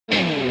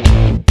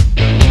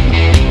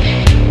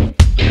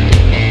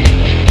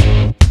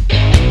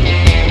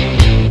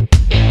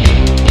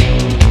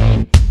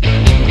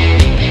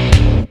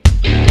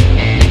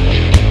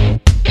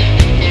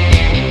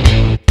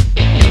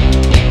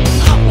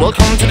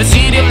the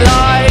city of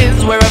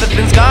lies, where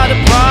everything's got a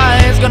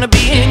prize, gonna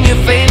be in your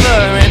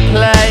favorite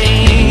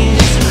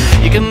place.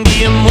 You can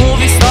be a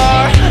movie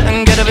star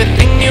and get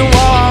everything you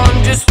want,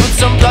 just put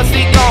some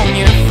plastic on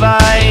your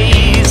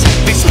face.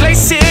 This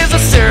place is a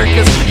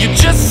circus, you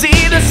just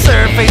see the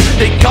surface.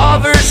 They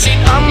cover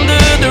shit under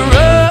the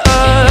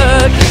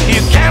rug. You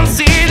can't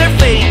see they're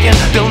faking,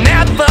 they'll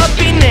never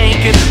be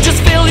naked.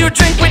 Just fill your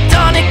drink with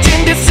tonic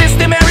gin, this is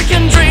the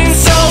American dream.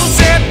 So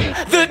sip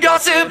the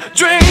gossip,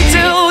 drink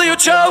till you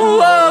choke.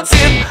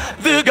 Sip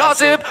the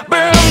gossip,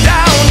 burn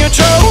down your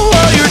throat.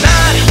 You're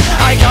not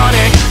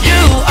iconic,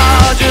 you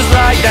are just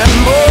like them.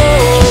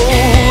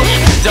 Oh,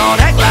 don't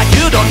act like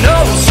you don't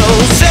know. So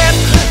sip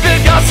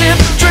the gossip,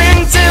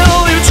 drink till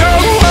you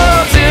choke.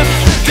 Sip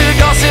the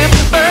gossip,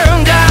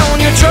 burn down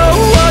your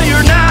throat.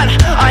 You're not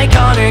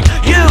iconic,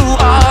 you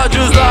are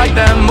just like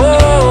them.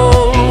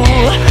 Oh,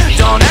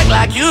 don't act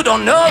like you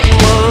don't know.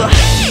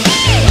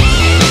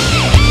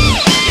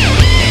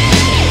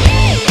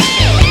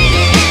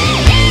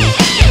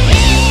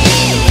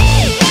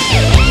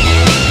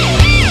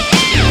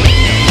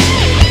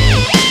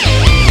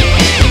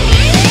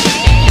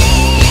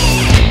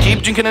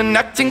 Drinking and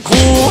acting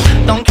cool,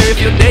 don't care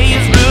if your day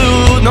is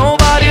blue.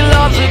 Nobody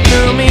loves a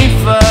gloomy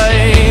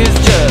face.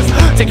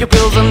 Just take your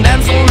pills and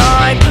dance all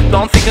night.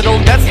 Don't think it'll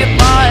get you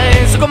by.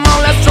 So come on,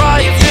 let's try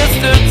it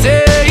just a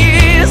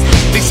taste.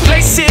 This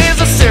place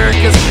is a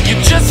circus, you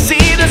just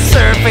see the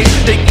surface.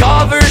 They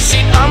cover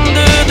shit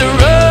under the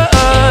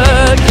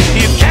rug.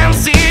 You can't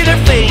see they're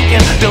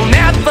faking, they'll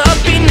never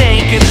be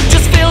naked.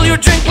 Just fill your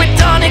drink with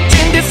tonic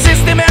gin, this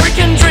is the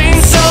American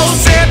dream. So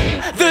sip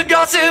the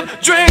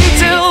gossip, drink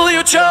till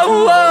you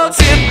choke.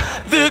 Sip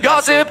the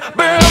gossip,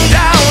 burn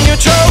down your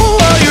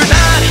throat. You're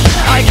not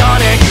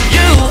iconic,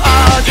 you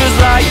are just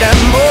like them.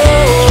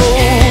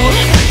 Oh,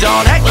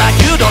 don't act like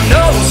you don't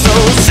know. So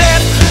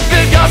sip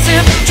the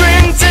gossip,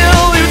 drink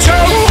till you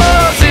choke.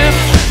 Sip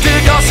the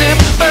gossip,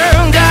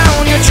 burn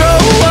down your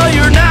throat.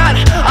 You're not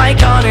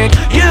iconic,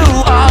 you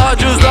are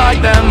just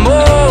like them.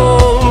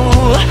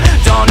 Oh,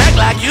 don't act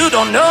like you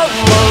don't know.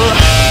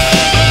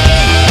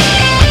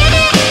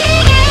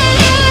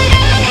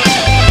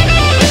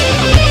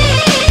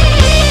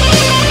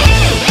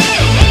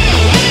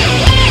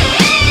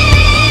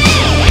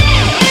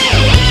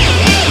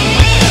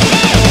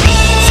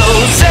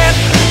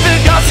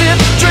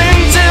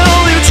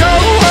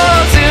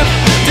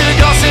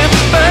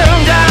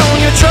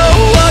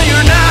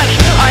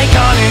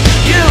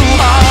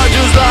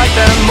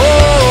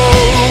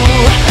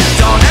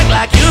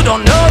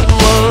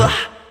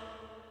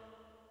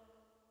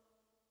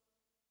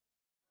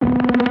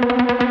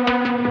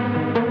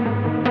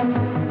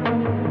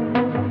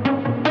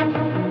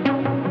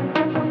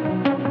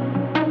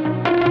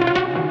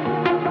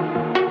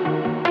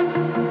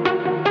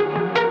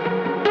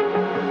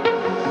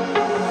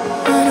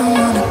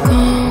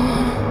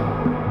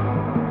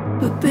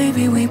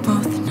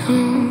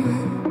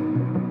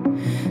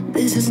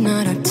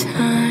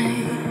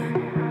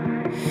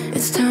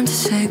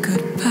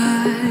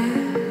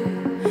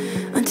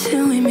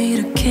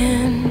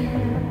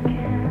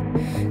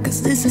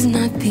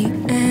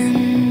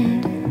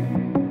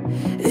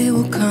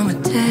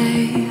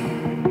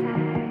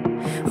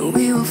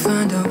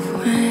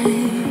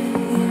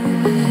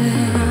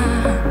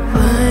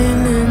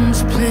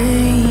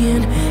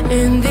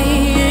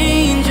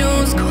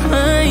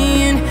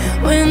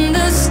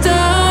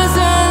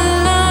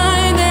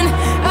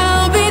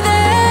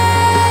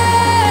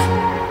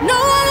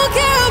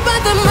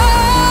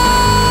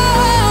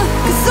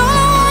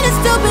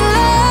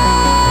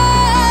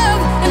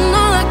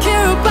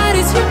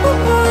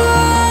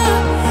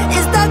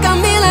 Is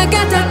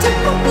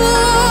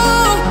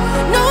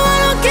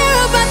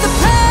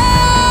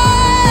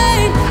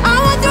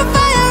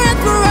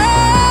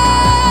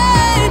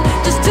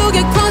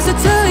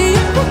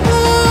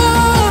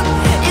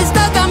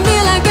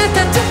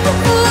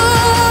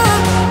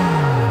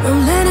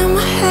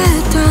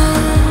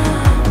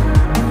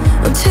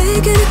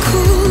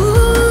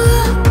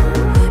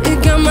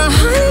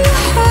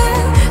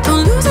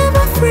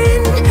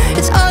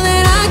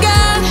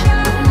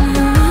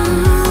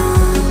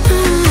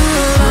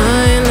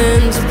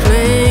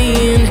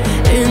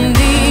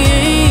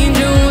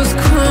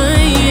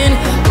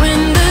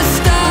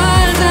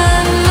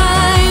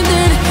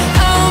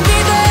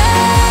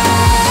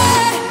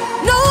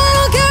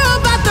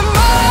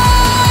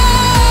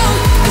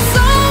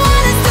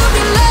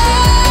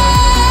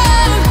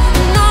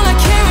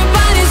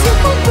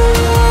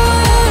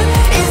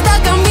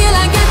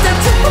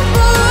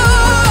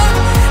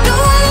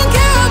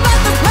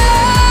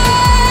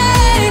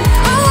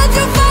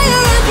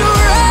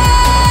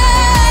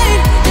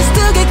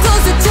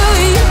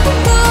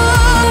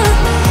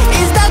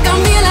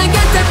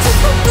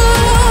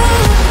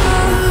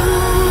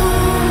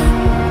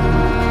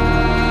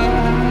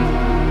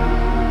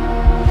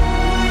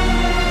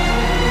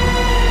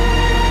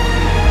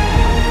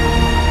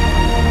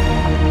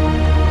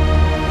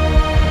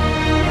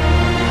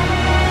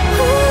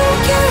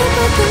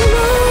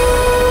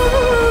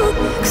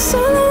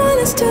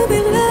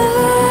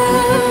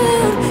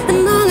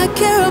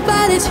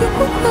is you.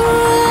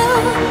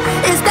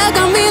 It's stuck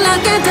on me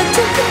like a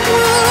tattoo.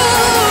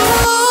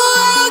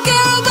 I don't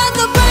care about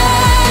the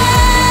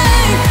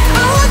pain.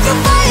 I want your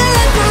fire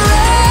like the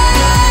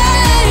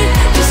rain,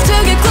 just to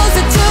get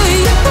closer to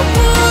you.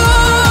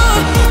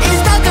 It's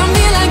stuck on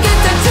me like a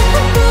tattoo.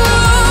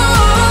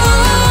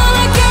 All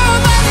I care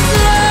about is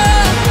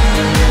love.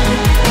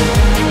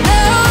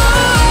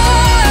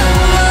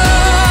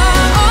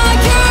 All I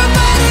care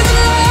about is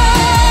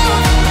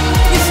love.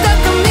 You're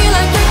stuck on me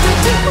like a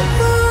tattoo.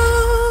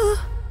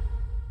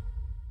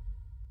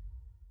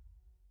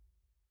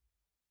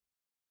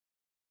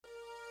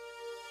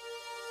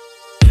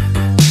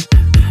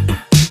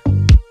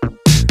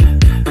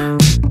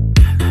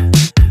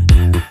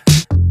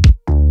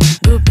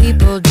 Good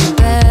people do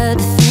bad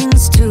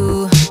things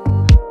too.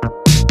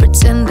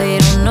 Pretend they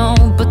don't know,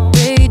 but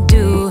they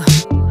do.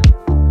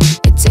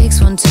 It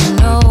takes one to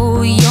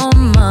know your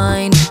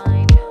mind.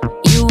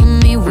 You and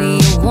me, we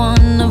are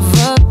one of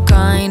a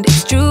kind.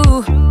 It's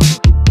true.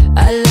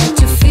 I like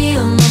to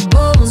feel my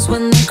bones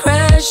when they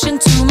crash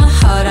into my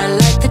heart. I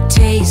like the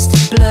taste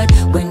of blood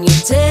when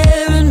you're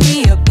tearing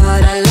me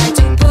apart. I like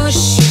to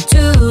push you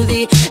to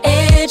the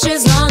edge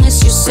as long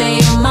as you say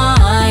you're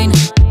mine.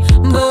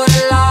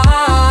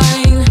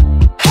 Borderline.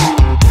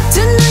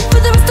 Tonight for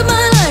the rest of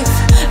my life,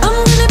 I'm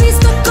gonna be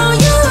stuck on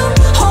you.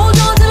 Hold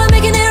on till I'm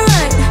making it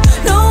right.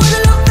 No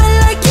other love felt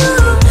like you.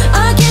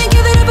 I can't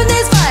give it up in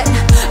this fight.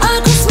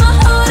 I cross my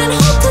heart and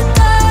hope to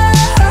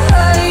die.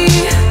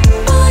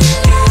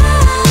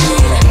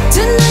 Borderline.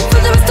 Tonight for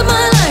the rest of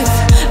my life,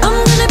 I'm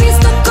gonna be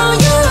stuck on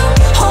you.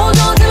 Hold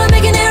on till I'm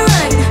making it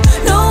right.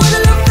 No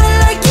other love felt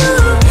like you.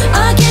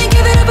 I can't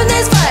give it up in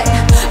this fight.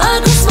 I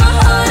cross my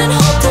heart and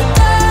hope to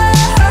die.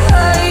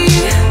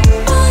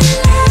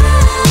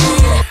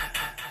 Borderline.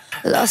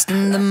 Lost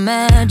in the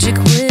magic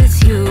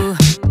with you.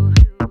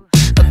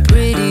 A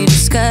pretty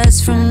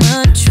disguise from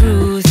the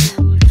truth.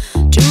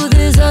 Truth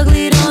is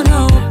ugly, don't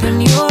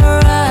open your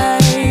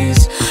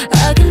eyes.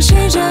 I can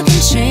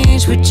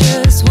change with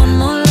just one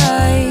more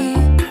lie.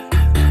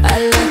 I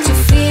like to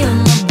feel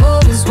my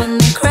bones when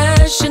they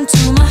crash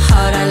into my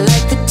heart. I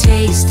like the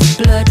taste of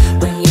blood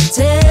when you're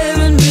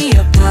tearing me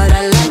apart.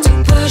 I like to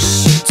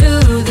push you to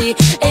the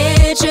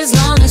edge as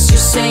long as you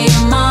say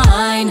you're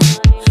mine.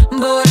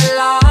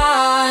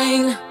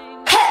 Borderline.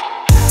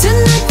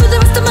 Tonight for the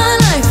rest of my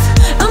life,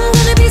 I'm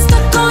gonna be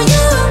stuck on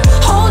you.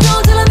 Hold on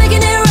till I'm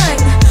making it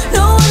right.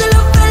 No other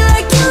love felt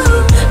like you.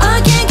 I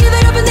can't give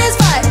it up in this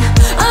fight.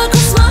 I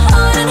cross my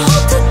heart and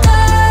hope to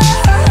die.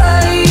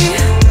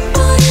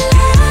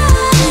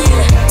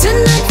 Borderline.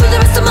 Tonight for the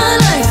rest of my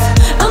life,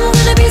 I'm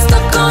gonna be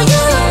stuck on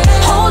you.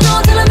 Hold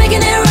on till I'm making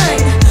it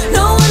right.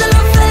 No other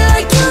love felt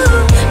like you.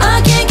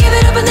 I can't give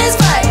it up in this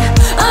fight.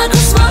 I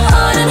cross my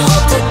heart and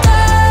hope to die.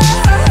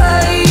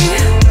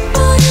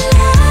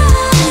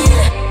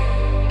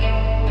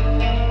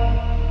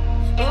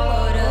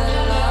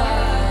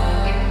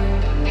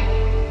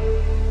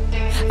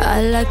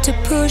 I like to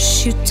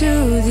push you to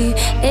the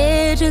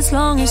edge as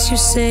long as you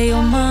say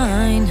you're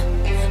mine.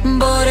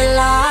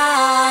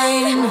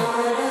 Borderline.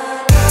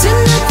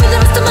 Tonight for the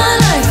rest of my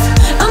life,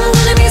 I'm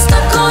gonna be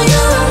stuck on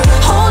you.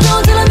 Hold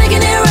on till I'm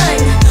making it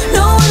right.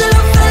 No other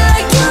love felt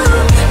like you.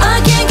 I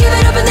can't give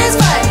it up in this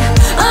fight.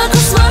 I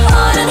cross my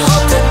heart and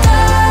hope to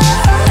die.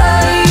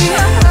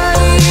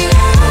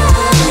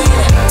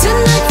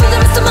 Tonight for the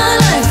rest of my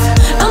life,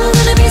 I'm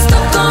gonna be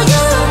stuck on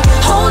you.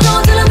 Hold on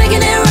till I'm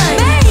making it right.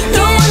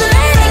 No other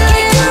love felt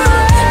like you.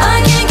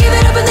 I can't give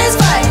it up in this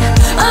fight.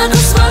 I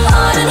cross my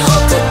heart and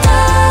hope to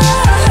die.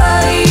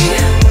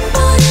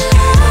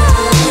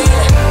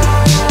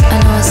 I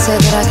know I said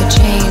that I could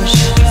change.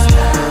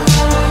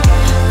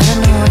 I don't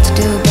know what to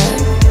do, but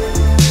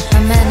my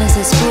madness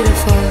is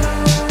beautiful.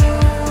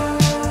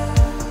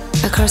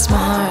 I cross my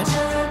heart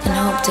and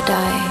hope to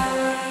die.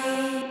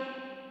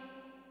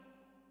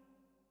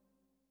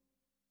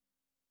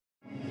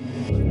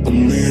 I'm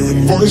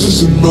hearing voices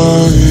in my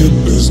head,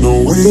 there's no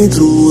way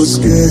to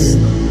escape.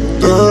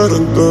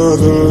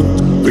 Da-da-da-da,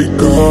 they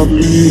got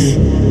me.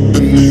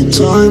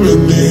 Anytime,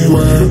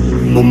 anywhere,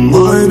 my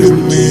mind in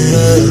the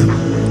air.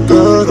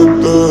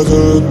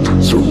 Da-da-da-da,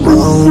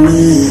 surround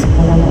me.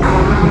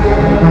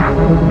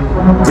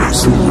 They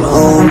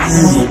surround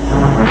me.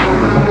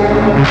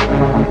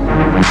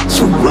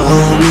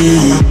 Surround me.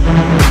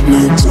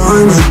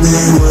 Anytime,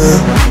 anywhere,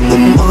 my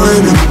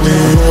mind in the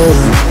air.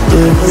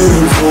 They're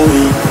waiting for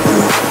me,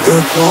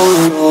 they're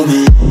calling on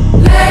me.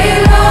 Lay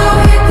low,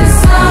 hit the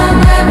sun,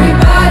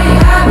 everybody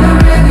have a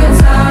real good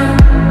time.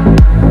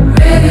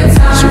 Real good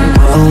time.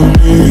 Surround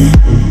me.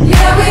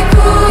 Yeah, we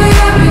cool,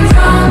 yeah, we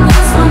drunk.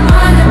 Lost my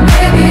mind and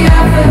baby,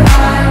 I feel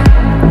high.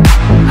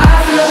 I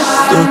feel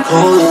high. They're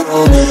calling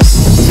on me.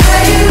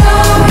 Lay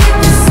low, hit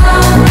the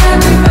sun,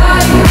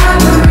 everybody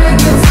have a real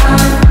good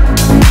time.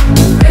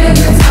 Real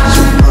good time.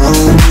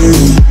 Surround me.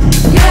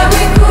 Yeah,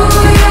 we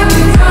cool, yeah,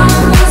 we drunk.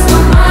 Lost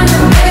my mind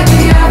and baby,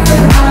 I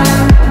feel high.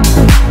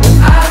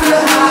 I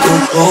feel high.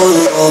 They're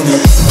calling on me.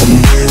 I'm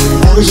hearing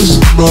voices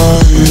in my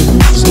head,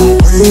 there's no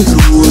way to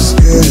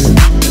escape.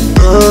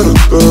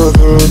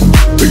 Da-da-da-da,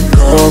 they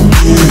got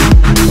me.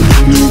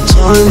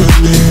 anytime,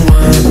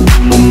 anywhere.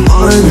 My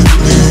mind in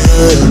the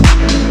air.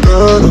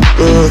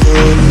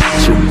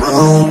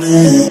 Surround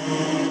me.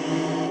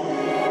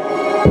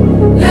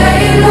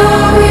 Lay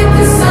low with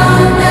the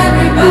sun,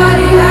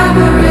 everybody have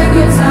a real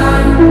good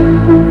time,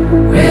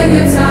 real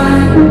good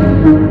time.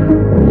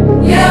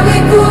 Yeah, we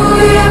cool,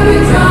 yeah, we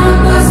drunk,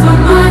 lost my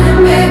mind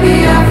and baby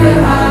I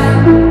feel high,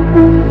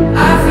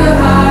 I feel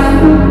high.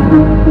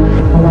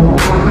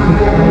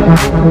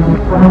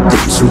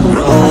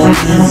 Surround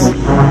me.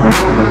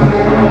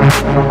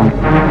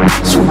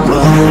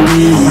 Surround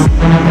me.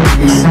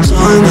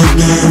 Anytime,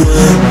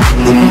 anywhere.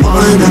 My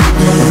mind in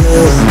the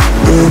air.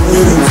 They're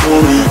waiting for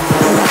me.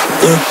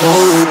 They're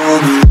calling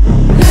on me.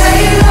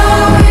 Lay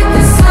low with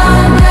the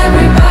sun,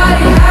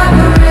 everybody have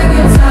a real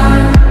good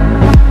time,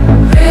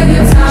 real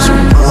good time.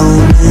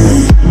 Surround me.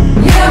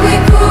 Yeah, we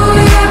cool,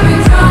 yeah, we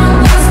drunk,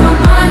 lost my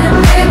mind and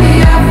baby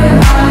I feel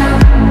high,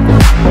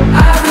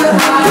 I feel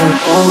high. They're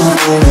calling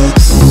on me.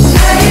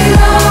 Lay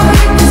low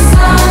with the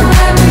sun,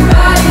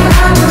 everybody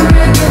have a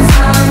real good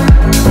time,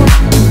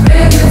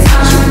 real good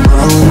time.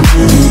 Surround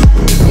me.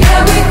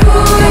 Yeah, we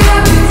cool,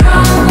 yeah, we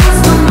drunk,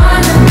 lost my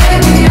mind and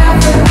baby I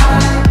feel high.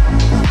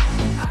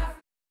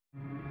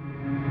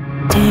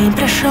 День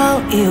прошел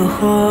и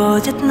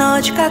уходит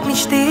ночь, как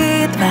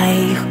мечты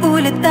твоих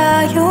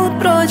улетают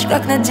прочь,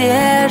 как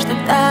надежды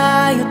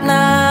тают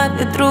на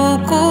ветру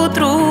к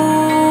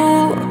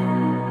утру.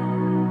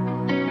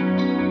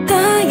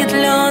 Тает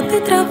лед и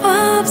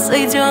трава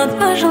взойдет,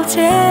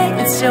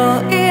 пожелтеет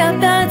все и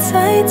опять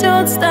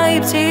сойдет. Стаи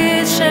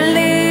птиц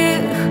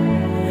шалих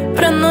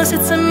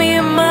проносятся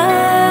мимо.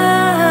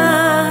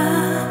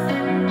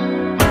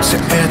 Все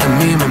это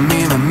мимо,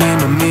 мимо,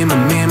 мимо, мимо,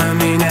 мимо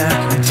меня.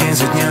 День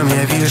за днем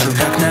я вижу,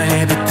 как на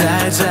небе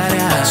тает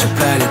заря. Все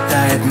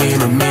пролетает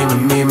мимо, мимо,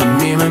 мимо,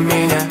 мимо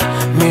меня,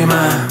 мимо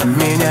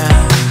меня.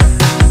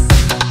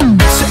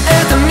 Все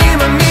это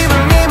мимо, мимо,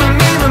 мимо,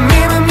 мимо,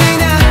 мимо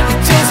меня. И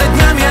день за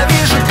днем я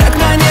вижу, как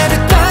на небе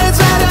тает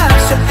заря.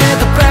 Все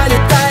это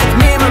пролетает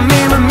мимо,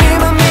 мимо,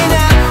 мимо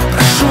меня.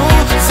 Прошу,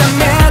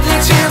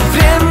 замедлите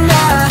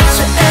время.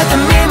 Все это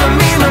мимо,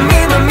 мимо,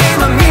 мимо,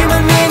 мимо, мимо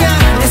меня.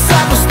 Леса,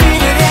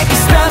 пустыни, реки,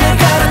 страны,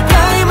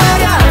 города и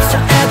моря. Все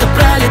это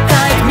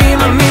пролетает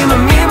мимо, мимо,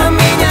 мимо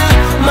меня.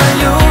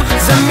 Молю,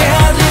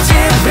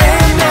 замедлите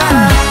время.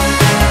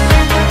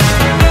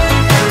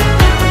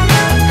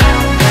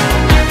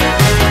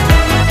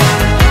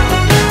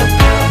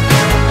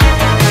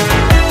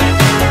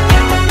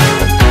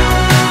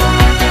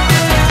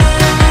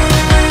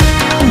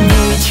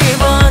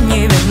 Ничего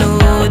не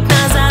вернуть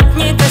назад,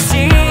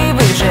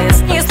 некрасивый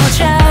жест, не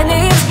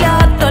случайный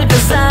взгляд, только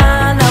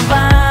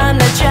заново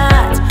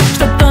начать,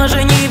 чтоб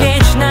тоже не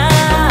вечно.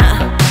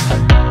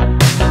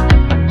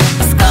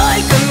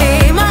 Сколько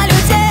мимо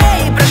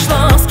людей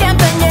прошло, с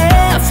кем-то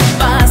нет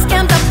судьба, с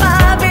кем-то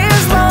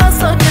повезло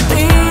сотни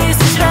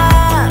тысяч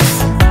раз,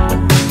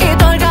 и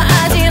только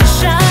один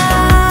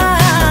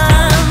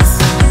шанс.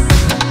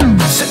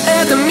 Все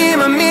это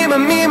мимо, мимо,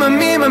 мимо,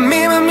 мимо,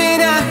 мимо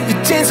меня. И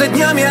день за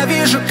днем я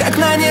вижу, как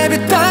на небе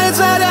тает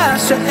заря.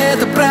 Все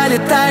это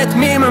пролетает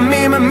мимо,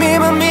 мимо,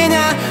 мимо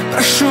меня.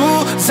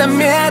 Прошу,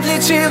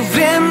 замедлите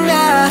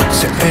время.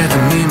 Все это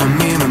мимо,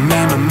 мимо,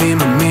 мимо,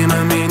 мимо, мимо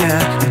меня.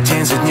 И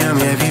день за днем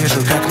я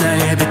вижу, как на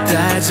небе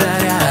тает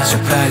заря. Все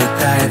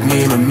пролетает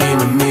мимо,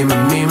 мимо, мимо,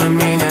 мимо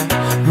меня,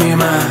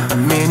 мимо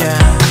меня.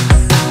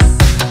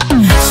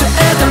 Все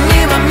это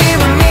мимо,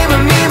 мимо, мимо,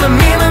 мимо,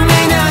 мимо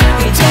меня.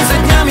 И день за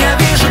днем я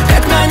вижу,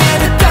 как на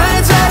небе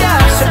тает заря.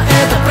 Все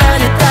это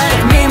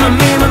пролетает мимо,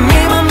 мимо,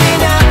 мимо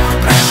меня.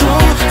 Прошу,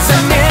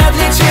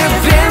 замедлите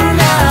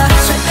время.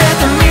 Все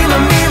это мимо,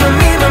 мимо,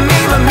 мимо,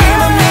 мимо,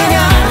 мимо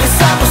меня.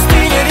 Леса,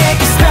 пустыни,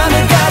 реки, страны,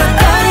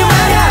 города и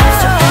моря.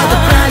 Все это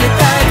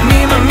пролетает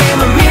мимо,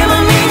 мимо, мимо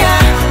меня.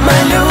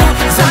 Молю,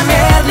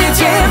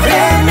 замедлите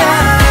время.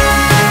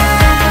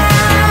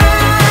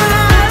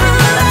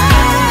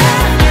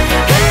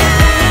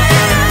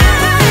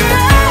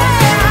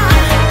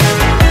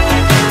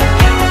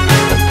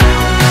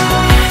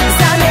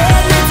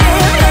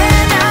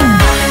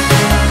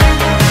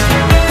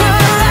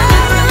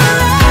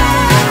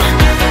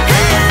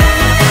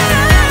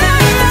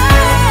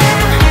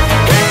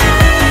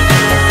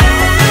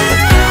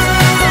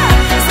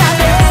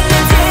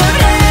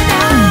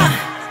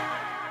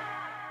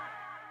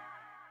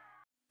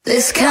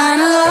 This kind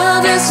of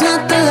love is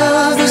not the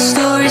love the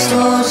stories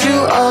told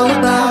you all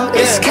about.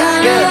 This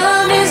kind of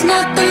love is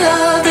not the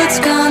love that's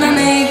gonna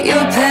make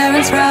your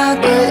parents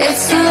proud. But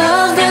it's the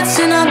love that's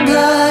in our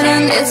blood,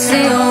 and it's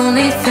the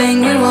only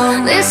thing we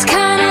want. This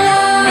kind of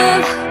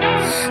love,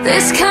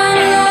 this kind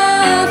of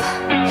love.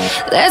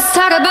 Let's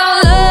talk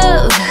about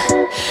love.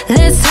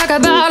 Let's talk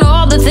about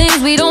all the things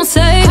we don't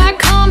say. Our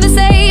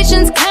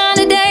conversation's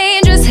kinda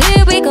dangerous.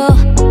 Here we go.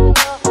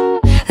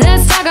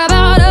 Let's talk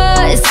about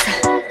us.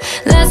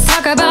 Let's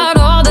talk about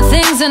all the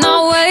things in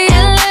our way,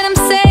 and let them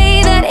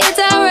say that it's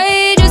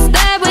outrageous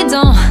that we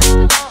don't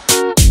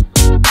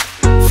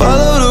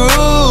Follow the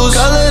rules,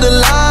 color the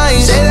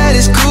lines. Say that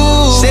it's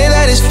cool, say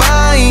that it's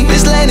fine.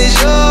 This land is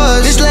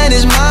yours, this land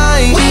is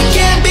mine. We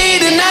can't be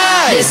denied.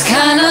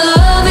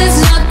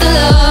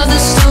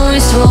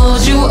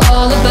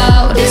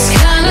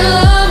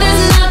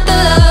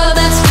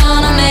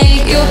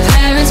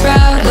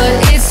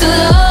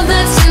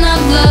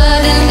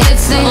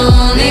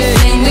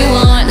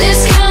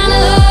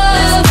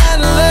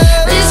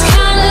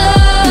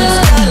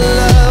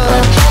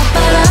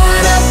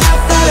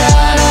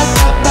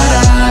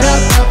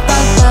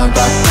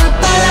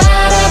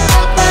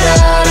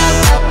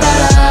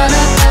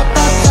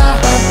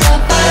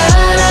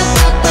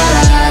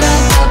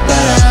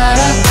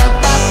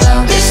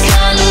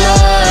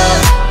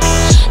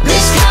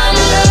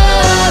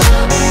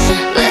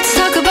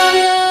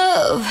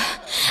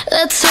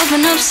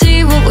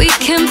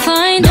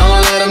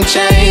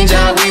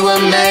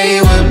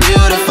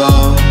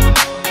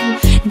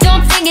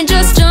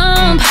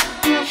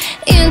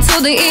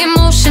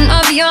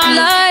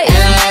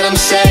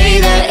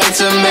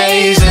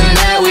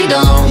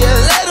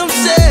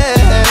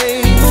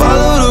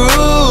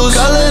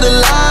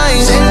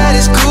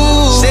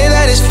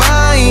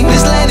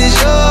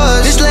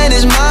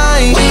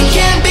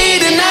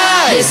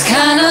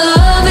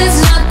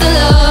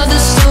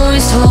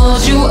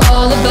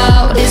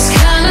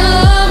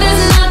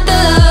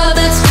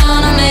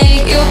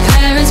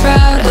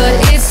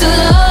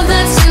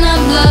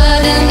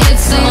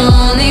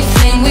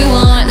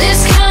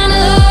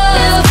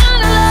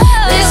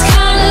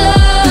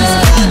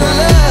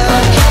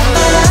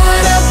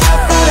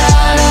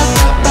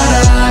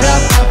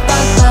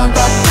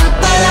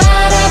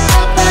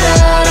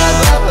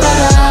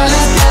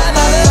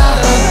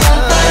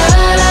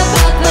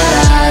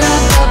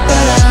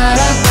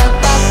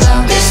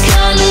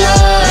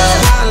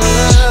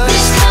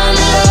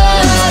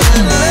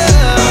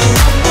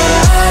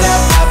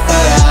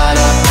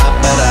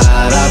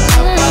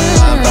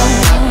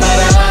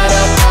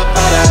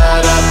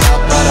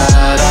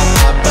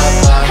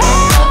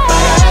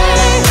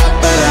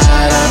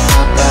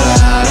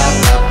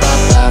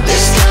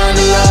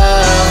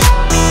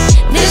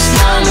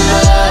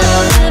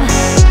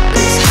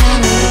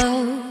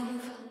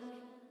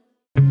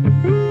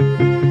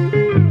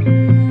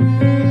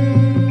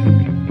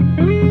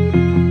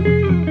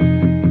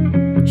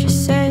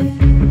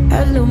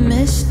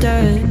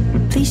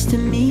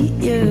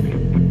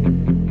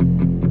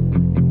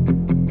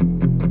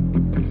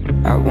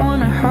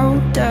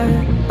 hold her,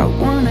 I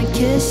wanna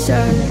kiss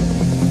her.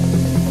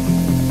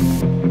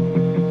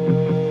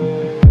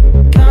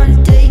 Gonna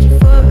take you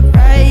for a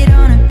ride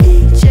on a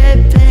big jet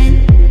plane.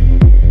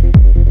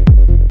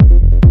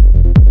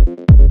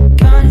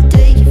 Gonna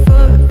take you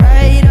for a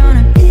ride on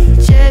a big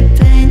jet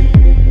plane.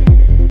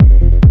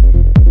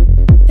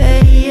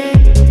 Hey yeah.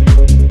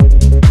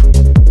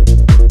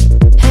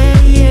 Hey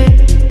yeah.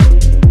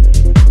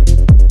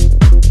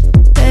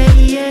 Hey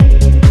yeah.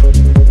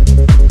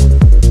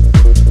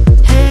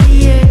 Hey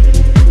yeah.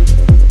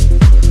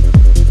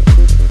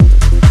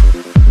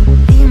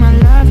 Be my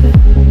lover,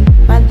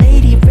 my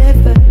lady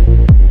river.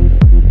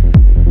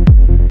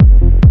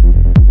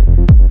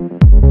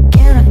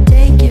 Can I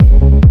take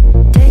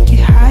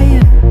you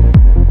higher?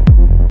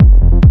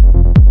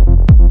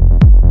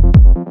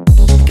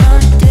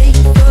 Gonna take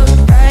you for a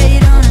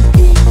ride on a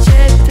big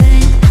jet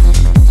plane.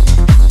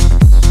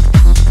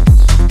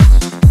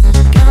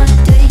 Gonna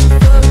take you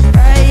for a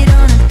ride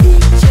on a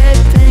big jet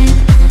plane.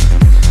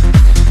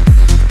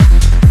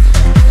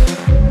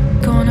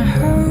 Gonna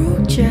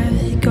hold ya,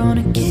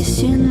 gonna kiss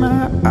you in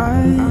my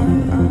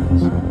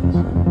eyes.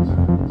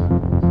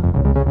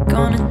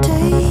 Gonna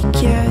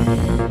take you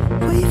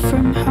away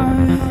from her.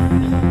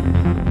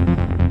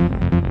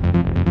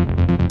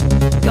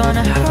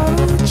 Gonna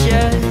hold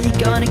ya,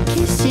 gonna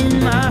kiss you in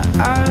my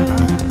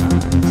eyes.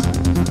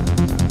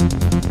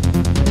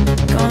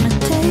 Gonna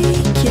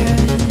take you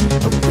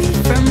away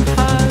from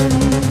her.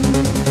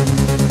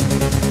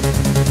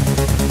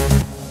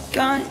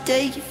 Gonna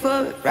take you for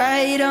a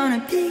ride on a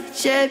big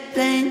jet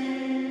plane.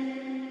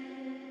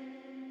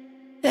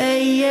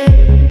 Hey yeah.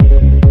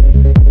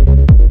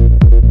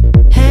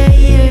 Hey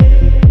yeah.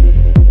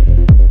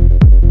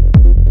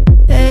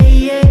 Hey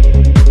yeah.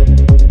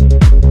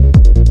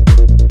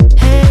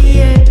 Hey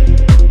yeah.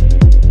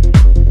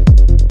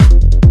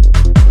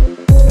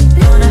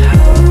 Gonna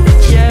hold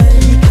ya,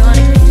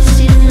 gonna kiss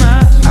you in my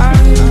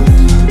arms.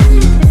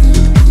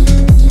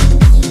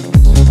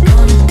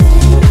 Gonna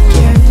take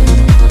you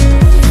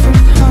from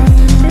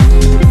home.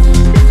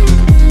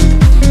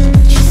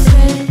 She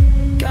said,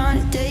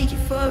 gonna take you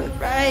for a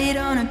ride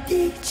on a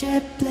big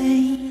jet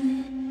plane.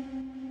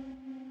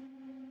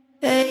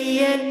 Hey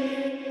yeah.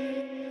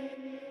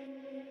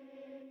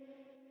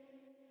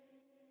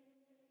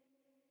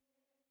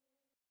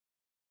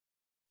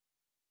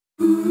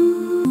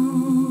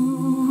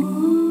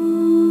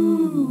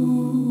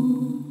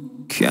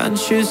 Can't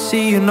you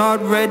see you're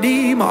not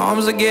ready? My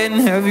arms are getting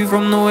heavy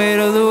from the weight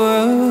of the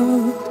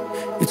world.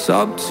 It's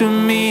up to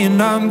me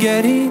and I'm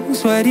getting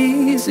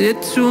sweaty. Is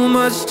it too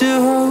much to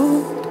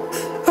hold?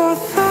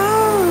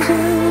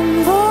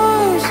 1,000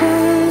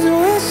 voices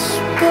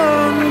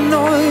whisper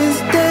noise.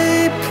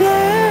 They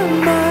play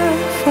my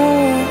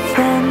fall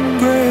from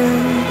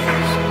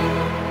grace.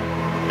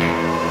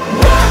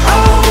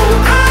 Oh,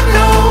 I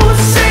know.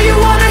 Say you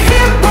want a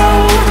hero,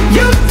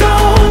 you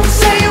don't.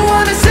 Say you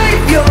want a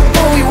savior,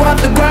 pull you off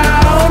the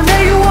ground.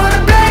 Now you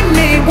wanna blame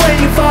me when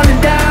you're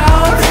falling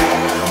down.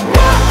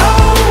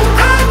 Oh,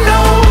 I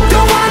know.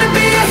 Don't wanna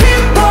be a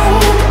hero.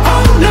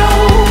 Oh no,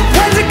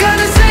 when's it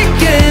gonna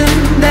sink in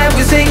that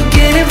we're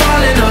sinking and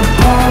falling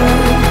apart?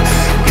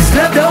 'Cause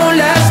love don't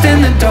last in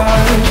the dark.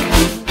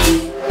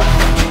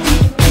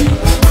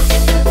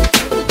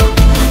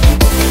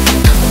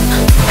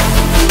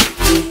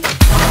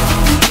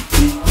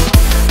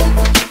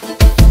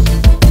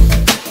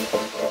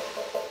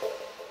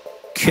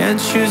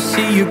 Can't you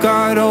see you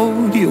got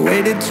old? You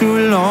waited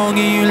too long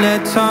and you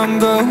let time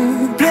go.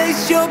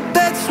 Place your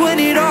bets when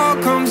it all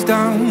comes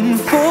down.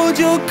 Fold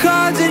your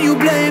cards and you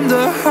blame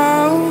the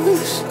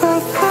house.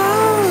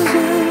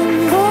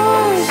 1,000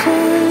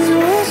 voices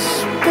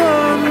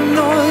whisper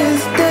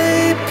noise.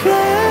 They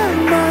play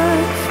my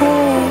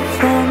fall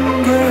from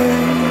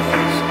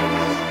grace.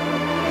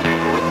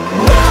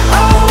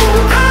 Oh,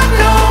 I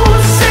know.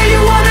 Say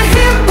you want a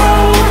hero,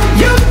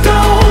 you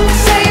don't.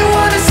 Say you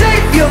want a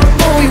savior,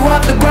 pull you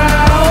off the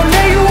ground.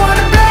 Now you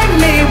wanna blame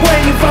me when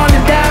you're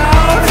falling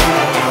down.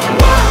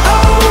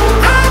 Oh,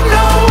 I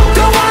know.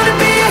 Don't wanna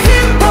be a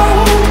hero.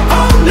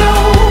 Oh no,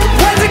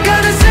 when's it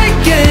gonna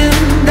sink in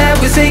that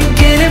we're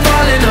sinking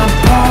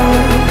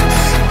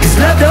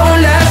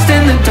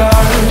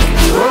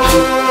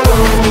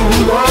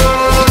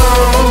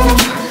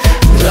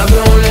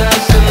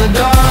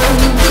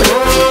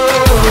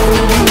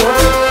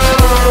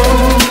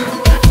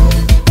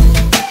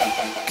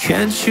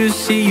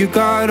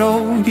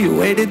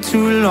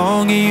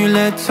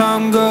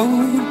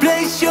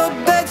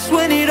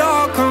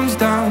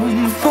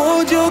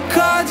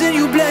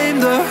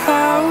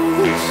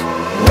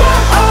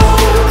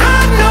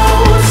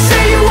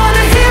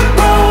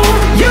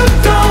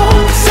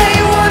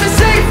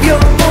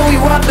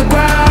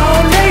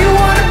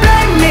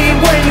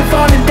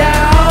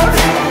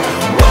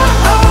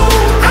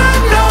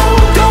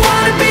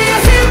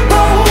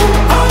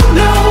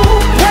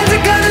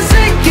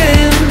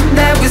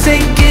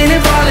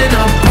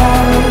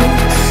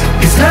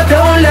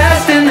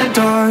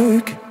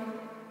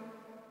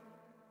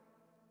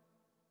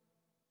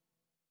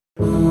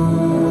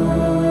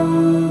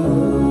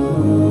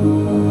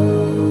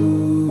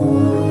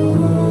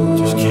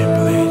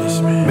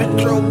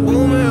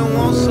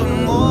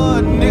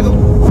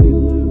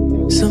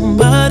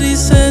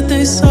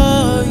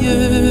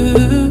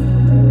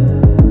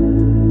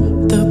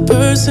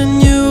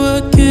person you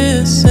were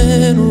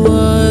kissing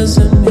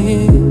wasn't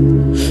me,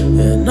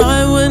 and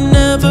I would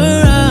never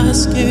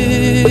ask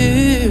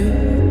you.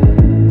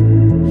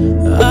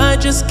 I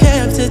just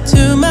kept it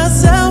to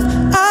myself.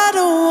 I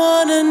don't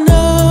wanna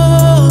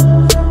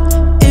know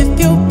if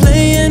you're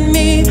playing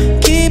me.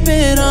 Keep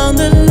it on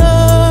the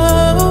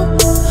low,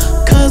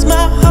 'cause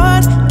my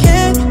heart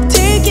can't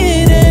take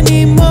it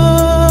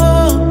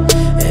anymore.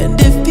 And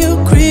if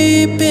you're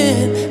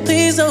creeping,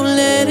 please don't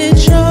let it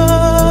show.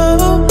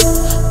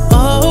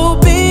 Oh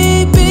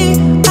baby,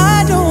 I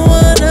don't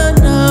wanna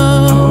know.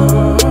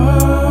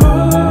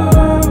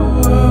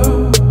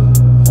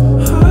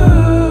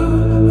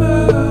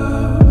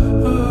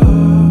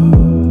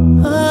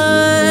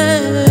 I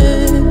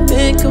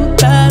think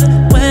about it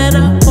when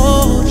I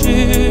hold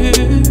you.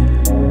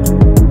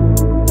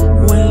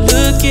 When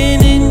looking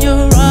in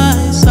your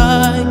eyes,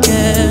 I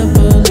can't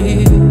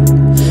believe,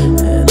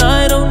 and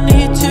I don't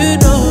need to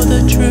know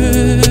the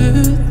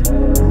truth.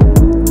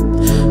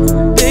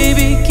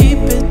 Baby, keep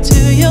it to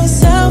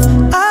yourself.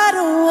 I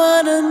don't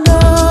wanna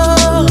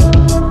know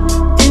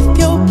if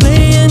you're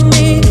playing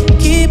me.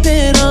 Keep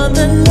it on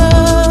the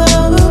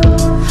low,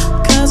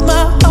 'cause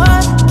my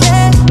heart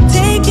can't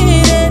take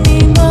it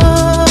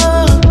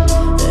anymore.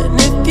 And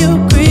if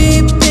you're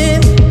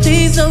creeping,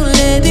 please don't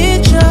let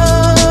it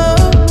show.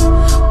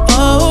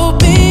 Oh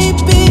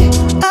baby,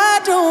 I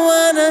don't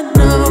wanna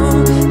know.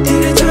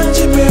 Did it touch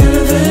you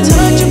better than me?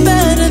 Touch you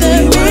better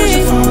than me. Why'd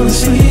you fall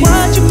asleep?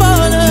 Why'd you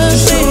fall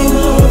asleep?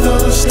 All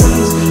those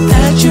things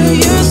That you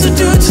used to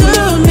do to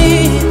me.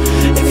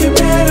 if you're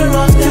better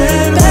off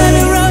that way.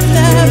 Better off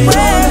that way.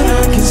 All that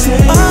I can say,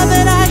 All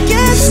that I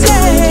can say,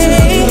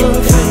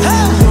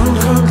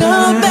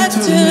 come back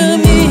to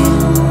me.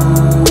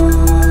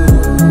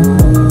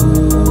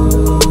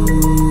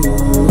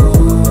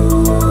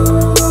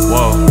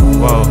 Whoa,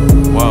 whoa,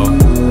 whoa.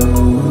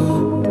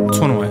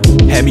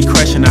 21. Had me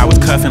crushing, I was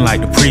cuffing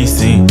like the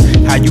precinct.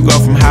 How you go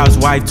from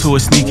housewife to a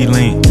sneaky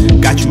link?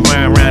 Got you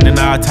riding around in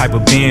all type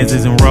of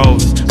Benzes and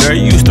Rovers. Girl,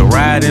 you used to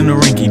ride in the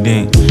rinky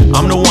dink.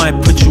 I'm the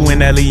one put you in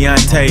that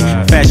Leontay.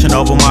 Fashion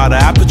over model,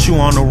 I put you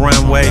on the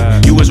runway.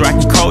 You was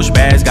rocking Coach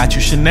bags, got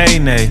you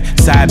Sinead.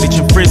 Side bitch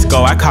in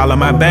Frisco, I call her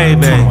my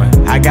baby.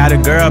 I got a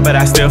girl, but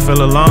I still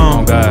feel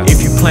alone. If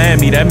you plan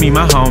me, that mean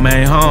my home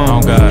ain't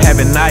home.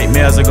 Having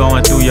nightmares are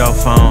going through your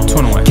phone.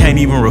 Can't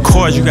even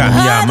record, you got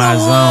me out my I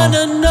zone.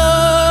 wanna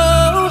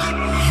know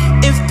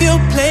if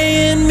you're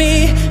playing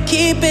me.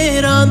 Keep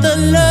it on the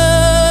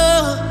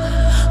low,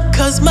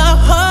 'cause my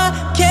heart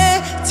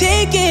can't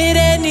take it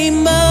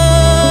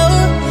anymore.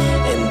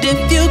 And if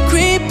you're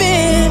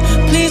creeping,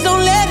 please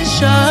don't let it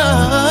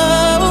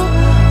show.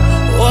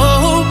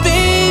 Oh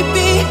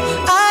baby,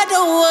 I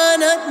don't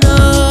wanna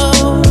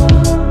know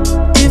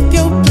if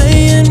you're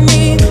playing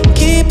me.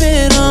 Keep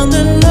it on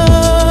the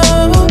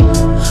low,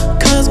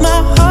 'cause my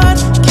heart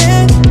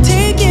can't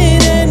take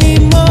it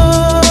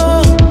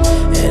anymore.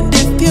 And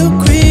if you're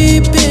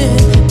creeping,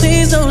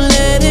 please don't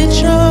let it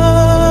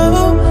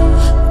show.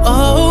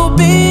 Oh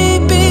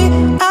baby,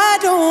 I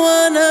don't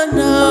wanna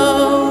know.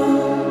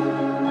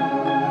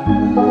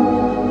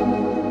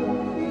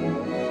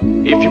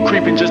 If you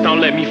creeping, just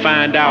don't let me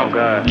find out.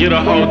 Get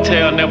a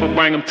hotel, never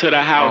bring them to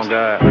the house. If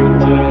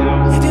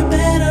you're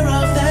better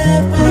off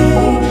that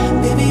way,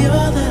 baby,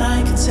 all that I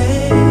can say.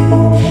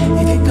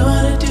 If you're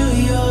gonna do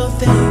your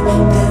thing,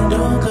 then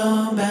don't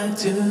come back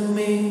to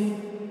me.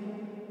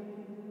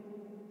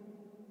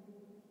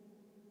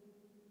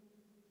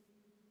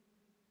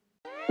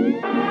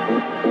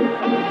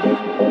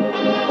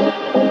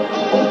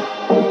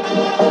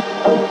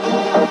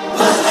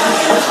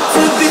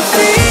 to be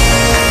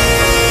fearless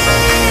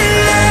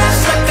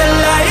like a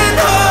lion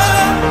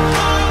heart.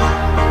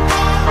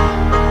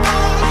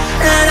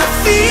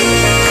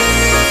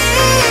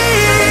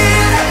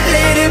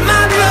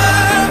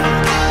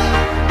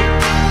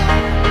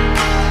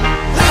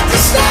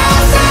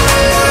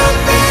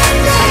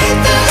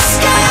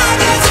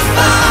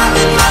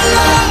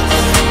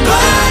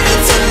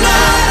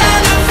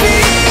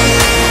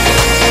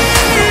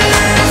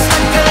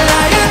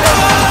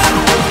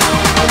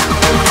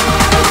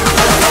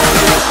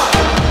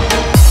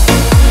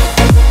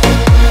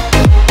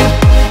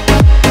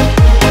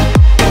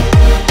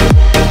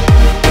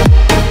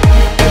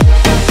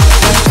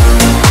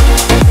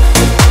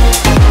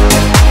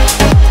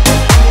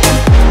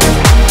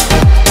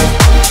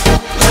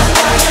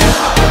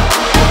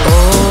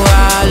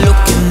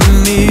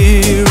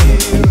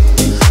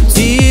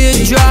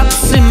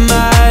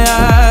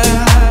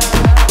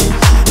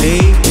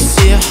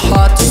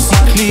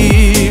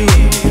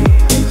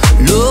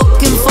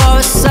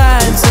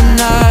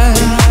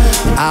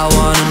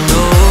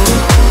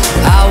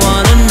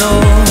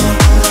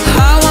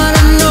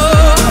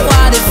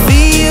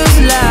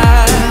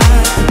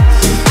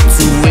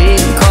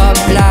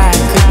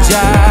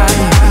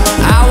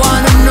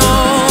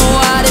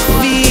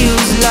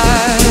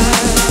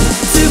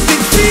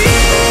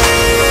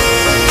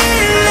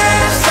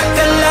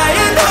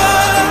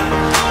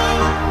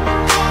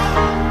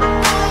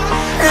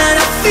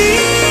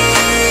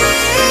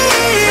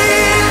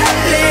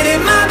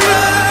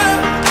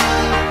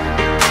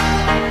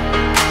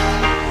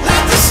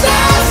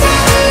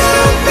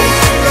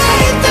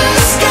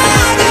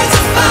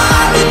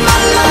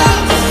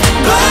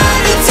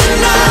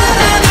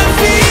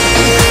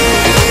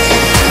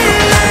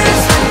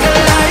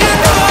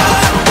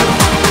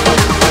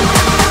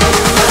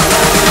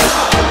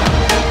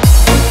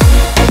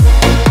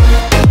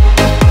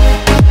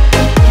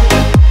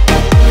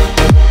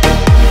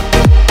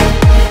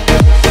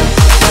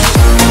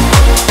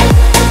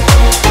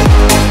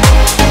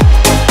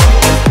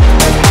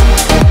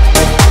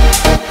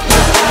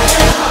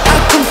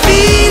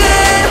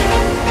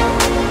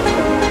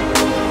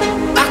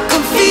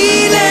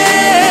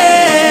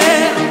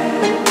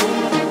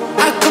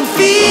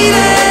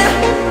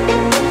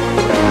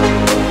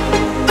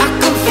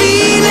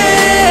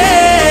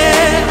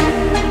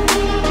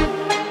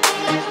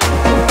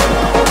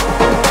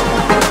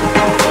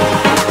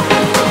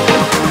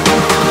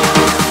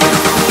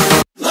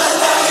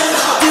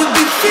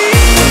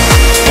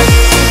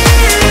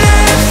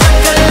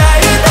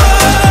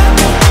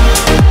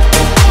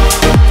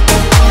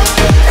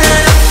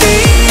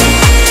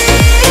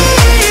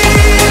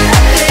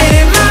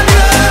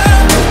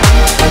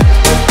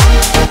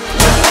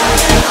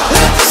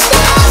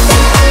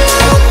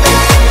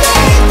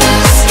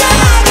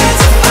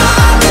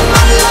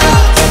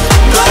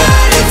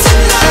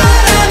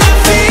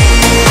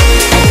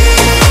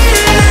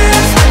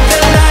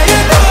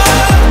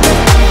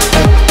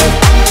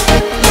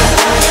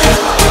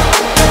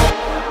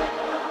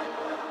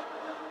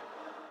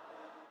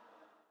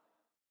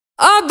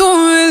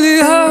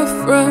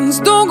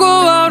 friends, don't go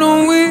out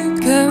on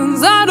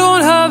weekends. I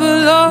don't have a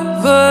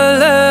lover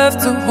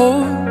left to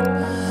hold.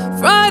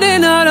 Friday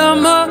night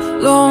I'm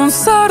alone,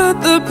 sat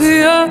at the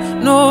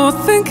piano,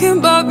 thinking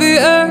about the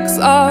ex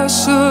I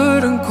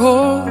shouldn't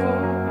call.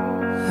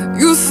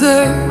 You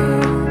say,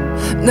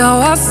 now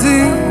I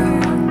see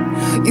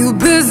you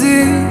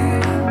busy,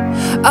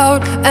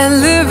 out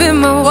and living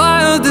my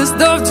wildest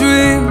of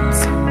dreams,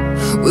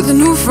 with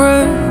new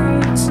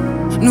friends,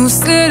 new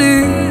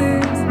cities.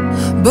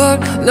 But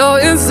now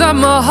inside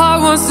my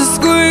heart wants to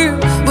scream,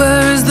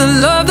 where is the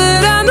love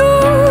that I knew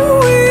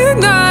we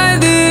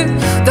ignited?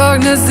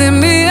 Darkness in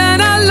me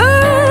and I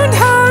learned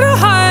how to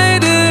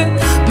hide it.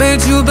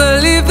 Made you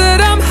believe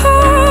that I'm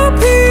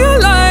happier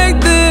like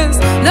this.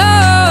 No,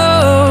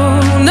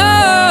 no,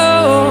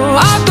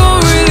 I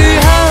don't really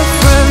have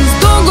friends.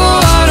 Don't go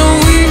out on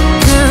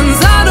weekends.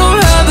 I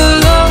don't have a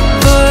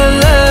lover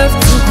left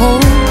to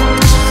hold.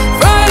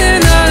 Friday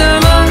night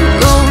I'm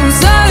alone,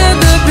 sat at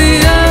the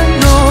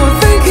piano,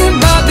 thinking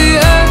about the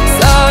ex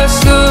I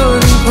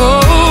shouldn't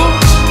call.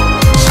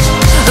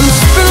 I'm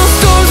sipping on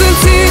stores and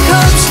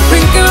teacups,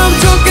 thinking I'm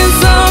drunk in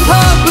some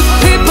pub with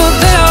people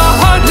that I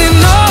hardly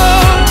know.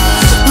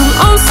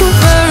 I'm so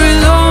very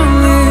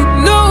lonely,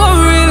 no one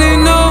really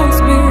knows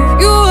me.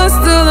 You are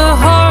still the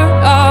heart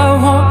I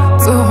want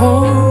to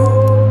hold.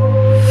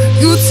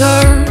 You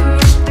turn,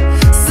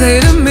 say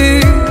to me,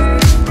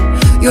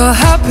 you're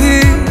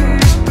happy,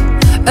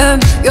 and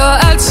you're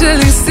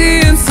actually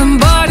seeing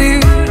somebody,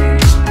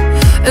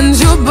 and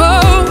you're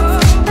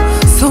both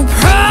so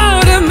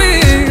proud of me.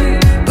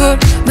 But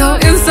now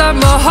inside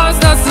my heart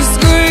starts to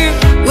scream,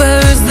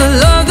 where is the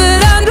love that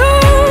I knew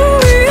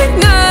we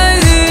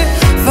ignited?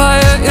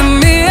 Fire in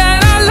me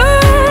and I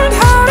learned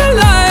how to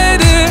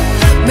light it.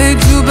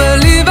 Made you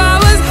believe I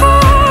was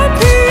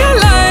happier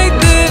like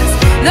this.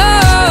 No,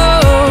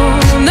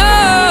 no,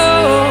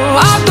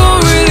 I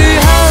don't really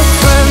have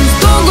friends.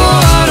 Don't go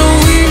out on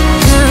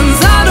weekends.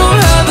 I don't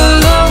have a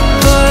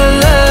lover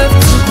left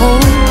to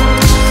hold.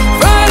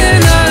 Friday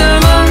night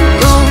I'm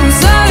alone,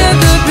 sat at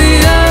the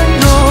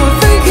piano,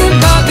 thinking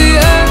about the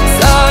ex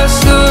I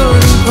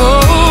shouldn't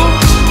call.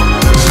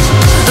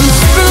 I'm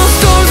sipping on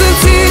stores and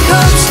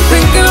teacups,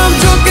 thinking I'm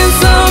drunk in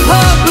some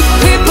pub with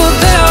people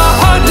that I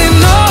hardly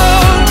know.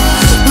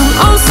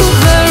 I'm so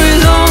very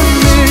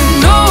lonely,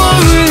 no one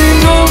really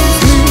knows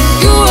me.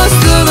 You are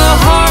still the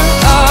heart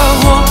I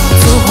want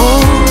to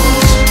hold.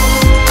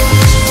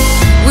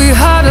 We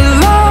had a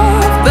love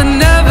that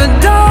never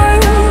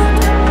died.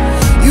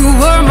 You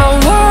were my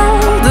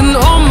world and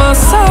on my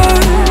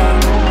side,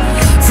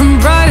 from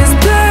brightest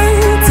day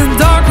to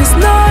darkest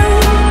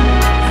night.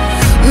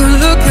 You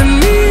look at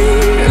me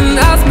and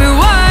ask me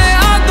why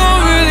I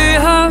don't really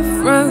have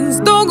friends.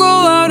 Don't go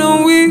out on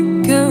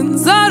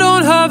weekends. I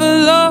don't have a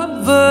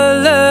lover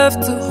left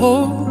to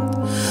hold.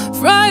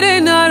 Friday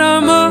night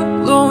I'm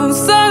alone,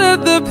 sat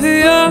at the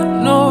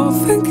piano,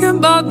 thinking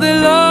about the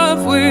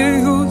love we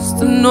used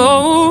to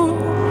know.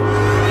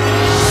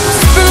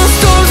 Sipping on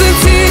stores and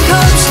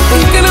teacups,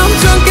 thinking I'm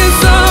drunk in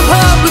some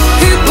pub with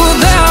people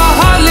that I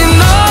hardly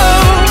know.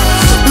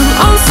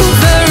 I'm so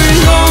very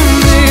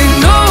lonely,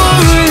 no one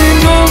really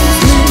knows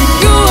me.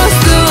 You are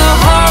still the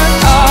heart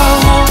I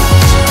want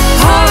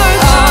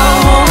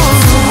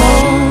to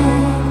hold.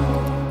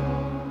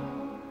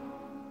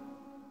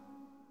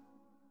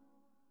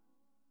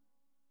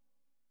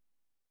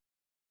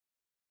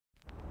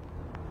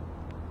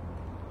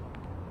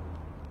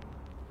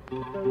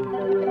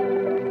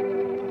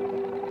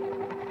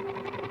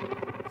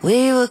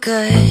 We were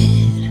good,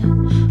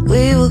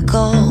 we were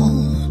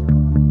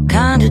gold,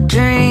 kind of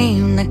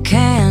dream that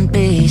can't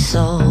be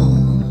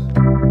sold.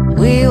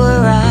 We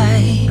were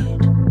right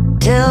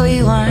till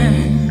we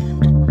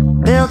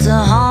weren't, built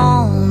a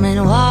home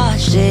and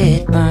watched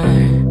it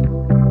burn.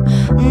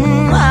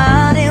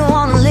 I didn't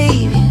wanna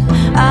leave you,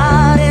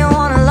 I didn't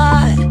wanna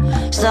lie.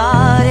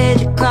 Started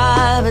to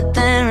cry but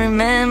then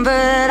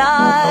remembered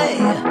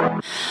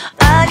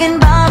I can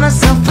buy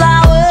myself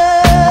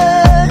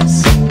flowers,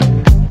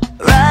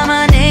 write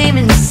my name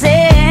in the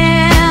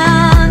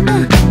sand,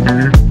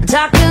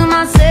 talk to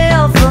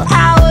myself for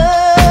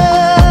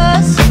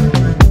hours,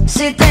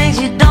 see things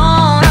you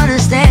don't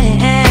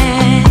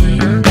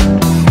understand.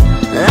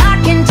 I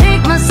can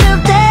take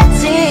myself down.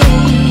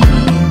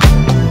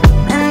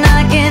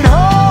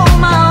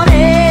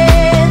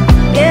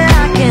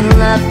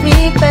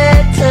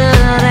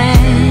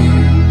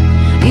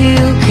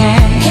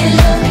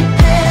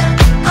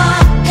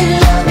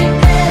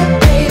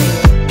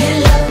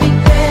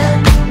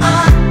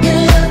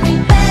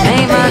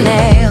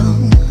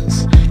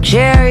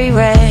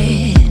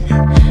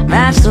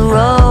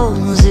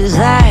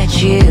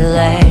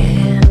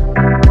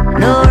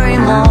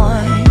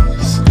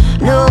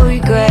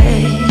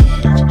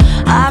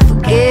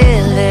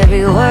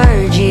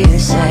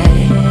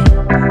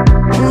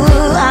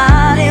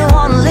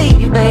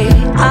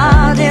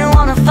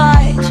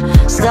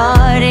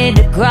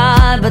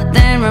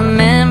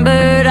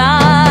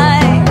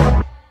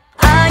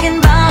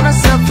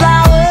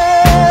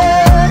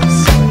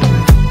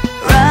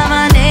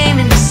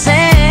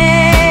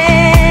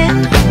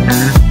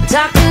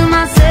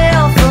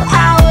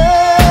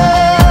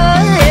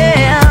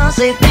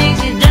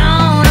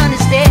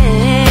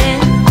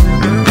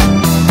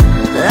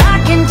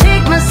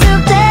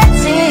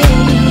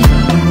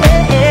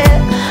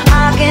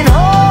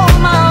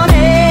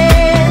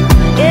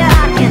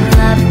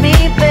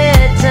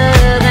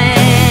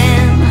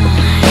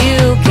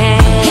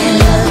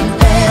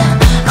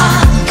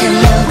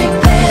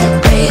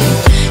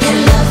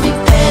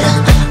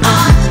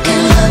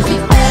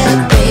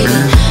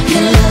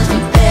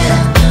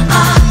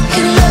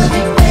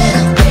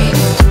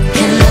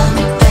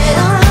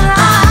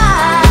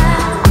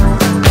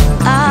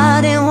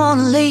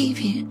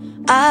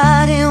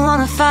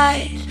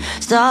 fight.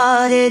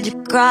 Started to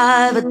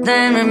cry, but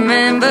then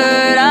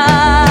remembered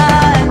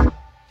I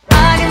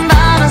can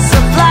buy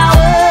myself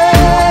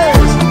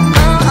flowers,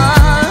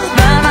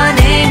 write my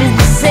name in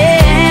the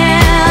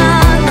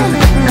sand,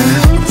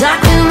 talk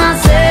to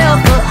myself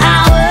for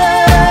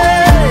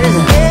hours,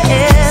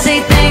 say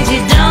things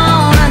you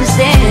don't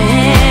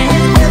understand.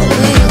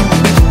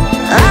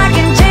 I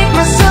can take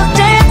myself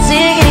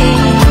dancing,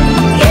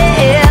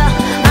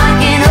 I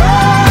can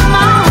hold the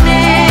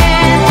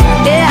moment,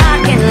 I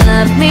can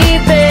love me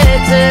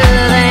better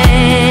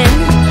than,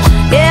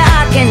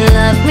 I can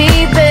love me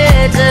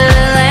better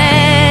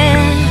than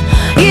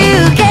you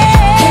can.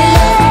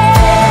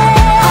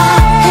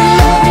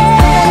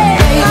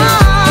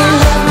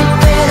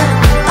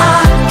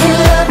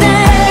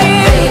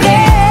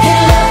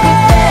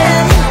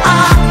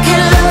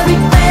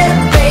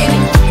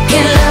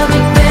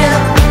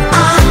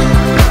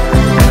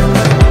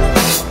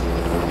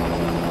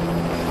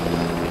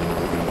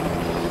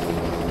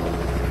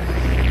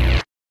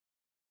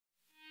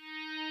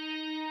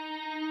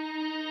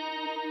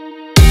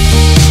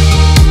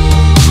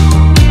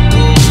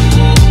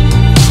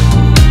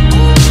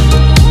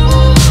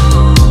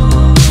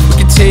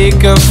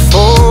 Take a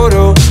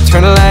photo,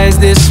 eternalize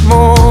this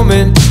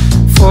moment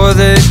for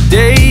the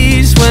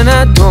days when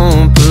I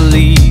don't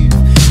believe,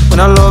 when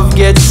our love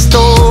gets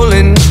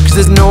stolen, cause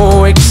there's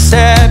no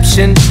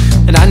exception,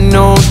 and I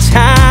know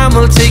time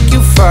will take you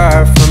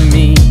far from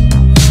me.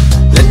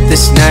 Let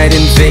this night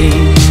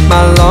invade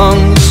my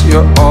lungs,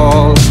 you're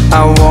all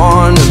I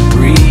wanna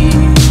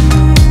breathe.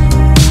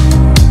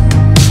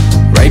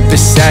 Right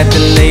beside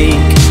the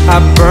lake, I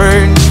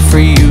burn for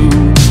you,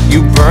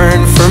 you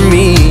burn for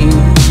me.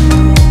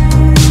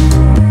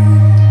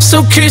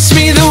 So kiss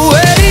me the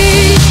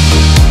way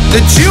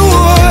that you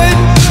would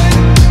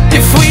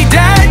if we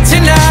died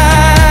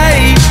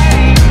tonight.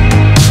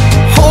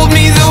 Hold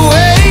me the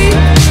way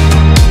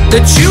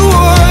that you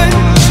would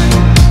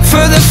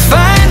for the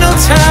final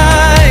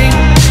time.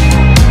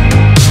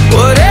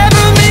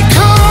 Whatever may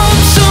come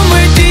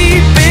somewhere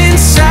deep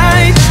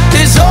inside,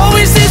 there's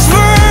always this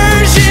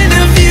version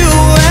of you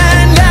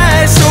and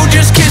I. So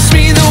just kiss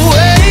me the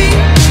way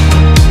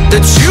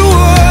that you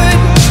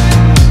would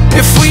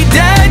if we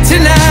died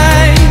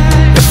tonight,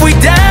 if we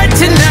died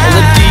tonight. All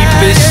the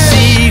deepest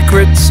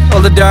secrets,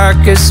 all the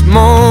darkest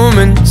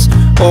moments,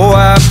 oh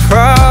I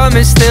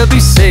promise they'll be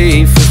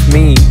safe with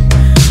me.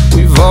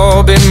 We've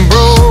all been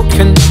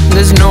broken,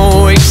 there's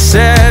no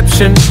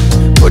exception,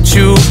 but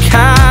you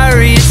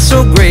carry it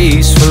so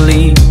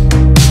gracefully.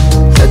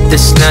 Let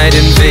this night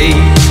invade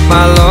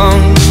my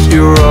lungs,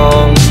 you're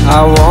all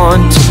I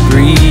want to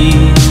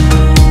breathe.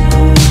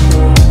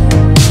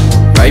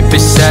 Right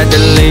beside the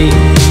lake,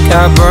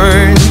 I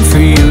burn for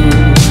you,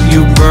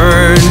 you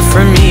burn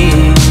for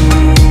me.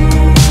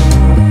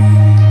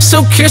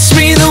 So kiss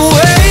me the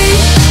way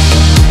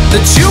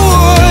that you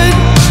would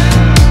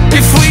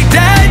if we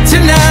died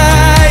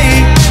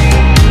tonight.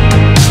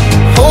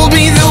 Hold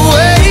me the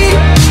way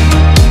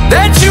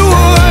that you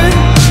would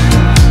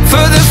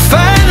for the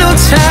final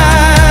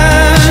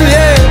time,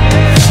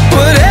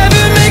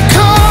 Whatever may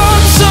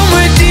come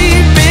somewhere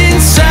deep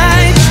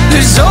inside,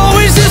 there's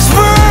always this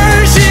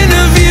version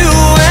of you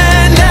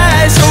and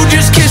I. So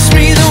just kiss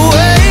me the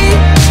way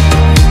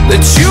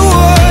that you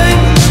would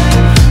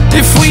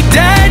if we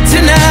died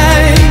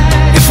tonight,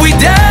 if we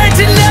died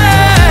tonight.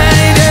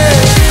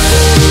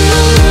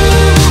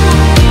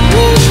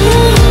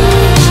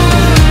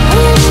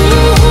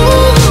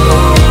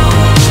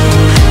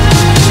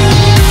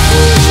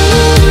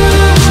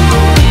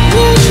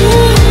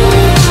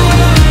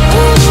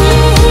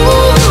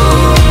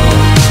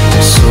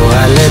 So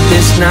I let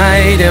this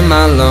night in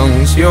my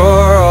lungs,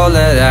 you're all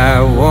that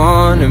I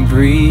wanna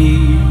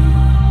breathe.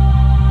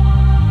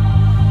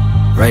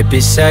 Right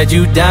beside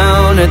you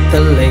down at the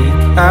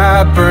lake,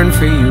 I burn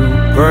for you,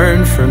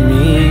 burn for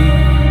me.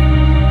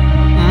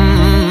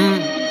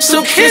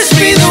 So kiss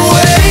me the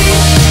way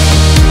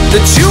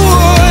that you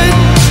would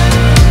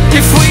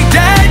if we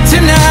died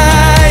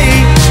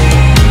tonight,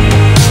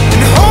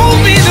 and hold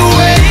me the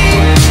way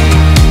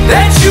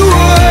that you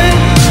would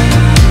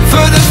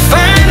for the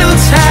final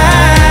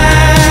time.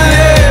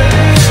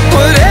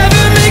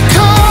 Whatever may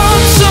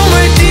come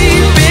somewhere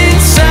deep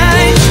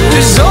inside,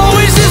 there's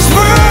always this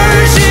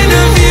version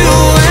of you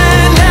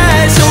and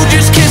I. So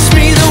just kiss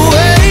me the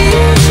way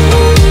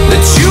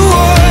that you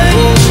would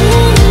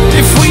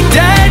if we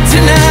died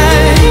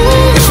tonight,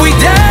 if we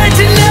died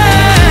tonight.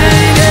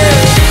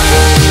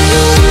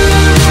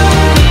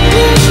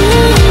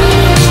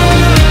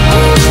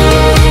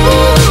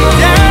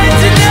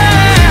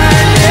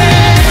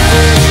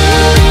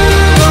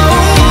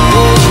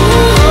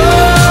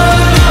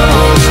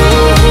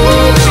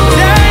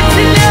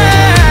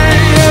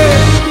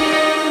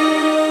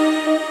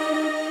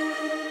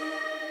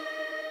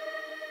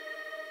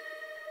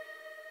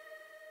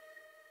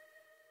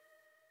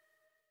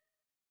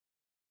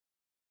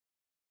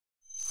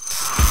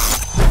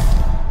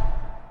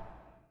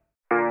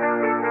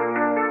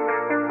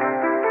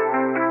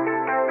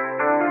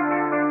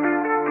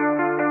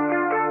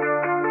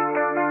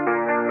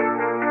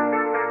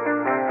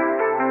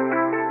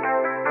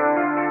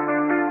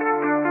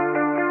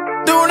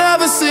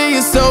 see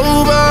it's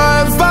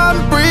over if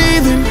I'm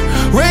breathing.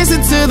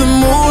 Racing to the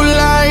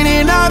moonlight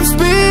and I'm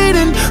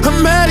speeding.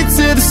 I'm headed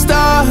to the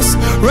stars,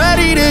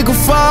 ready to go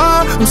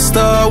far. I'm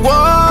start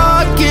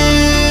walking.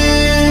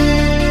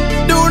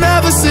 Don't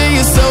ever say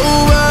it's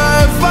over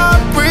if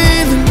I'm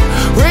breathing.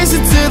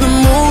 Racing to the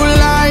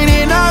moonlight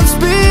and I'm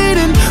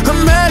speeding.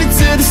 I'm headed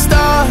to the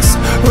stars,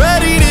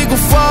 ready to go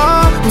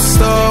far. I'm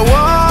start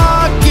walking.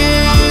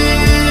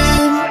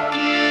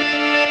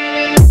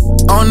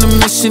 On a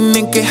mission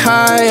and get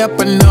high up,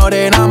 I know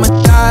that I'ma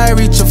die.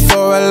 Reaching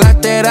for a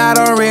lot that I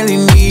don't really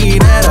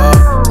need at all.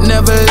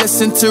 Never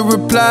listen to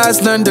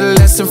replies, learn the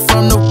lesson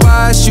from the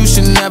wise. You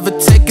should never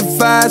take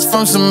advice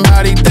from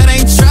somebody that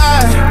ain't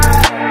tried.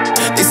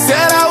 They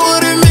said I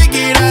wouldn't make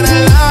it out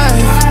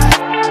alive.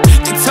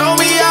 They told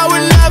me I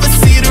would never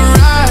see the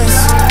rise.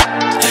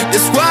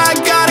 That's why I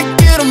gotta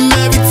get them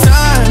every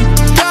time.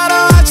 Gotta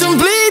watch them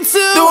bleed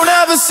too. Don't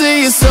ever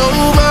say it's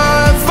over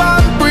if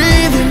I'm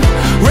breathing.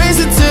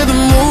 Racing to the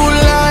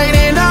moonlight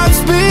and I'm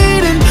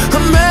speeding.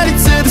 I'm headed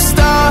to the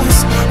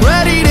stars,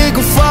 ready to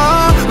go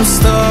far. I'm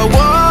start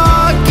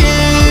walking.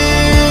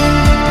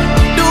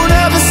 Don't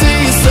ever say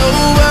it's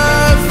over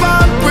if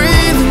I'm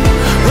breathing.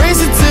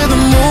 Racing to the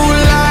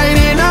moonlight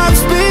and I'm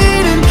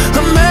speeding.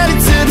 I'm headed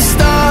to the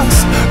stars,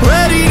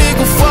 ready to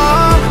go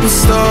far. I'm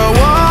start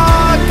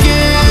walking.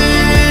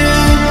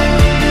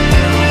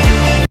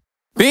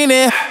 Been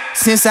there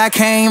since I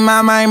came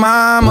out my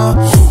mama,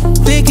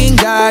 thinking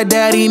God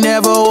that he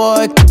never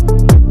would.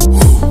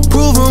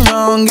 Proven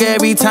wrong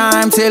every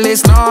time till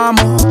it's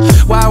normal.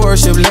 Why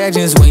worship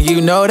legends when you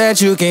know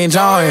that you can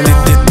join?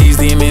 These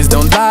demons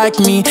don't like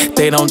me,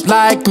 they don't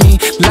like me.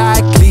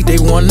 Likely they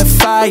wanna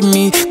fight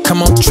me.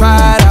 Come on,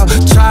 try it out,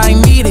 try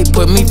me. They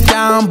put me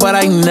down, but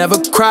I never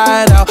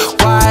cried out.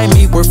 Why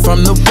me? We're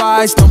from the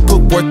wise. Don't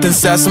put worth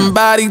inside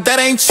somebody that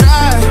ain't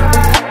tried.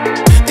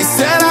 They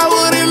said I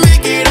wouldn't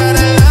make it out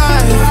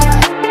alive.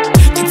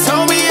 They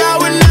told me I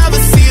would never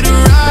see the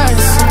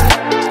rise.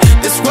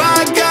 That's why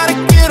I gotta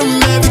get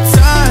them every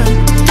time.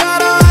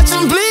 Gotta watch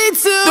them bleed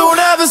too. Don't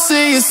ever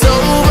say it's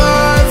over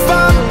if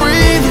I'm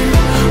breathing.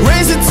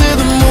 Racing to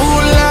the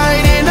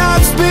moonlight and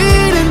I'm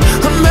speeding.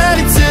 I'm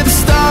headed to the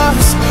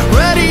stars,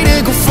 ready to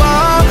go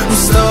far. I'm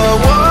start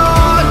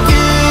walking.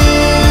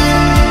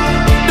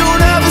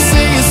 Don't ever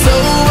say it's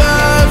over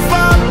if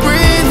I'm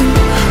breathing.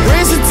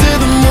 Racing to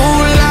the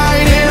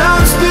moonlight and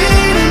I'm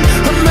speeding.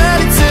 I'm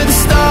headed to the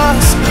stars,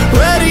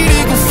 ready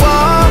to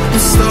go far. I'm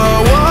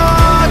start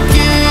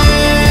walking.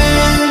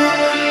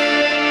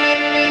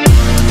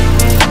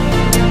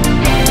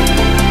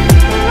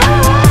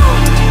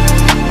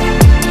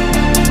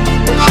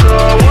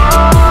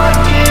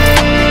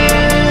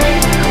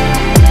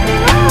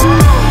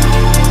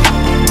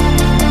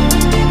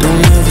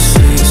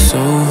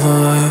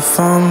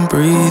 I'm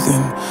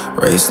breathing,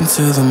 racing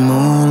to the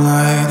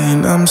moonlight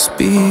and I'm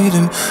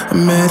speeding.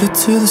 I'm headed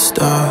to the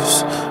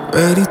stars,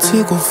 ready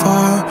to go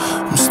far.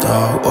 I'm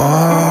start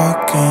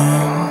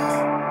walking.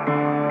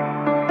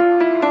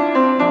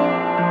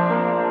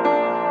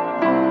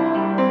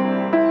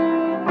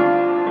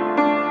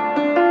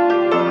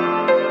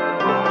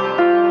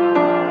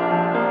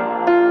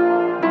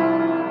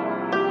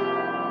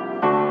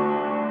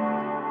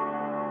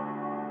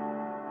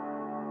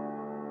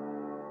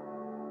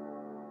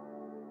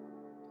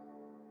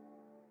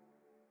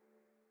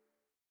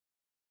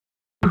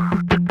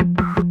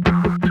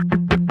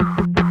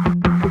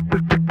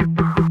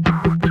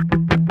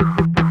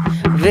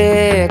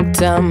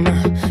 Victim,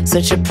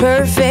 such a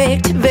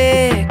perfect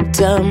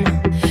victim.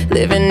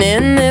 Living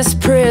in this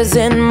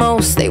prison,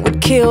 most they would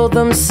kill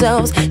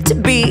themselves to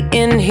be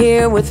in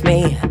here with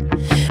me.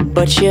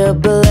 But you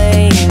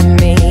blame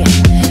me,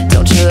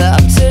 don't you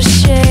love to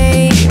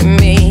shame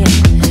me?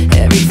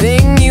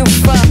 Everything you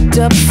fucked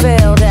up,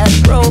 failed at,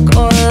 broke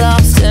or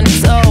lost, and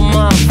it's all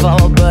my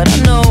fault, but I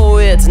know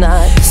it's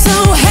not. So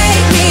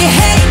hate me,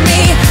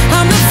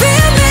 I'm the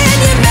villain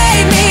you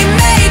made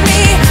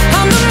me,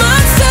 I'm the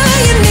monster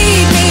you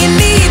need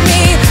me,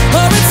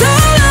 or it's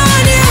all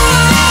on you.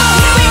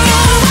 Here we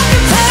go,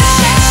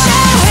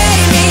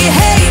 hate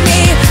me,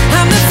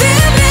 I'm the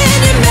villain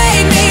you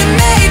made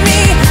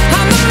me,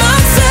 I'm the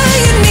monster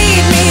you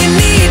need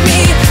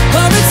me,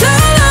 or it's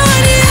all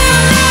on you.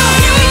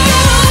 Here we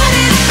go,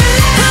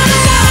 I'm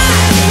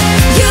not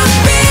your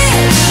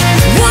bitch.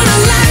 Wanna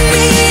lock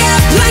me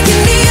up like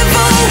an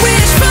evil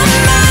witch from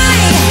my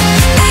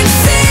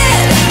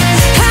exit.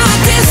 How I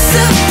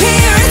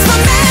disappear, it's my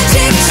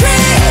magic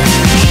trick.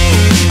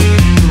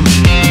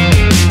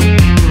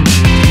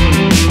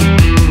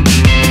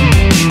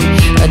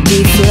 A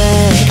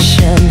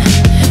deflection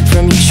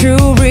from your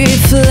true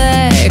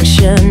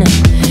reflection,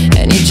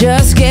 and you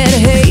just get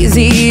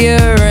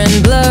hazier and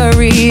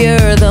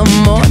blurrier the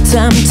more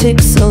time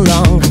ticks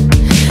along.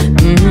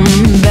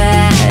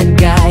 Bad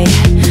guy,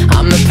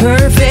 I'm the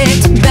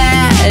perfect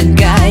bad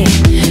guy.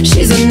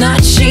 She's a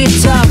nut, she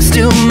talks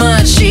too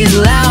much, she's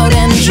loud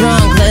and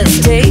drunk, let's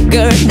take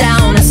her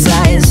down a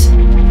size.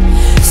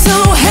 So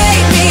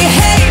hate me,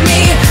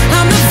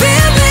 I'm the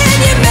villain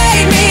you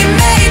made me,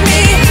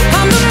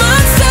 I'm the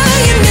monster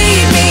you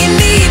need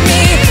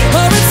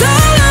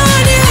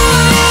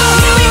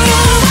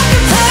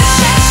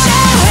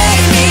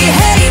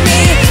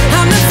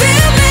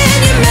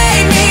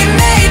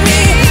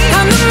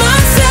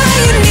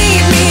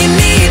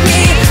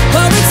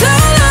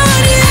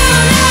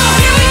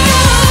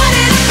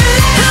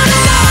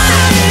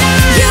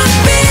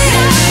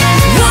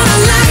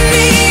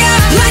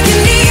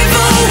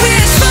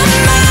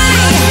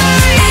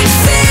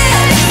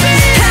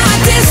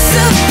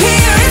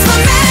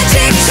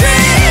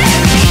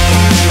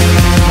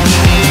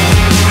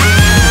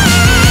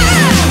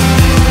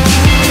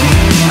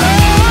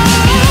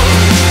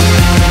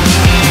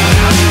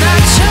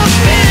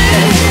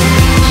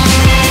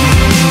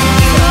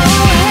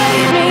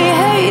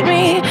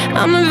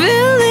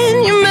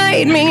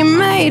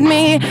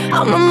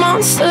I'm the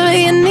monster,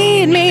 you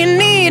need me,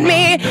 and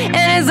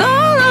it's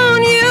all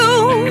on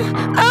you.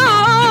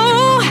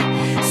 Oh,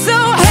 so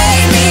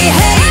hate me,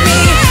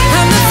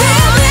 I'm the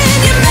villain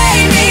you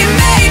made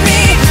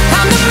me.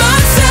 I'm the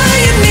monster,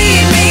 you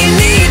need me,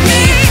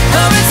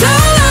 oh, it's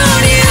all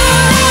on you.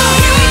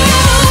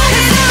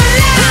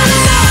 I'm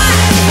not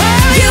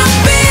your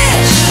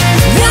bitch,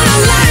 wanna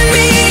lock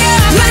me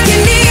up like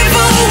an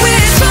evil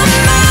witch for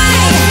my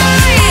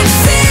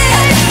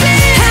exit.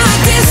 How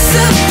I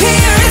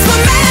disappear, it's my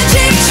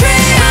magic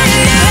trick. I'm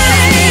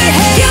not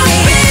your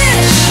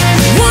bitch,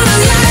 wanna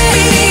lock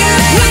me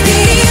up like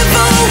an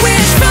evil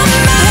witch for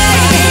my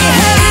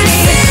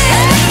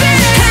exit.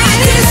 How I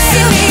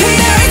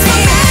disappear, it's my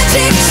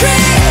magic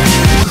trick.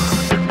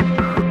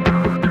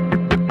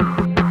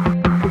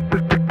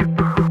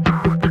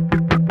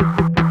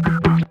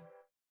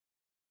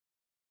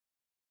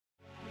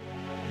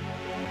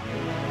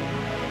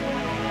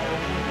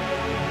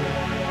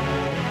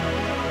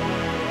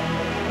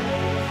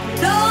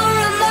 Don't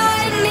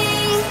remind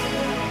me,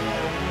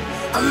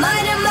 I'm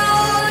minding my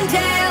own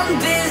damn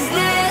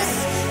business.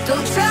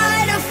 Don't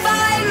try to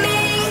find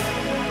me,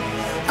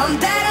 I'm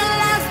better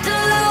left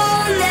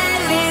alone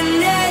than in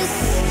this.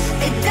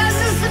 It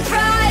doesn't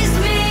surprise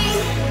me.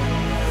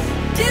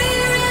 Do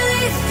you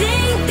really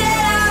think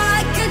that I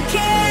could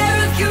care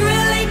if you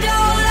really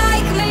don't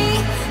like me?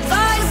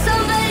 Find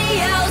somebody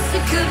else,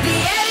 it could be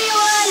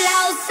anyone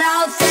else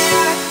out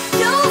there.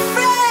 Don't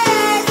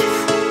fret,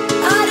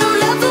 I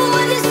don't ever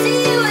wanna see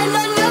you, and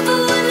I never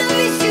wanna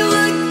miss you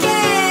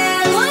again.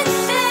 One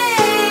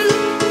thing,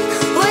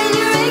 when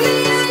you're angry,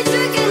 you're a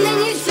jerk, and then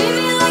you treat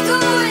me like a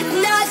worth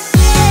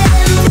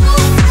nothing.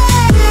 Don't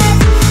fret,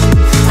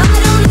 I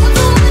don't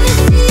ever wanna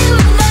see you,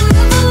 and I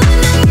never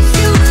wanna miss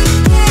you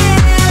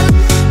again.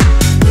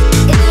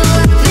 It'll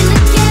happen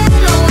again,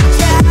 I'll watch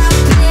it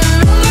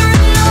happen over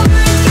and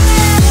over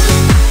again.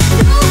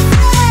 Don't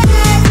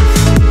fret,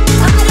 I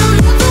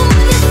don't ever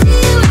wanna see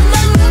you, and I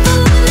never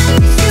wanna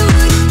miss you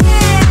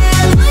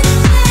again. One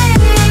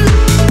thing,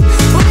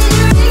 when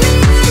you're angry,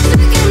 you're a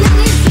jerk, and then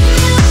you treat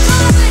me like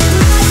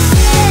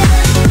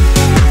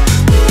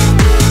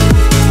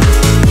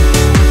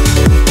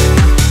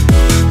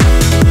a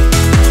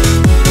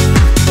worth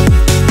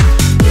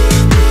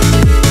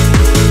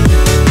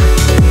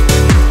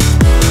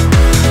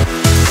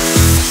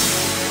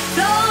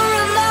Don't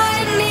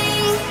remind me,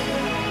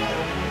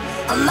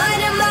 I'm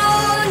minding my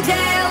own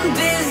damn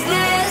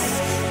business.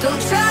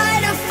 Don't try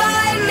to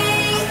find me,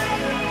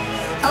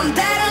 I'm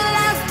better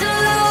left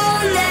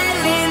alone than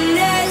in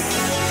this.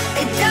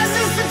 It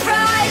doesn't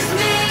surprise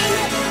me.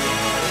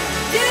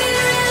 Do you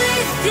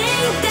really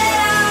think that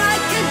I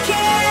could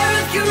care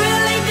if you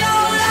really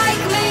don't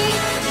like me?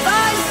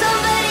 Find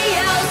somebody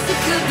else, it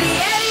could be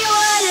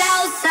anyone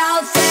else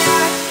out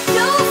there.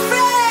 Don't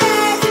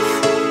fret,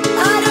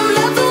 I don't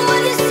ever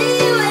wanna see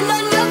you, and I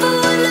never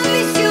wanna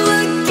miss you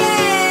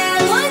again.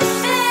 One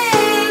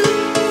thing,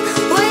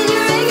 when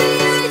you're angry,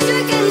 you're a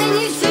jerk, and then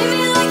you treat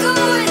me like a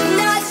worth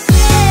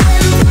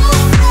nothing.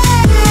 Don't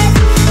fret,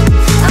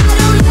 I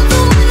don't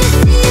ever wanna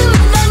see you,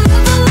 and I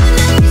never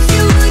wanna miss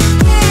you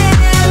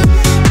again.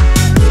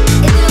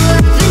 It'll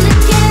happen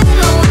again,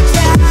 I'll watch it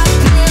happen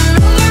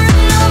over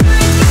and over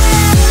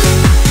again.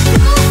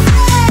 Don't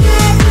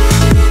fret,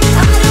 I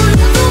don't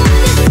ever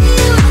wanna see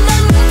you, and I never wanna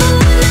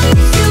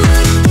miss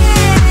you again.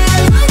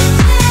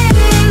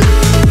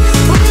 One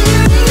thing, when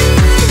you're angry,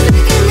 you're a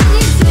jerk, and then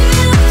you treat me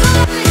like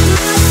a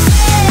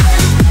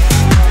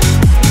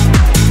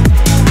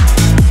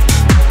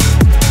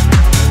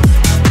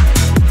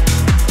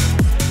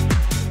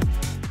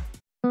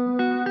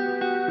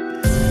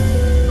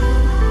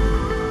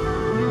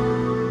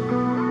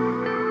worth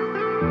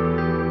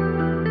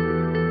nothing.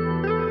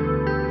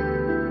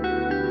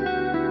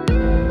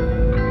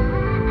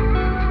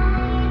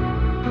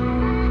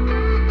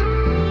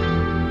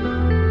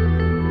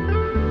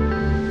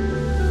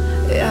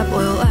 Я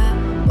плыла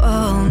по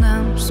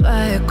волнам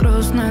своей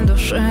грустной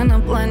души на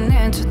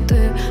планете.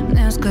 Ты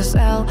мне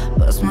сказал,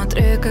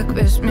 посмотри, как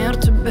весь мир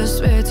тебе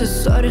светит.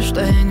 Сори,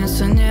 что я не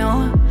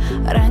ценила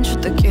раньше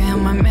такие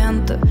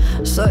моменты.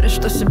 Сори,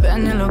 что себя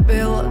не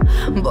любила.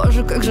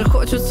 Боже, как же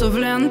хочется в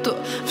ленту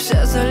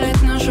все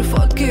залить наши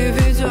фотки и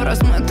видео,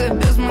 размытые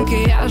без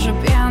макияжа,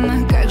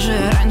 пьяных. Как же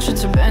я раньше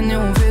тебя не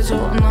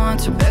увидела, но о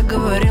тебе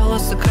говорила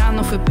с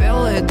экранов и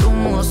пела, и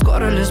думала,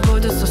 скоро ли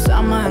сбудется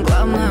самое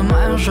главное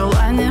мое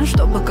желание,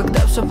 чтобы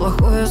когда все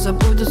плохое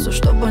забудется,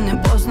 чтобы не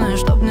поздно и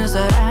чтобы не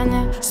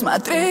заранее.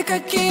 Смотри,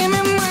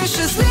 какими мы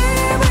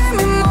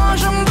счастливыми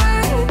можем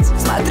быть.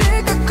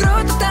 Смотри, как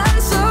круто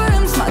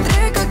танцуем.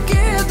 Смотри,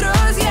 какие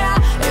друзья.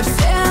 И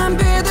все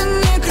обиды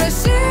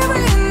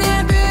некрасивые не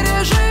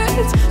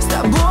пережить. С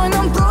тобой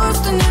нам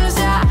просто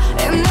нельзя,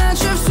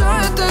 иначе все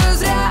это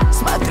зря.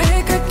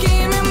 Смотри,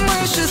 какими мы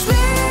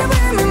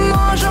счастливыми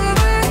можем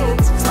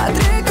быть.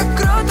 Смотри, как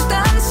круто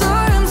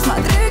танцуем.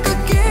 Смотри,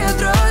 какие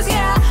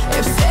друзья. И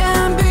все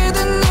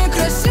обиды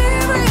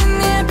некрасивые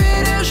не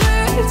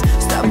пережить.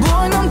 С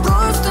тобой нам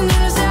просто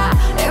нельзя,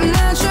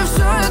 иначе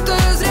все это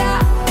зря.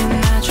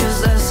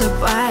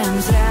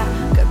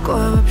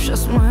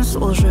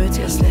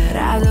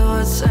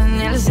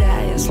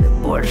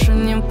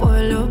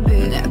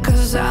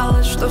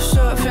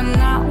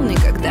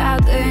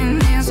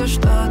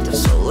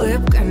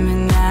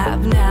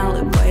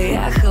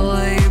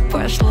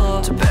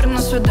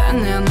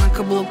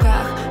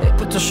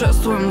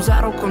 путешествуем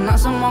за руку на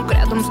замок.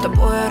 Рядом с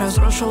тобой я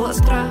разрушила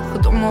страх.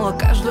 Думала,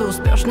 каждый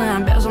успешный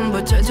обязан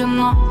быть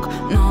одинок.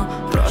 Но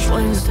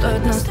прошлое не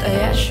стоит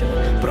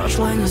настоящего,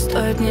 прошлое не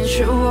стоит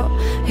ничего,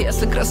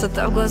 если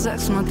красота в глазах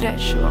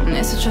смотрящего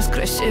мне сейчас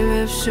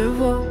красивее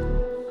всего.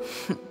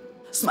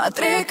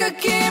 Смотри,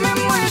 какими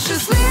мы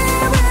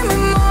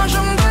счастливыми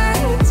можем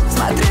быть.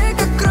 Смотри,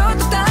 как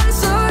круто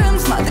танцуем.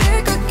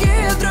 Смотри,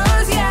 какие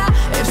друзья.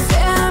 И все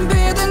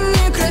обиды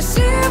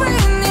некрасивые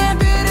не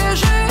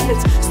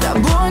пережить. С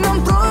тобой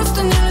нам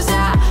просто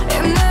нельзя,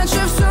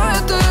 иначе все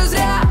это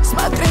зря.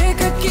 Смотри,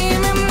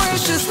 какими мы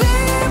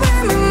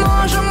счастливыми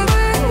можем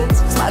быть.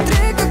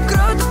 Смотри, как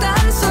круто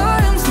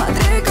танцуем.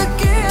 Смотри,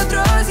 какие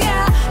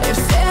друзья. И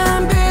все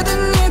обиды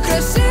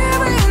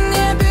некрасивые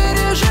не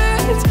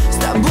пережить. С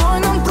тобой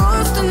нам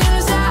просто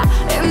нельзя,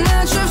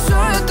 иначе все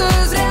это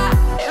зря.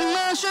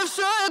 Иначе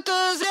все это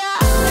зря.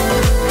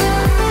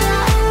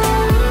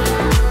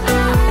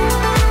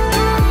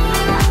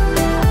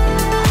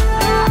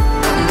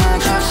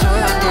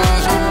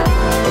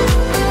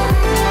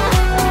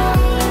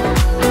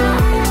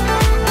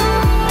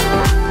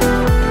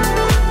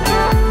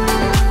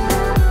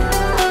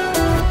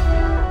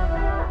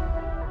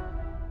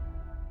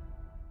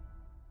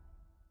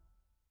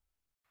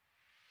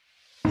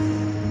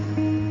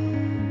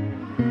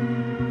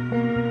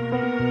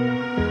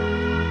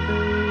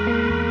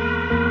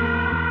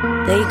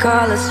 They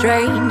call us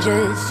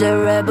strangers, a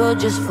rebel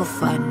just for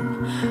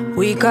fun.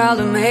 We call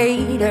them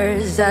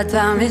haters, our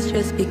time has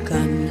just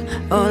begun.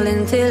 All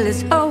until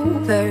it's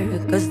over,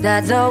 cause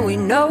that's all we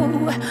know.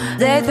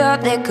 They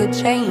thought they could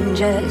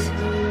change us.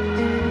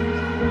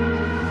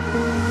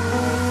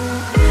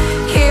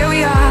 Here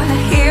we are,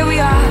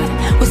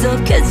 we're still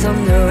kids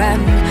on the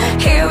run.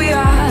 Here we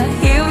are,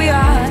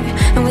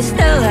 and we're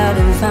still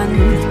having fun.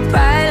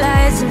 Bright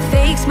lights and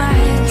fake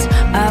smiles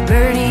are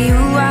burning you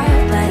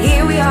out. But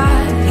here we are.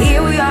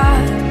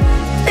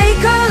 They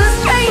call us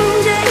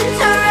strangers,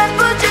 a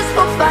rebel just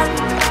for fun.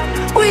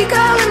 We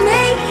call them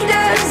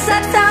haters,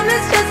 our time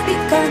has just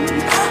begun.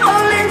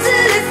 All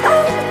until it's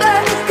over,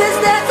 cause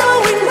that's all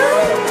we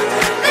know.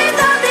 They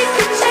thought they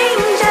could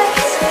change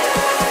us.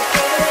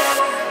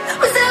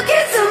 We're still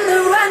kids on the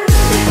run.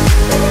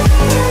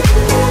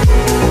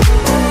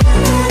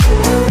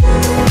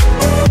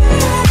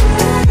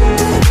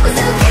 We're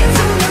still kids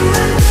on the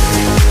run.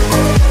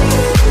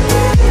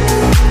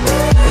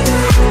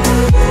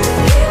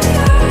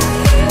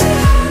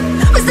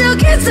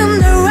 Kids on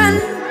the run.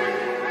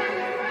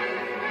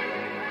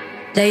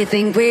 They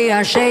think we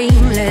are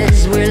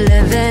shameless, we're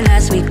living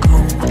as we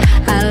go.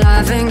 I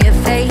laugh and get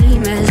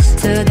famous,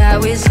 to that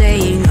we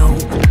say no.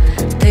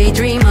 They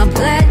dream of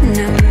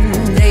platinum,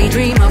 they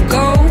dream of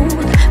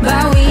gold,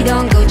 but we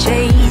don't go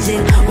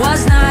chasing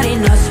what's not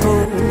in us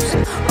rules.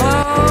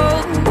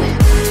 Oh,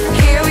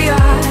 here we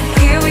are,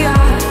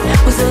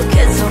 we're still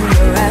kids on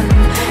the run.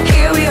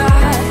 Here we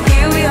are,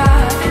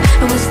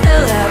 and we're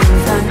still having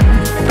fun.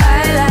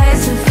 Bright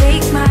lights and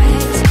fake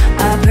smiles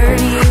are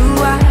burning you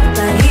out.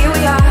 But here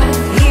we are.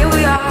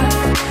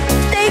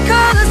 They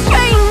call us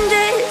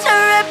strangers, a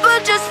rebel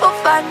just for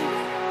fun.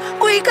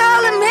 We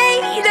call them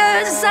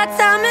haters, our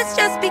time has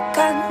just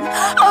begun.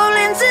 All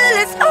until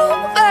it's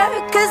over,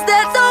 cause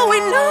that's all we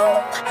know.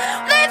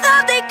 They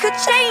thought they could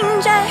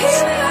change us.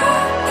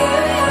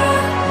 Here we are,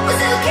 we're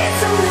still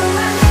kids on the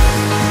run.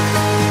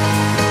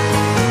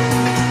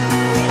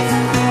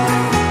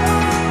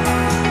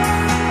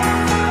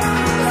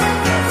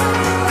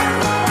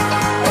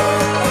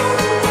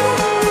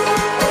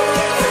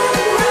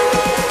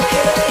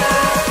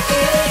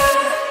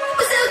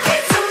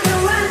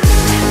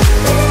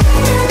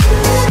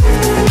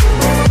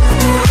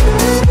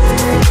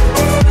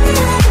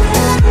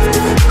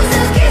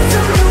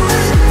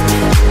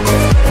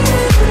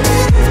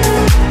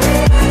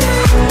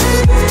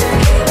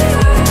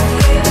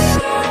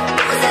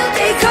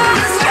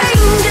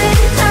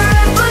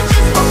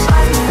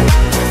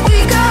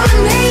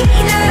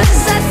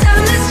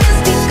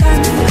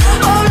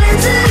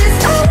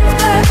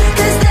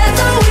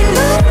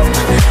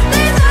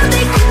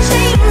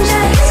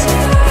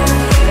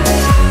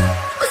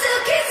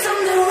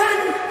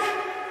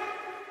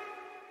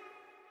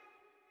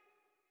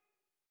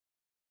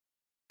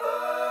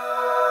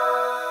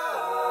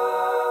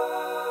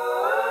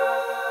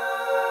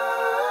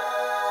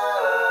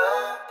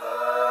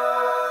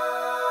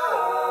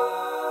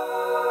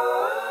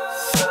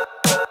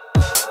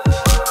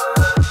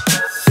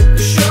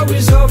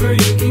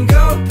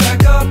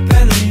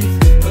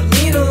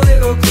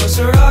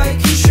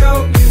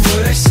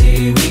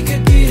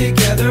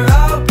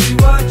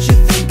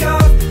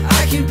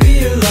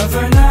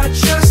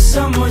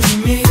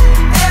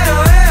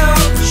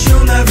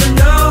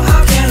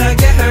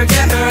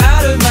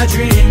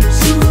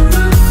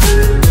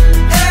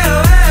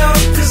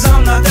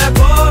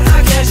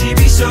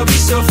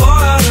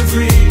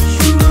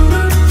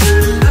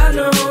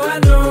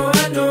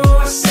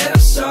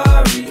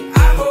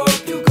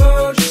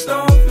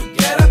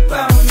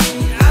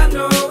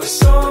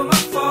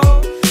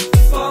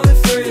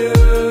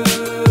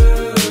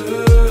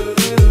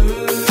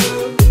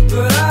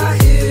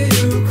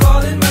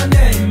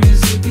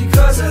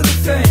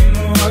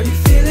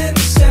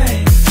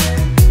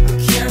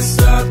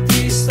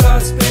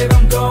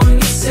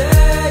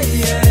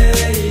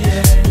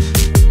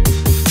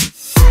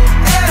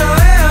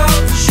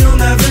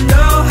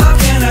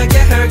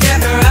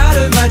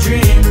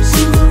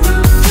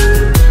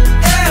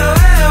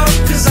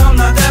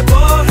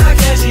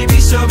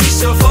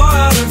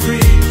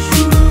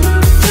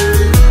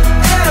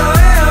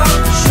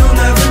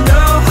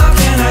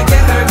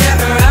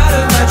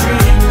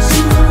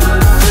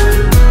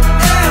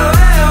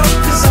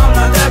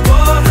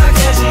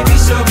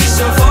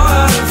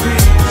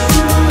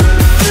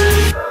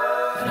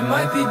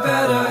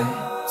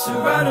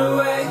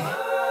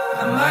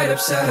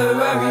 upset her,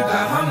 worried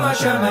about how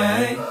much I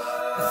made.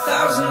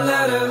 1,000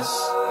 letters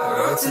I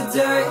wrote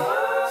today,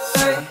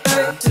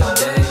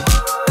 today.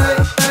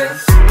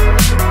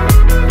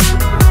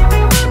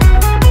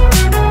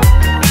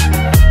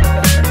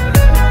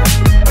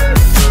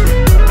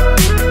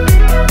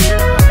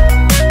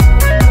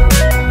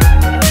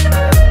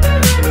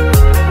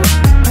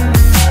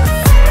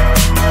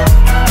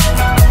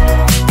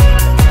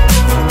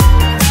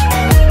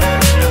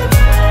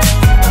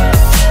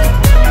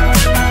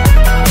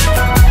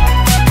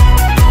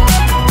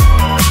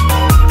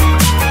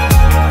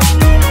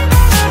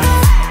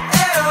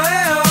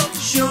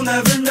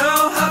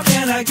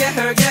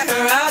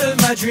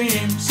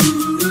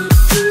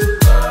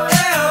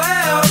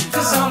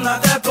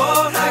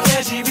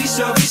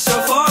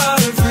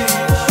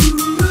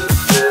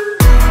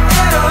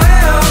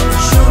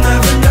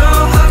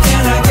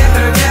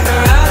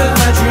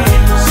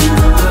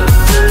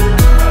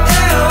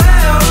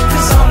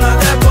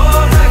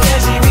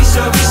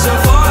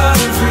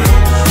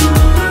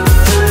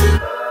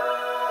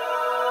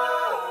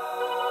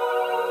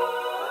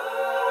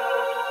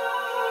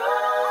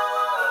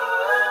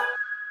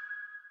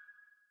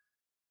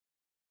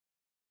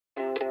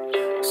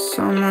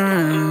 Summer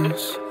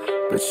ends,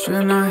 but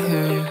you're not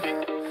here.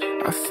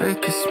 I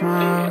fake a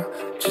smile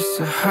just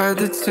to hide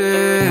the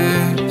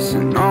tears.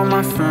 And all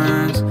my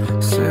friends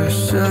say I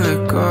should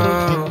let go.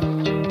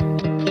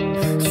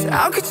 So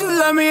how could you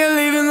love me and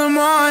leave in the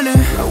morning?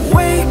 I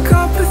wake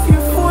up with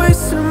your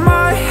voice in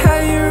my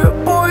head. You're a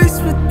voice,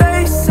 what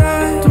they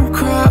say. Don't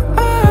cry.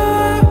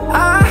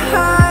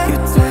 You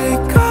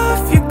take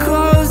off your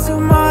clothes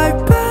in my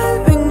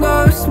bed and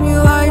ghost me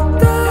like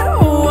that.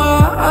 Oh,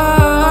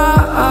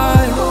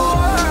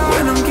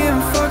 when I'm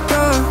getting fucked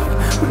up,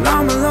 when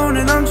I'm alone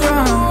and I'm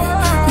drunk,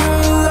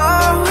 you'll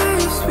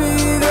always be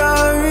the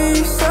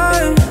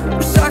reason.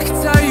 Wish I could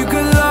tell you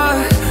good luck,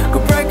 go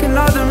break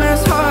another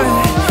man's heart.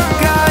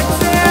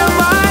 Goddamn,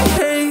 I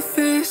hate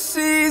this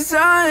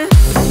season.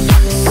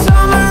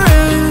 Summer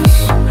ends,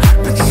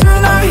 but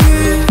you're not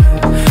here.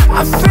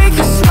 I fake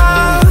a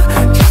smile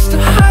just to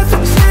hide the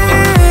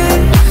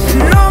tears.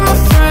 And all my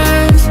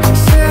friends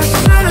say I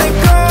should let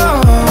go.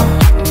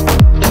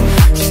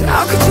 So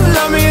how could you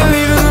love me and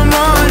leave in the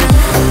morning?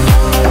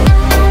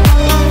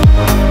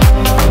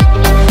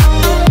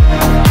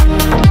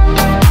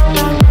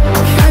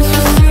 Can't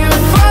you see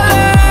I'm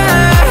falling?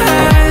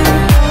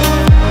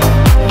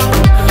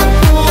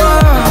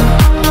 Whoa.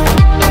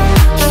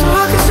 So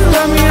how could you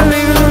love me and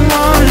leave in the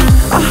morning?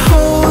 I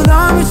hold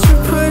on but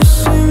you're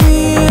pushing me.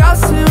 I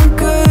say I'm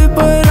good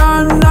but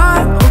I'm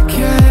not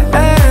okay.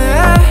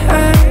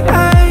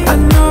 I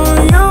know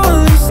you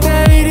only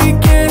stay to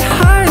get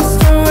high,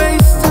 still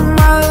wasting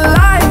my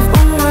life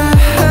away.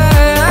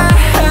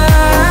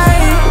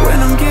 When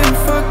I'm getting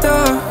fucked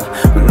up,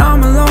 when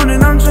I'm alone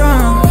and I'm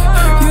drunk,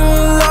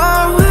 you'll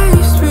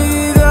always be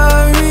the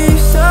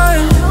reason.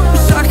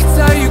 Wish I could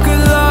tell you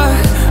good luck,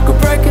 go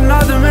break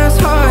another man's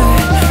heart.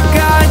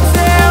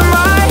 Goddamn, I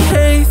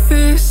hate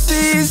this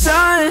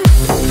season.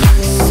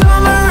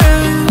 Summer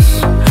ends,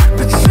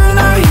 but you're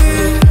not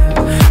here.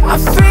 I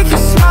fake a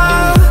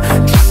smile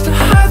just to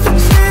hide the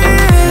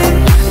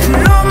tears.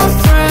 And all my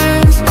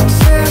friends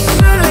say I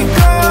should let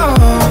go.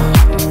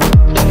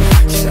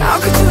 So how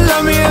could you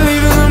love me and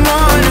leave in the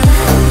morning?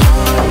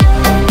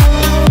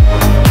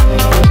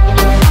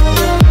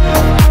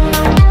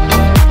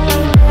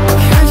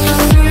 Can't you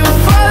see I'm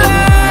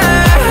falling?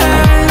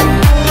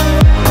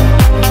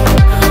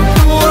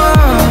 Whoa.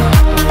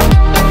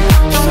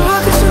 So how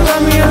could you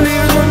love me and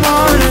leave in the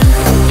morning?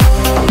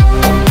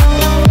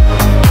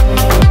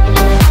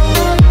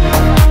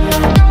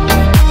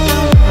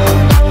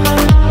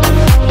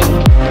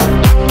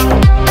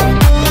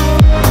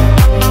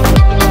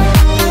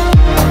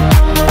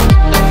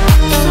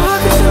 So how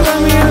could you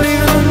love me and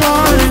leave in the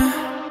morning?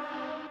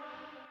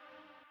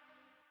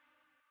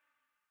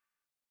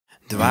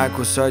 Два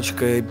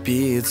кусочка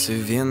пиццы,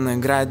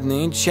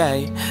 виноградный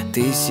чай.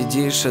 Ты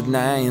сидишь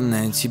одна и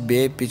на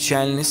тебе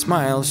печальный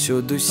смайл.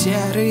 Всюду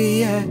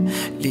серые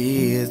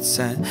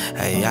лица,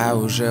 а я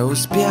уже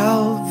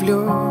успел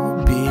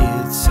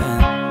влюбиться.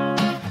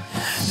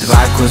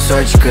 Два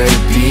кусочка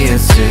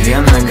пиццы,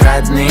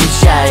 виноградный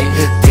чай.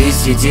 Ты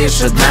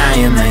сидишь одна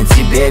и на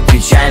тебе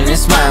печальный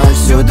смайл.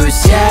 Всюду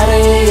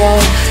серые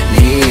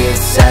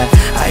лица,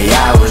 а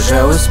я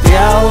уже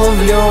успел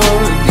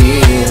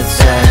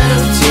влюбиться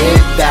в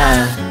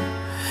тебя.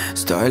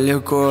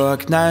 Столик у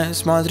окна,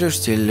 смотришь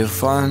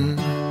телефон.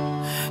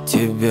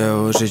 Тебе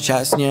уже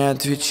час не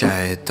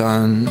отвечает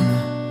он.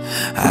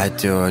 А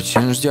ты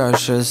очень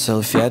ждешь и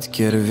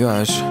салфетки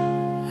рвешь,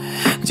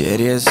 где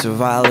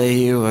рисовала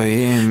его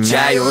имя.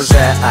 Чай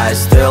уже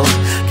остыл,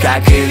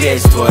 как и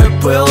весь твой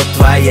пыл.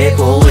 Твоей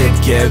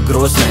улыбке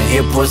грустно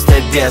и пусто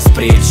без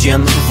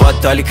причин.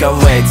 Вот только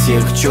в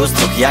этих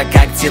чувствах я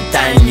как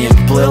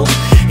Титаник плыл,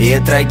 и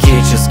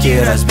трагически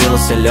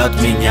разбился лед,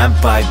 меня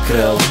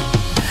покрыл.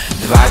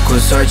 Два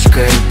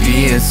кусочка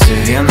пиццы,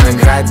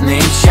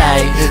 виноградный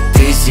чай.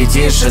 Ты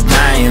сидишь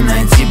одна и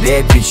на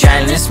тебе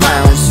печальный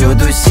смайл.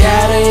 Всюду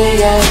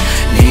серые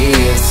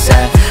лица,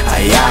 а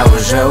я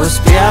уже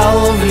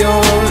успел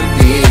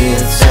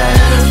влюбиться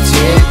в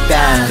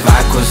тебя. Два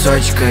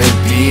кусочка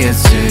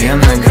пиццы,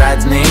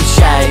 виноградный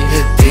чай.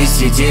 Ты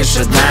сидишь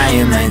одна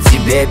и на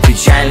тебе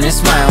печальный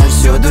смайл.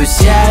 Всюду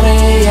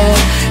серые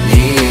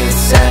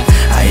лица,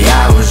 а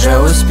я уже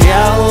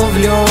успел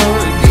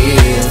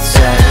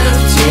влюбиться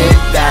в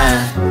тебя.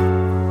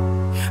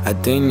 А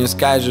ты не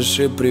скажешь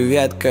и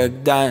привет,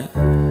 когда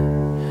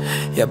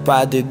я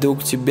подойду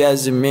к тебе,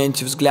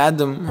 заметив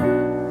взглядом.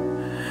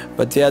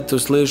 В ответ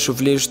услышу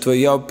лишь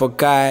твое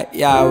 «пока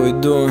я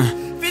уйду».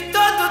 Ведь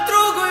тот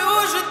другой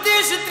уже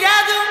дышит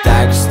рядом.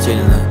 Так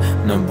стильно,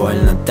 но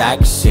больно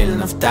так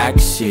сильно. В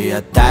такси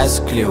я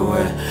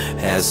тоскливая.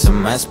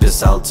 СМС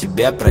писал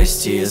тебе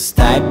прости,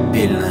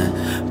 стабильно.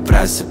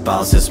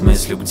 Просыпался с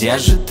мыслью, где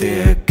же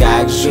ты,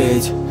 как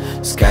жить,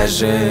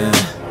 скажи.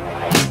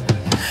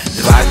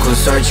 Два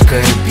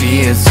кусочка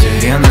пиццы,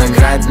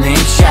 виноградный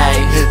чай.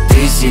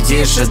 Ты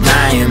сидишь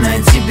одна и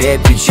на тебе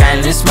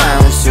печальный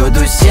смайл.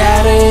 Всюду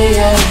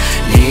серые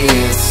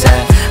лица,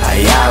 а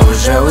я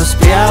уже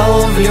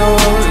успел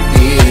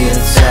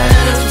влюбиться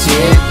в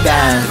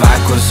тебя. Два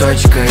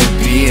кусочка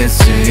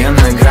пиццы,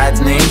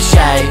 виноградный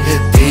чай.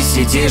 Ты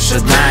сидишь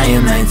одна и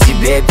на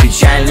тебе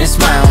печальный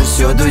смайл.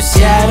 Всюду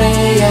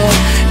серые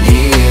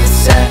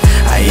лица,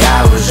 а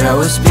я уже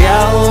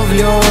успел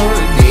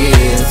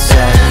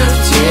влюбиться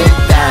в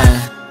тебя.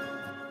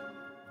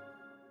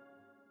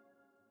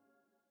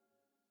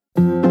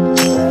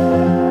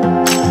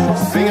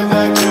 Sing it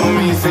back to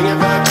me, sing it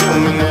back to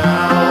me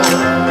now.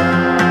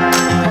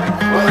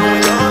 Why don't we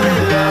call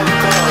it love,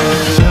 call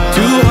it love?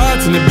 Two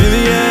hearts in a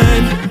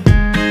billion,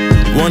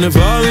 wanna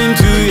fall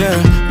into ya,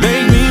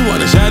 make me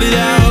wanna shout it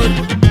out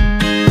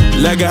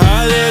like a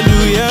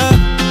hallelujah.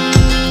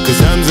 Cause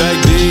times like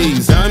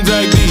these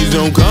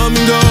don't come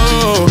and go.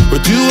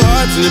 We're two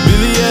hearts in a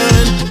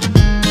billion,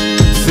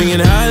 singing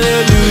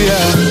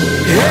hallelujah.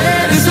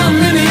 Hey, there's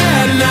something in the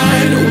air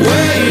tonight,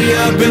 way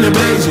up in the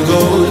blaze of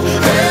gold.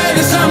 Hey,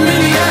 there's something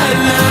in the air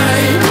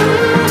tonight.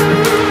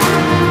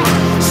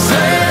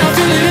 Say I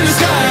feel it in the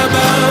sky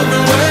above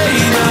and way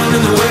down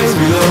in the waves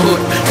below.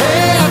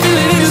 Hey, I feel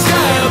it in the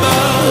sky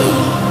above.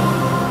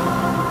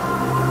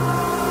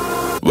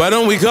 Why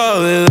don't we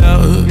call it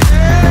love?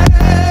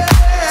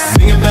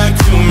 Sing it back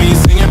to me,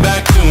 sing it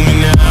back to me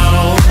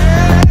now.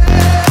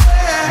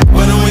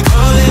 Why don't we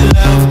call it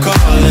love,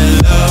 call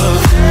it love?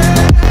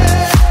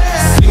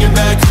 Sing it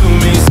back to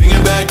me, sing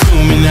it back to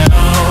me now.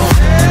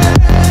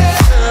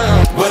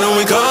 Why don't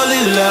we call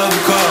it love,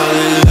 call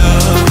it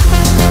love?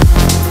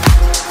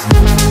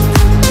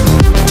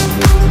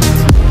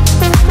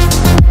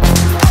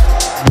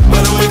 Why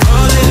don't we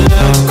call it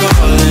love,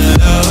 call it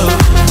love?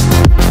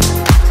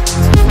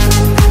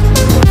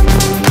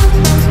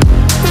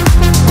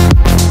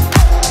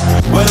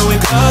 Why don't we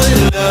call it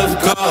love,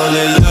 call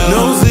it love?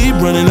 No sleep,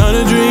 running on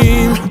a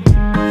dream.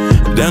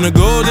 Down the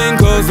golden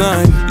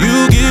coastline,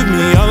 you give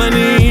me all I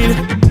need.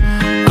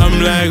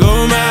 I'm like,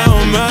 oh my.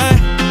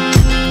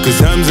 Cause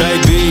times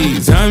like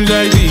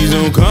these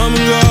don't come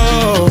and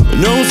go.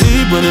 No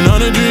sleep, running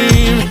on a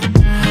dream.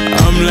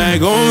 I'm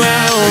like, oh my.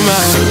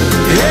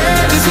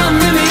 Yeah, there's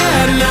something in the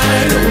air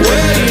tonight,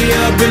 way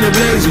up in the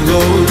blaze of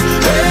gold.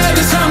 Yeah,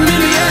 there's something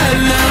in the air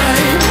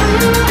tonight.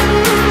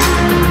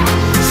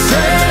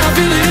 Say I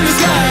feel it in the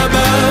sky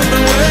above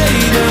and way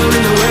down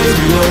in the waves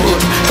below.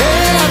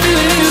 Hey, I feel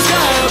it in the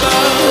sky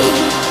above.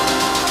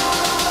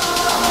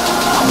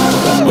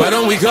 Why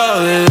don't we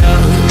call it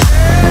love?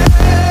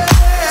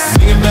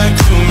 Sing it back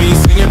to me,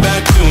 sing it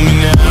back to me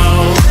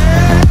now.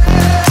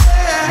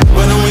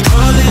 Why don't we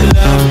call it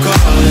love,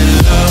 call it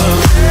love?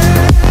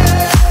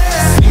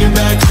 Sing it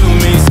back to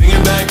me, sing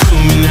it back to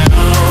me now.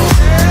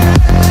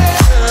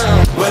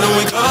 Why don't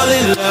we call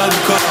it love,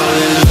 call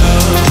it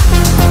love?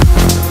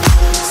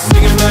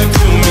 Sing it back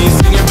to me,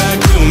 sing it back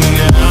to me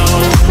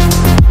now.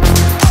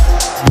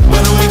 Why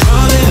don't we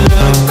call it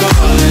love,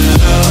 call it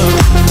love?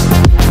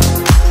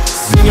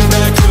 Sing it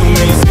back to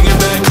me, sing it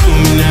back to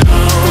me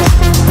now.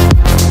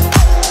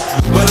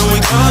 Why don't we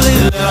call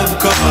it love?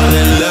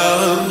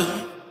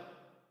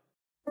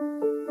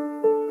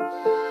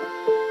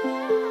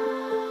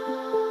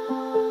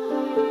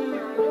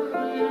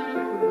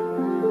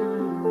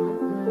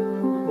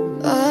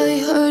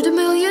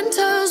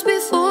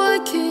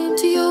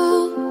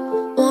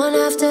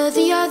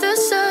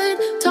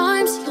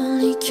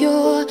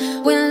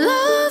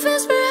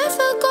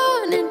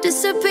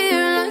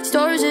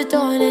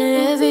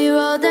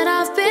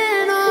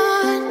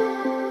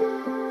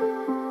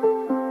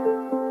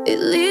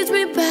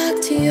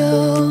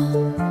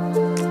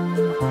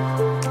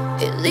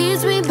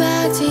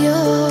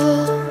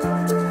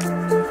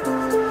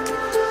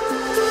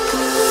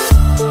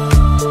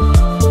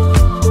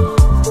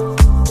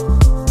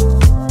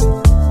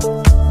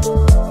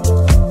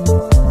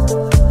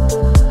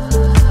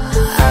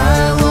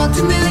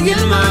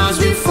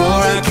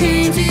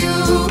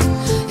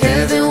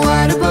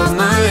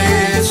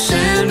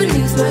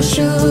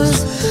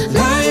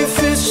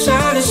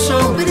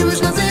 but it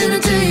was nothing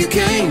until you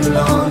came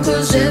along.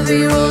 Cause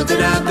every road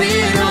that I've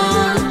been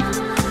on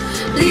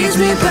leads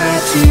me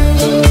back to you.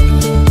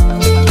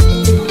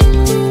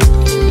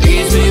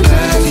 Leads me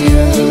back to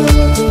you.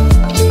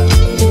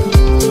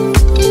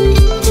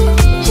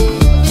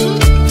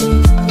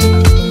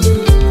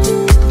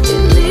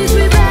 Leads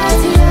me back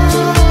to you.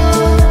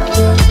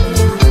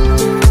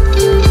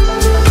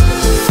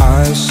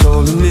 I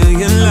sold a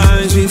million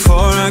lies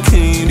before I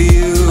came to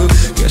you.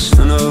 Guess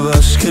none of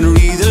us can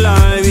read the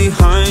lie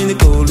behind the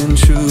golden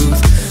truth.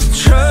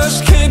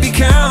 Trust can't be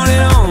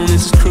counted on,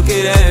 it's as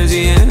crooked as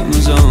the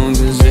Amazon.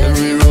 Cause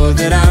every road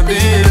that I've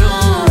been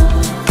on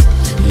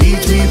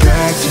leads me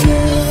back to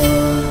you.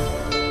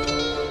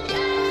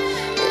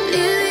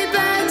 Lead me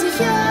back to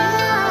you.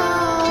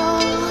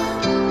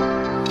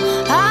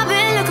 I've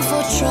been looking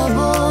for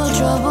trouble,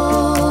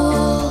 trouble.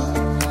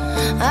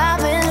 I've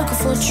been looking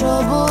for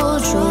trouble,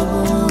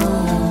 trouble.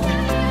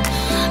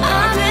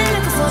 I've been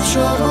looking for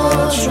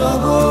trouble,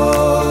 trouble.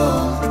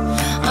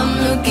 I'm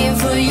looking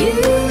for you.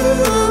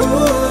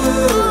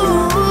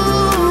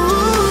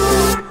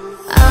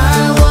 I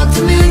walked a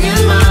million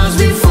miles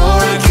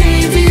before I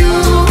came to you.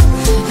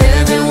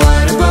 Heaven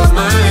wide above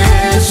my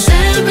head,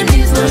 sand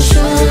beneath my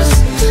shoes.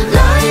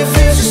 Life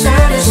is a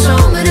saddest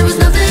song, but it was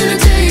nothing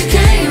until you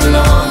came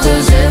along.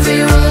 Cause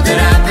every road that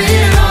I've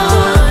been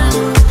on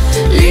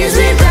leads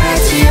me back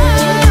to you.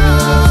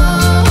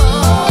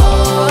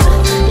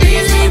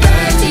 Leads me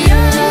back to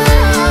you.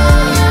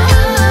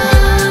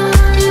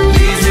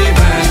 Leads me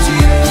back to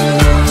you.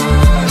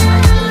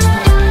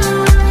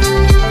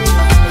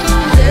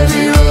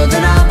 Every road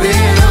that I've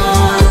been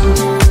on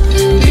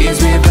leads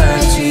me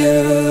back to you.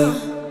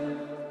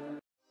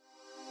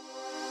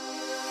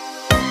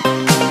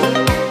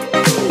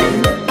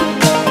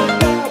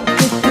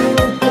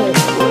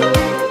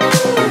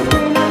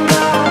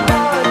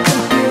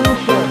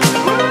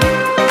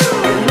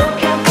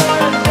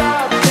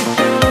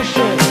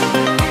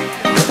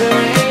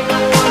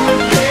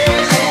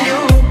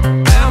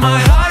 Am I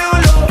high or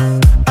low?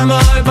 Am I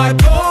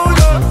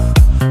bipolar?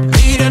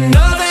 Need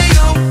another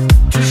you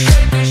to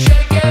shake it,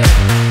 shake it.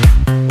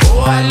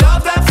 Oh, I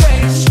love that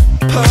face,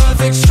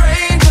 perfect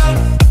stranger.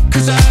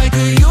 Cause I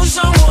could use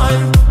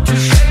someone to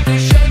shake it,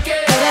 shake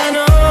it. But I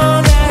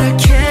know that I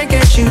can't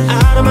get you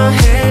out of my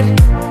head,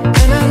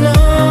 and I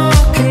know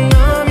I can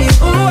numb you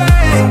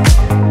away.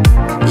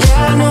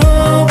 Yeah, I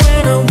know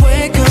when I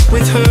wake up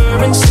with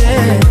her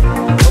instead.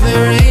 No,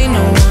 there ain't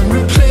no one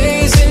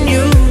replacing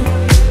you.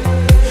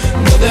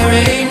 No, there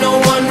ain't no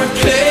one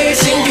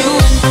replacing you.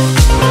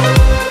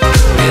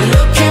 Been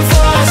looking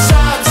for a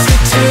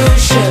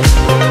substitution,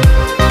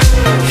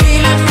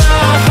 healing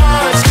my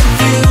heart's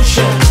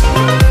confusion.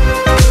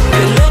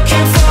 Been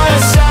looking for a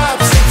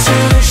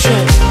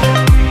substitution,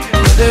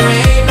 but there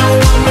ain't no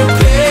one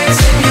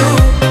replacing you.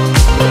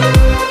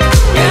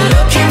 Been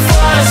looking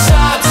for a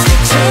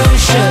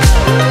substitution,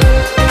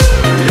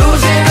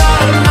 losing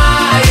all of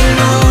my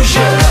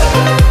illusion.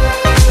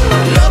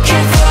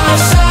 Looking for a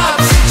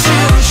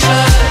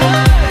substitution,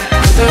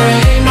 but there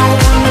ain't no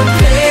one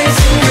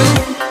replacing you.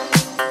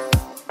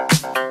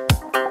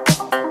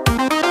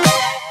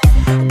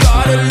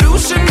 Gotta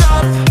loosen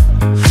up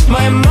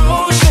my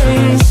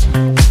emotions,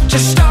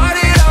 just start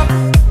it up,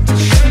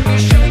 shake it,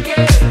 shake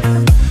it.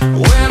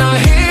 When I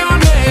hear your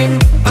name,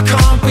 I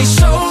can't be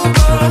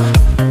sober.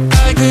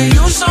 I could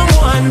use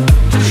someone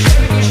to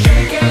shake it,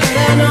 shake it. But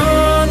I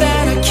know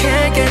that I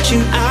can't get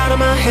you out of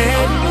my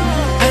head,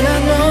 and I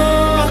know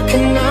I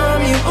can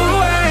numb you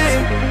away.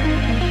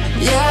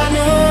 Yeah, I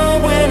know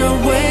when I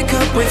wake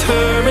up with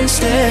her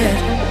instead.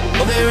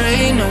 Oh, there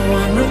ain't no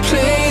one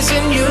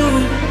replacing you.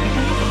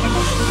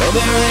 No,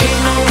 there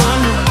ain't no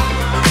one.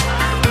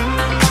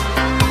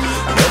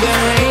 No,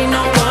 there ain't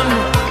no one.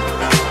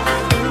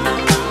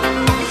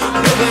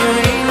 No, there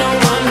ain't no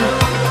one.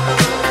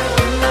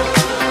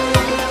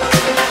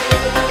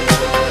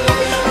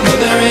 No,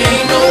 there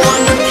ain't no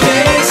one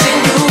replacing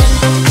you.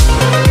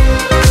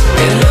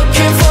 Been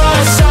looking for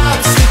a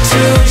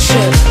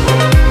substitution,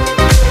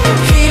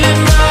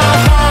 healing my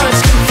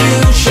heart's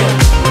confusion.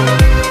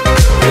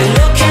 Been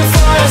looking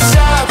for a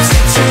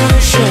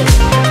substitution,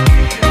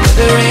 but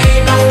there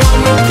ain't no one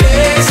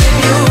replacing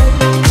you.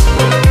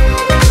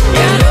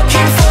 Been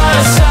looking for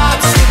a substitution.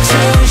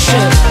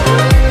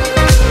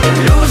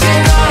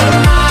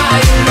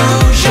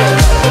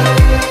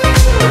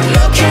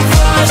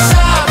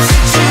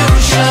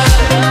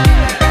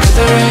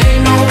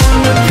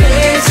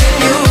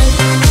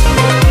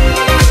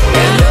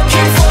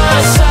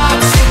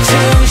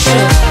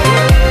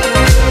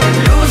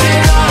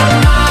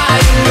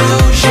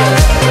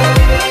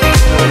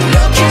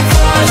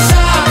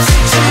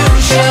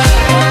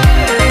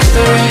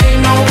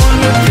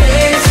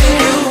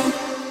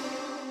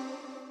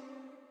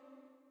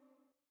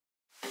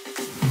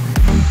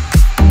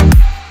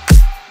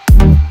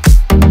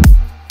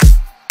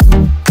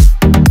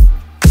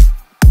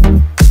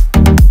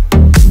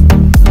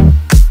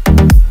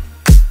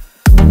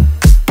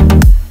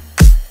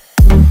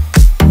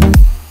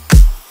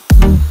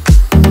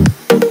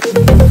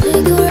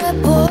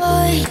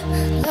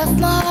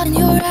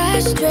 your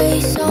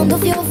ashtray, sound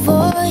of your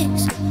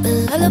voice,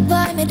 a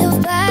lullaby made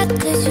of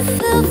badness. You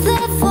fill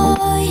that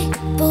void,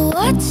 but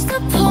what's the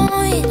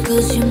point?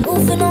 Cause you're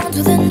moving on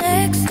to the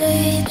next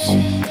stage.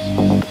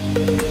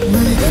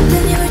 My lip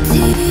in your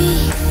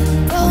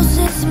teeth,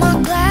 roses, my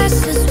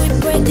glasses, we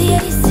break the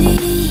AC.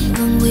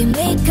 When we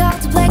make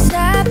out to Black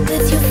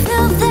Sabbath, you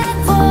fill that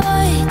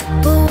void,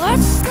 but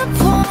what's the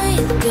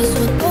point? Cause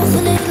we're both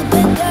a little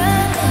bit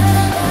damaged.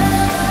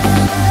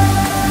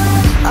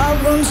 I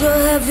want your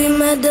heavy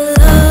metal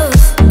love.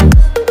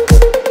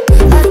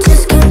 I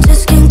just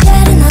can't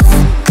get enough.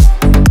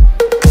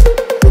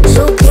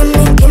 So give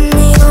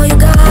me all you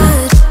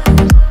got.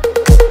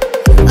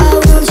 I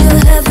want your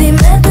heavy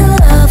metal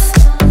love.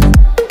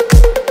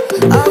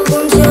 I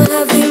want your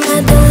heavy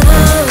metal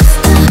love.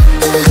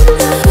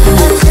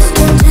 I just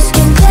can't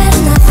get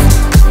enough.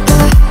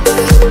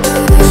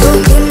 So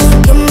give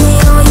me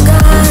all you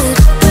got.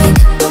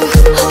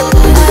 I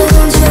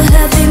want your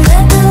heavy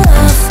metal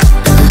love.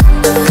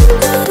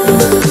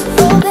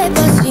 Oh babe, I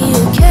see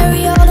you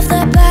carry all of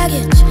that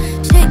baggage.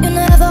 Shit you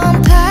never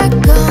unpack.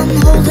 I'm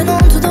holding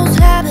on to those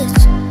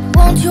habits.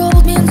 Won't you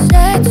hold me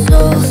instead? So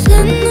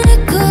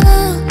cynical,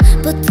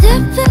 but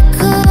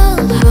typical.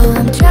 How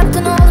I'm trapped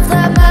in all of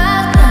that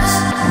madness.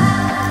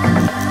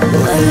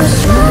 When the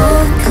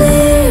smoke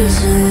clears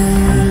in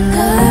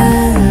the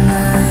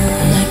night,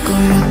 like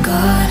oh my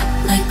god,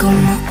 like oh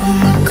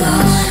my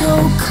god. So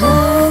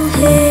cold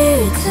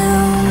here,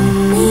 tell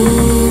me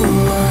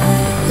why.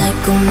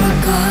 Like oh my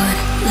god,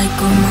 like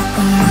oh my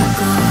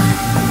god.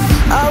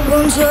 I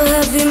want your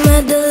heavy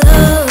metal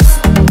love.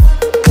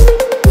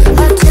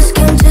 I just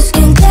can't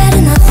get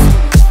enough.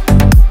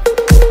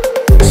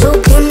 So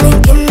give me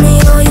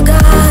all you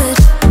got.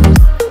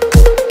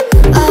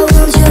 I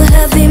want your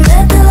heavy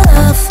metal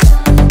love.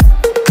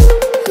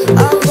 I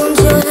want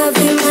your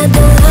heavy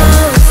metal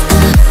love.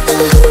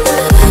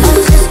 I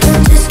just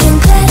can't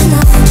get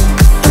enough.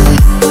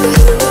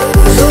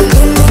 So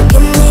give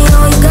me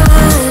all you got.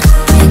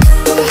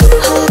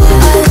 I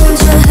want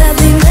your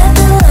heavy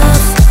metal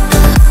love.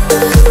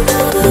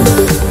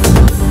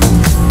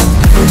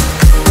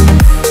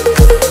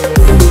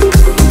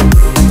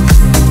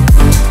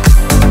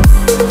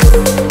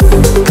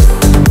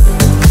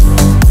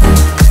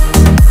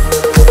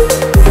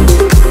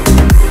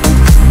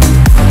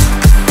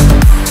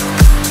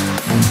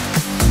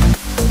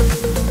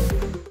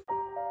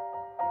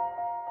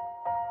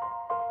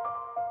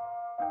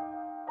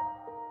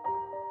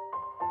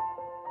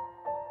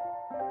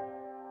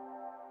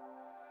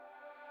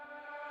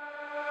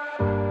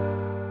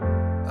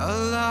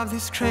 All of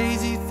these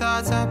crazy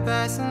thoughts are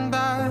passing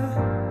by.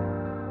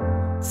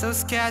 So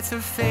scared to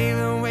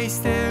fail and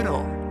waste it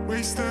all.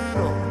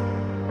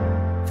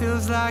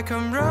 Feels like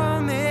I'm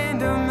roaming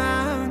the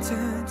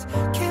mountains.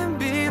 Can't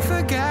be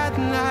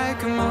forgotten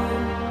like I'm on.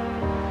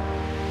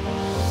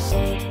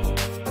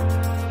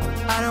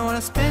 I don't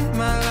wanna spend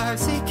my life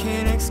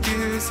seeking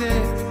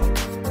excuses.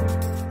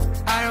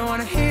 I don't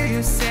wanna hear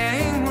you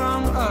saying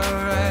wrong or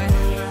right.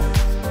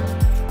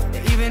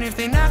 Even if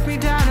they knock me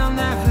down, I'll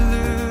never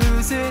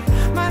lose it.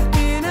 My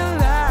inner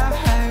light,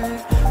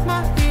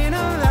 my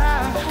inner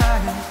light,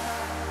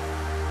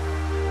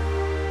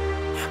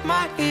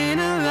 my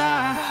inner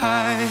light.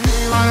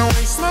 I don't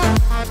waste my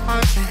I don't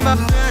waste my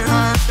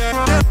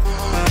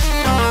inner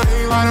light.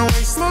 I don't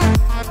waste my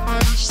I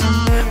don't waste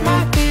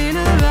my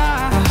inner light.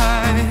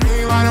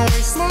 I don't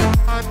waste my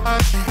I don't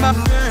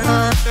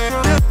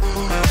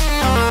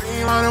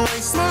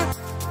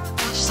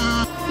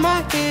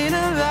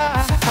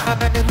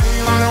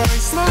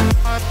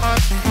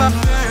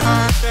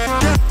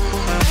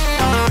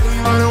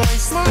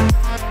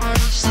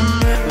waste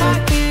my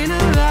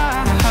inner light.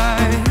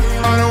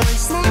 I don't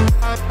waste my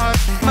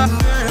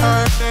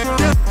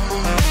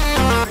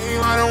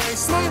I don't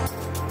waste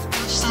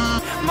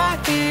my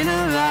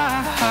inner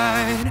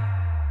light.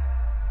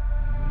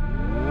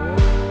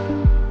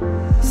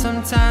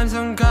 Sometimes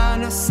I'm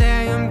gonna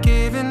say I'm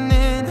giving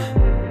in,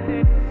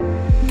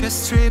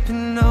 'cause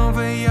tripping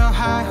over your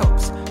high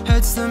hopes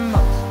hurts the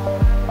most.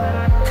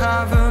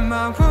 Cover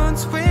my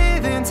wounds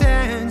with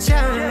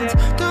intentions.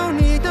 Don't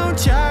need no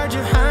charge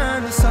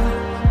behind the soul.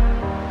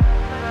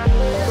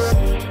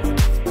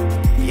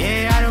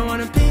 Yeah, I don't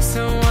wanna be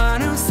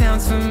someone who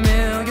sounds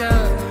familiar,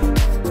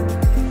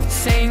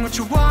 saying what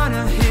you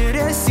wanna hear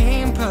to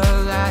seem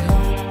polite.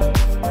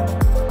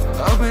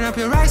 Open up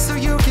your eyes so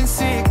you can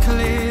see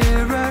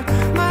clearer.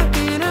 My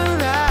inner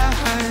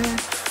light,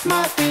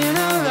 my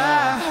inner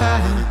light.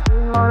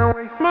 I don't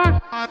waste my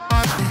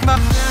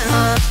inner light.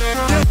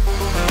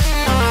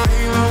 I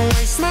don't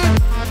waste my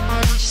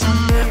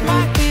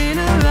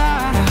inner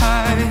light.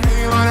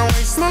 I don't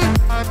waste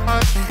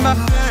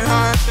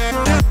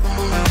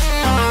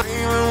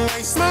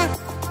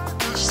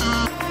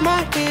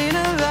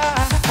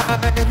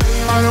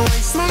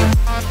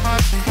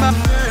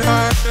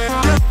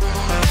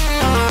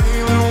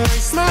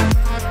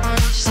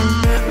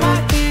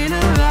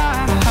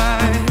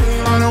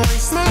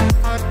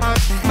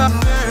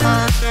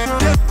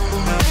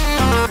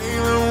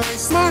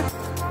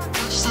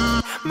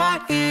my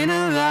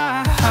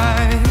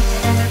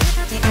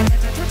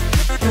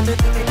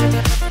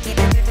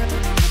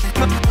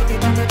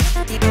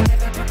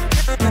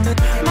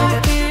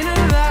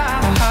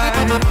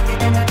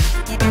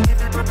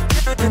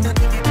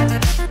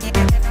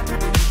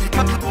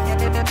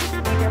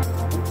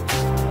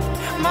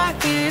my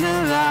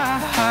inner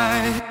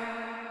light.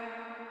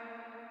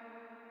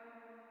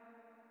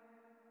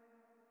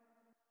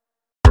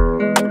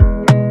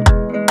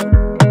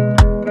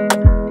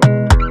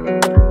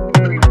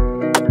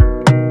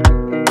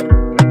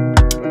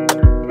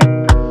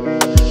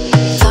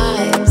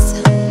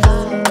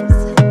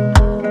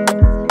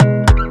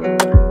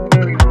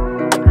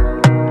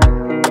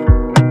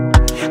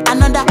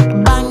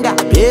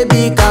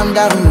 Baby, calm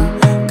down,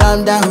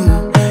 calm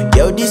down.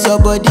 Yo, this your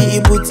body,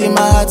 it puts in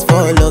my heart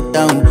for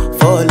lockdown,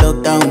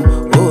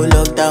 oh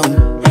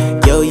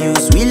lockdown. Yo, you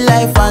sweet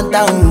life,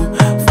 phantom,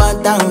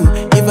 phantom.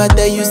 If I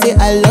tell you say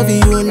I love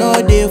you, no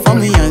day for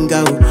me, young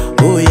girl,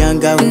 oh young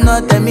girl.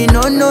 No tell me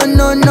no, no,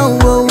 no, no,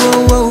 oh,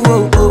 oh, oh,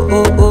 oh,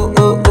 oh, oh,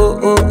 oh,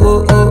 oh, oh,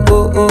 oh, oh,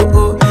 oh, oh,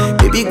 oh.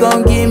 Baby,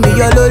 gon' give me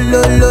your lo,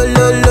 lo, lo,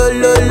 lo, lo,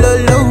 lo, lo,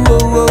 lo, oh,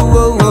 oh,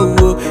 oh, oh,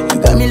 oh.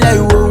 You got me like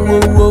whoa, whoa,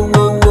 whoa,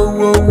 whoa,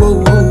 whoa,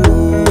 whoa, whoa.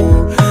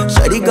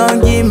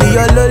 Gon' give me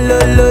your lo lo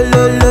lo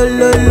lo lo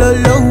lo lo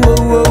lo wo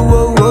wo wo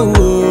wo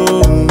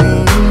wo.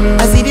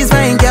 I see this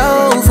fine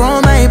girl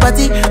from my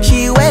party,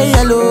 she wear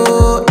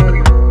yellow.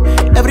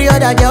 Every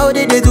other girl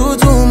they do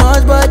too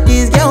much, but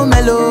this girl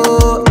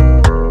mellow.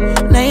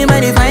 Now in my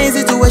divine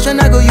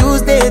situation, I go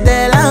use they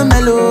tell I'm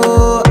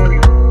mellow.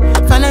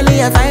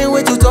 Finally I find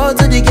way to talk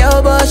to the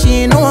girl, but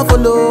she ain't no one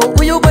follow.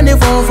 Who you gonna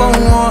phone for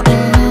one?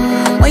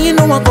 When you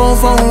know I come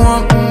for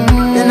one,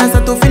 then I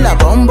start to feel a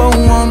bum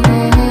bum one.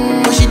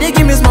 She dey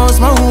give me small,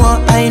 small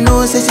one. I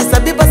know, say she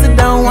sabi pass it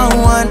down one,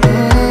 one.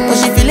 But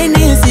she feeling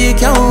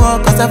insecure,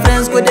 cause her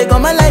friends go they go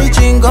my light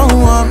ring go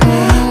on.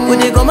 Go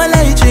they go my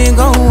light ring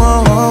go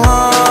on.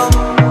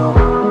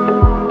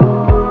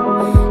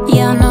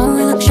 Yeah, I know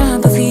we look shy,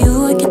 but for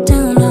you I get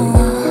down low.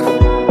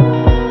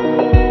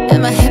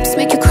 And my hips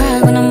make you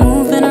cry when I'm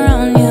moving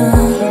around you.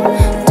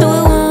 Do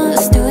it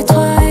once, do it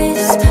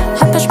twice.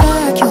 I push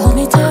back, you hold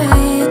me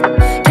tight.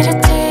 Get a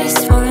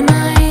taste for a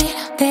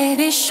night.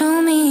 Baby,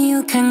 show me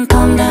you can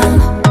calm down,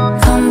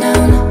 calm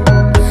down.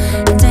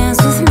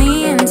 Dance with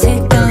me and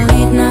take the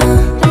lead now,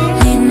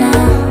 lead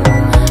now.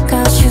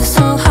 Got you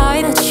so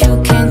high that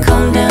you can't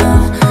come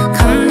down,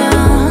 come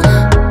down.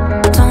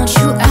 Don't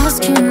you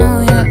ask, you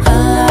know you're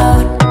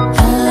allowed,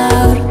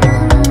 allowed.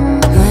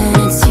 When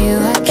it's you,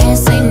 I can't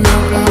say no.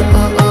 Oh,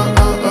 oh, oh,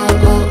 oh,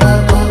 oh, oh,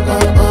 oh, oh,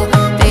 oh, oh.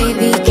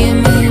 Baby, give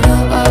me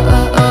low. Oh,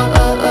 oh, oh,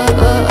 oh, oh,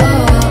 oh, oh,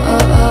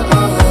 oh, oh,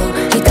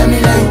 oh. He got me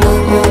like oh,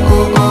 oh,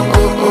 oh, oh,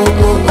 oh,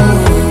 oh, oh, oh.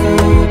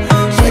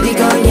 Shawty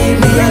gon' give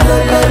me a lo,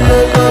 lo, lo,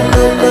 lo,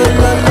 lo, lo,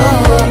 lo,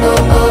 oh, oh,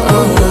 oh,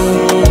 oh, oh.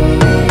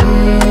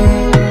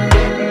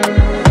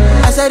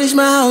 As I reach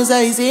my house,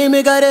 I see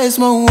me got a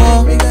small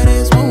wall.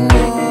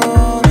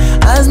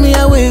 As me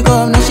I wake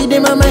up, now she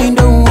did my mind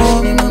don't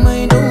walk.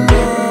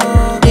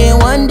 Then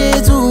one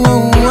day two,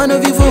 one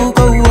of you folk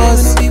go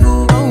was.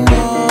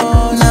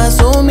 Now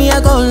so me I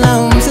go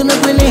down, see me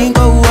willing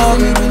go walk.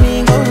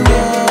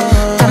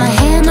 Got my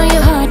hand on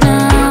your heart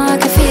now, I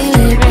can feel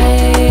it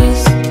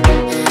race.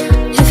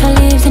 If I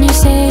leave, then you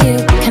say you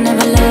can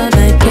never love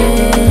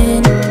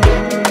again.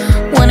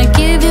 Wanna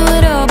give you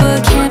it all,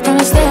 but can't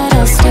promise that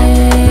I'll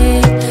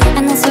stay.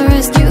 And that's a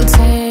risk you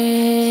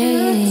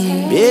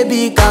take.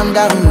 Baby, calm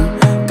down,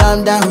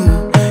 calm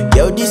down.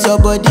 Yo, this your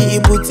body,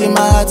 it puts in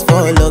my heart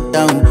for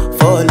lockdown,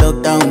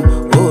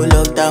 oh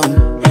lockdown.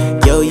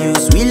 Yo, you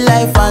sweet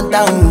life,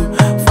 phantom,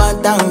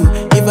 phantom.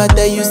 If I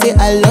tell you say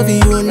I love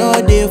you, no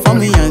day for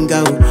me, young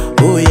girl,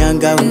 oh young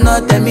girl.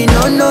 No tell me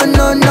no, no,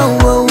 no, no,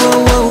 oh,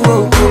 oh, oh,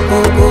 oh,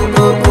 oh, oh,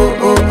 oh, oh,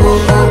 oh, oh,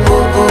 oh,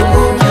 oh, oh,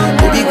 oh.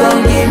 Baby,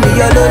 gon' give me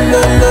your lo,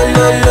 lo, lo,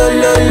 lo, lo,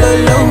 lo, lo,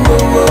 lo, oh,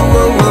 oh,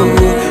 oh, oh, oh.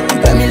 You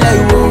got me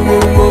like whoa,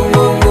 whoa, whoa,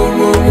 whoa, whoa,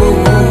 whoa, whoa,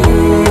 whoa.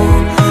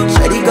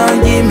 Shawty gon'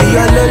 give me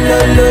your lo, lo,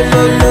 lo,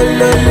 lo, lo,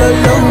 lo, lo,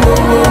 lo, oh,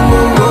 oh,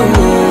 oh, oh,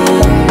 oh.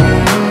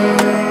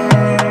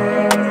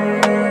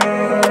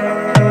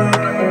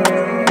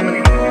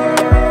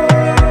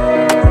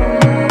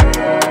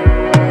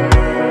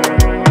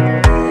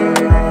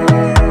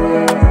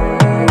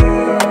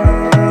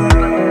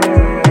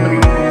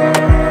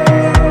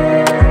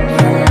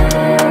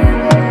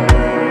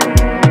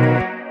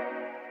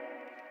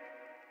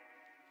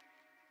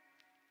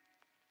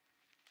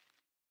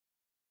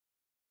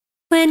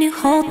 When you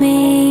hold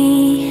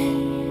me,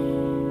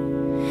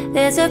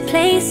 there's a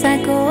place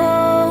I go.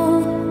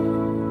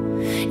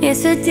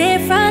 It's a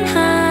different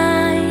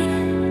high.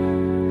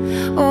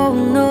 Oh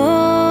no.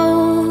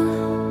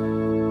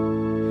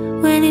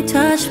 When you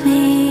touch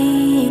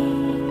me,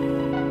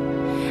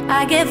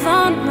 I get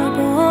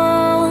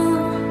vulnerable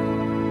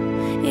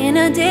in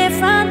a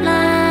different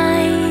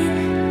light.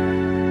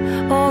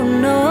 Oh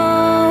no.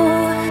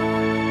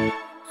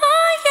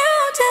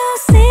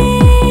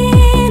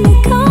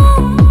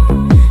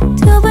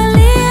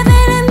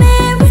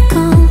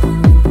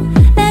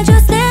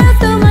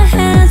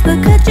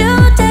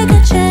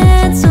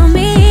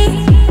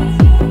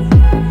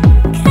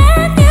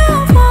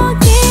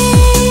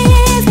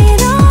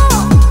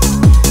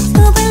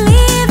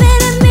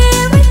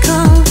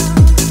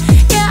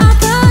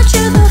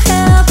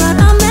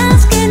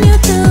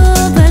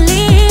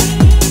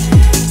 Believe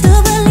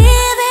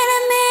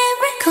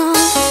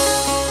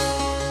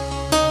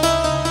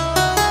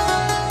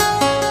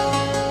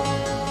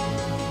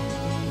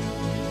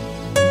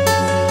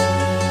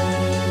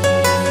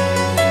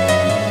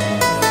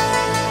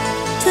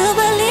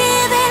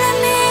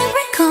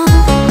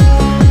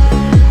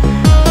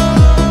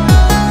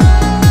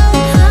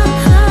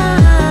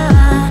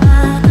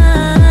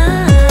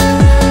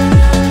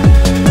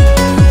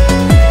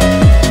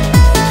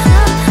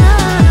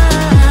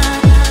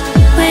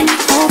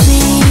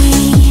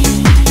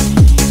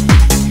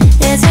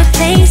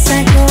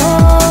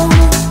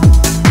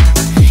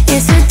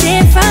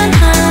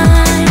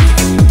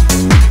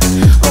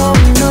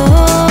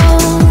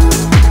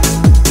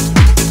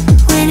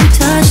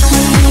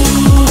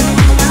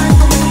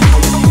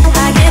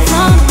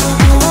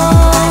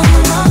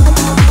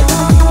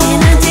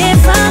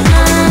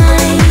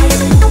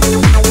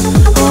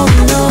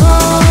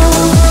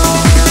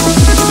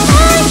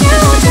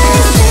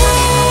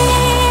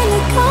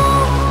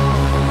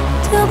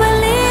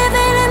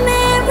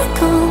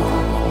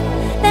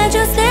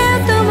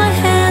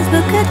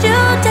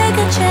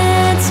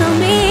chance on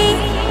me.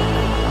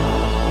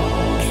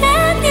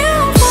 Can you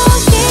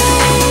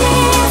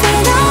forgive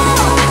it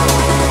all?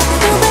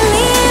 To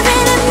believe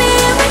in a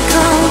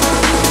miracle.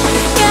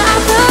 Yeah, I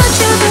put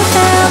you through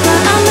hell,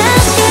 but I'm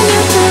asking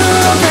you to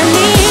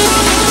believe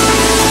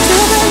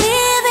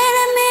in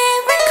a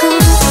miracle.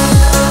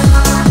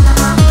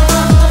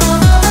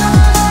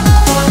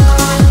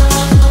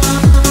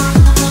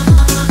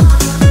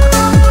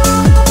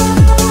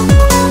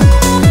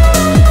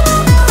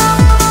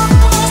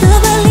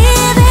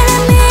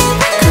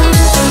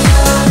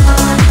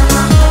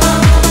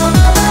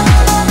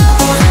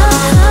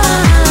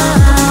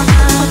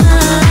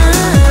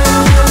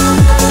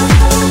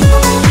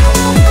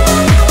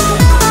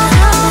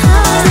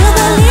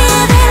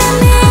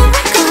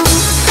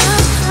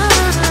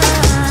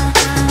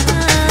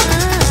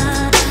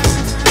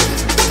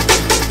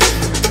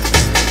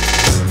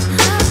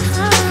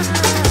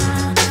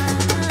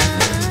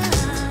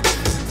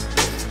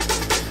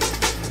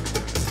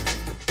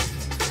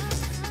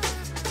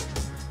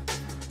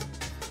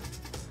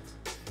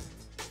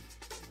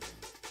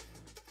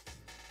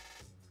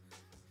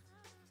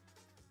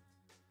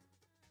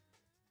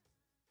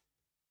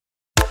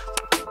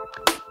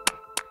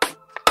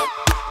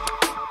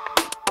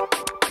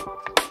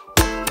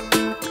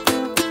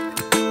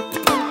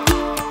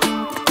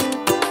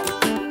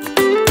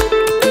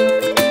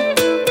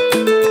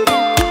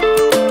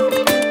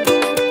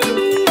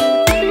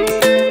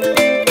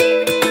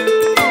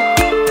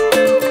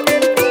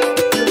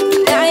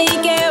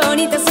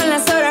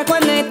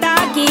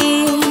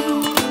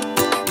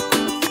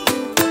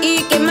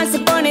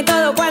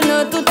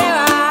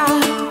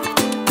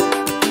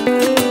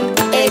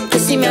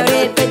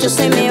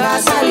 Se me va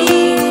a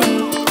salir.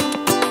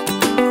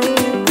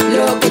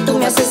 Lo que tú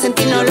me haces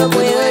sentir no lo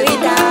puedo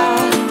evitar.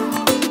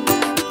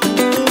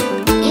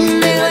 Y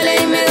me duele,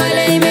 y me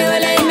duele, y me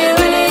duele, y me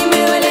duele, y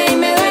me duele, y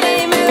me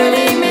duele, y me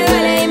duele, y me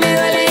duele, y me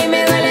duele, y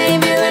me duele, y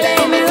me duele,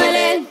 y me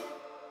duele,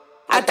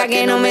 hasta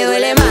que no me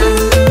duele más.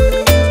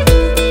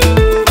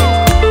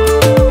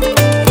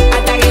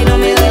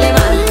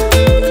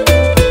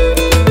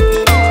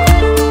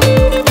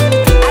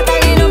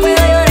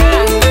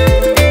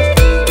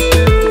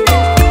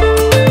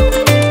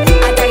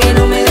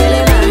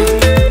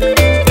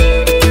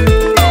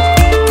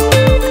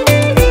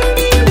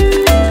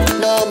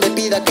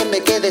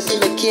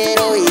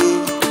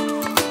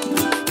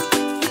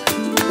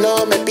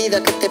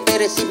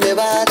 Si me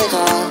va a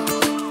dejar.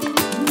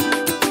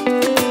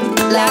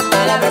 Las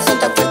palabras son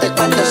tan fuertes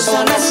cuando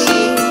son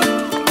así.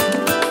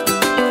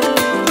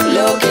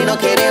 Lo que no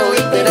quiere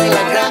oír, pero es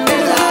la gran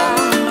verdad.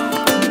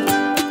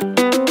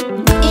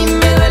 Y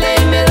me duele,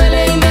 y me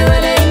duele, y me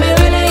duele, y me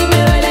duele, y me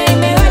duele, y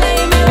me duele,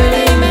 y me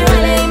duele, y me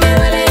duele, y me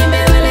duele, y me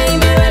duele, y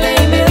me duele,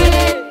 y me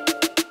duele,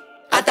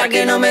 hasta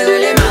que no me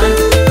duele más.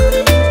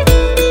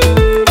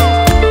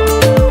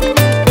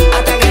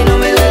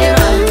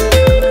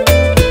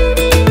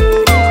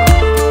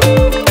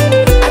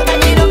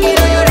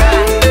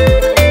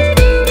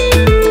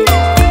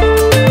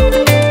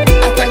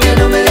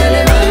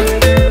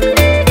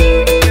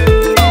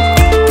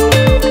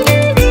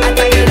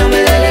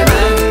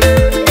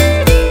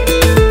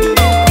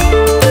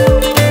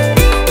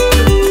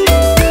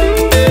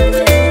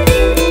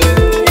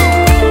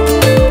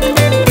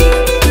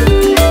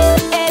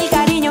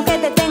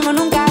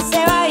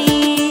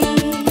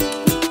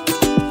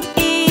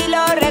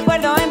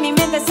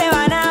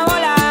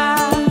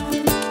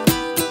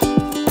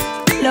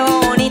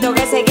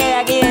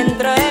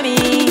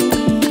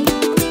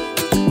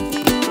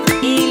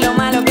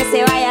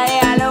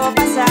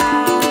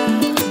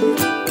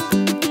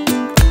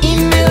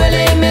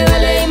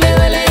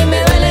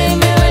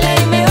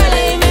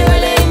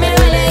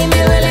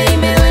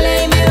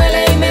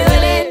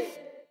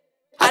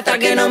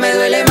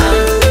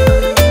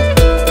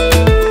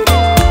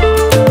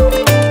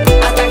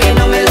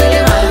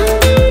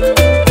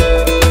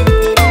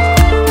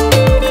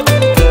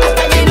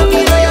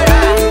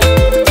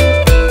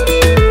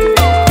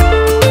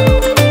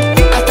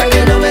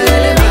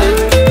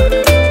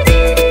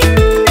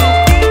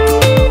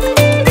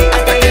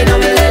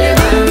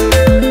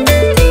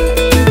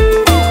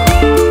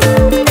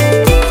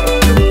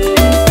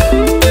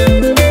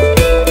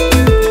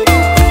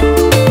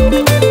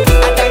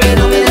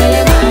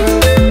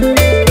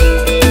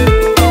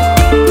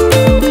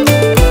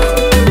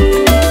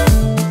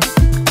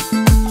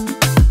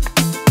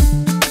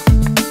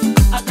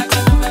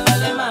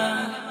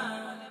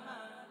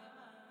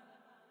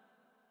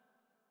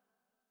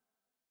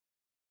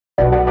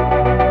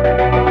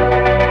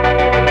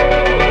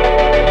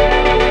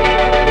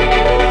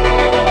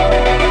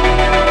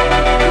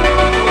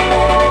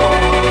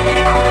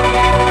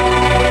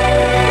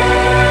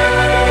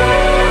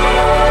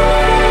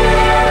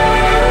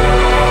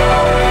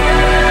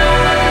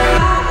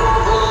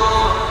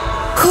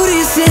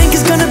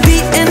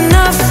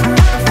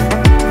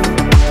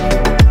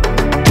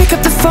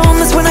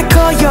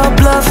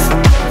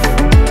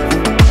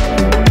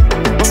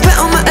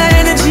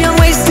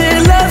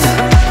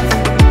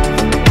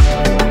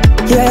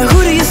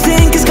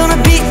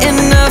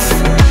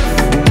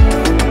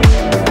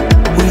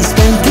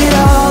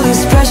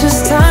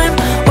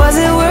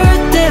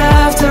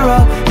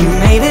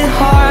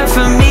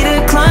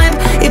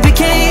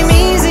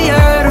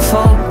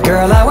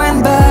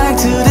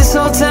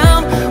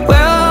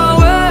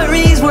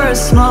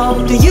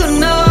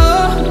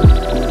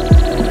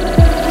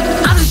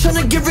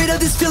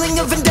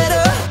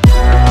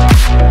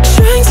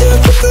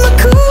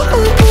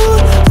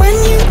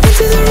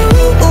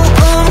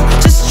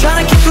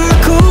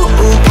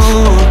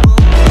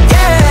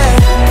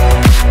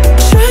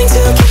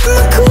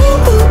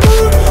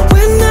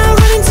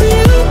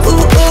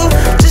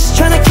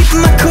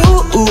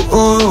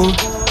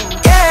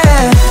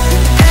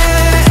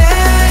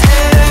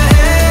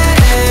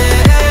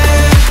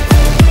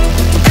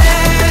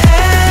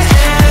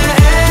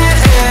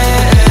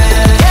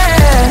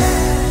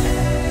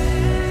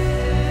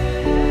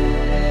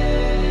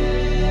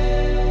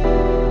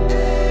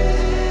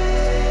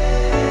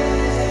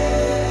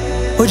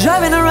 We're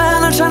driving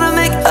around, I'm trying to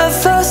make a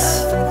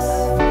fuss.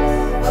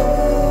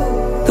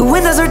 The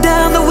windows are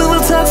down, the wheel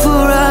will talk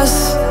for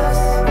us.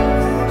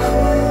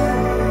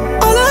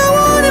 All I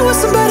wanted was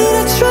somebody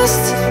to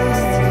trust.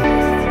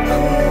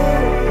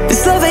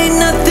 This love ain't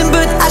nothing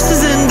but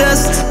ashes and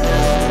dust.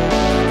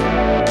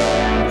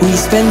 We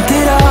spent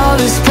it all,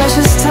 this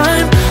precious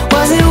time.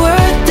 Was it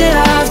worth it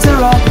after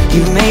all?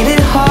 You made it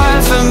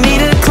hard for me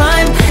to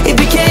climb. It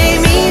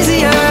became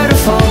easier to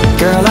fall.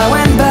 Girl, I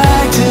went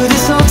back to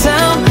this old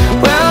town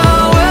where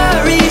all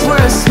worries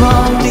were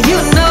small. Do you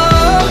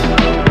know?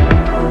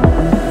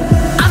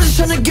 I'm just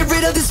trying to get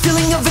rid of this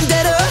feeling of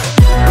vendetta.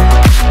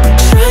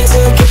 Trying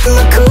to keep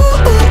my cool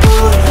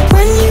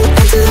when you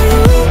enter the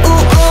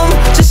room.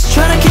 Just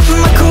trying to keep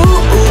my cool.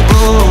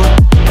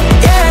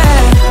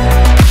 Yeah.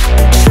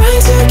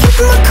 Trying to keep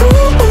my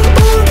cool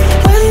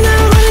when I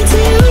run into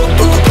you.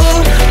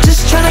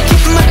 Just trying to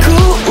keep my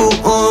cool.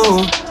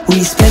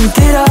 We spent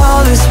it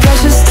all, this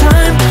precious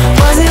time.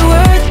 Was it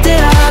worth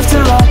it after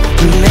all?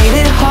 You made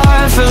it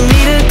hard for me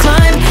to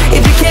climb.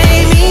 It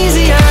became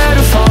easier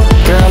to fall.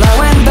 Girl, I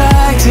went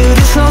back to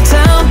this old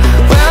town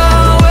where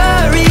all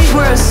worries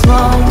were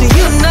small. Do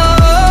you know?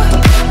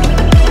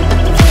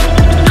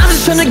 I'm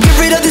just trying to get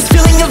rid of this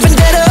feeling of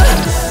vendetta.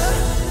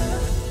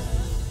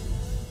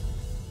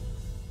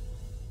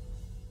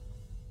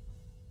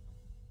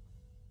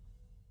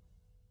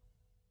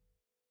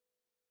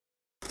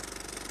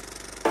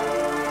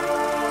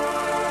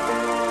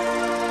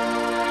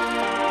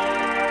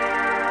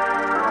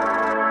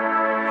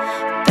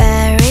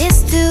 Paris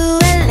to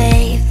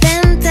LA,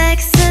 then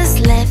Texas,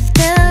 left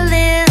a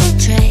little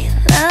trail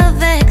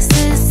of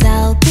exes.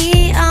 I'll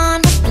be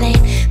on the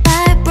plane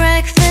by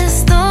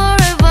breakfast, or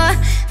what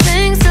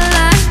things a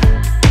lot.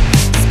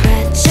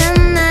 Scratch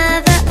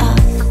another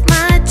off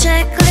my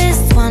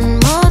checklist, one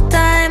more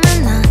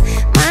diamond on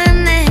my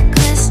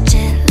necklace.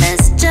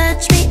 Jealous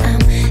judge me, I'm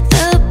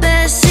the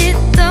best. Shit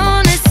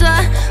on it, so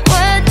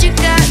what you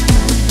got?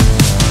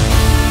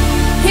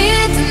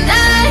 Here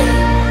tonight,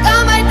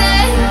 on my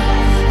day,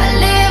 I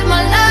live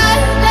my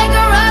life like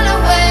a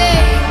runaway.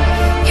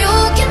 You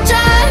can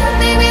try,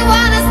 make me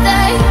wanna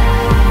stay.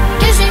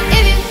 Kiss me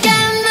if you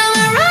can, I'm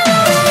a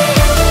runaway.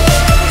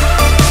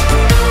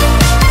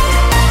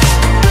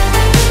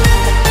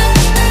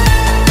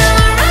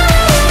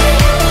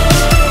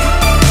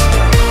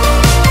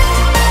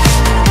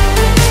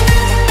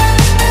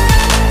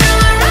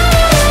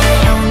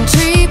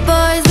 Country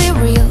boys with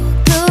real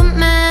good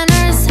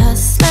manners,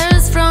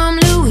 hustlers from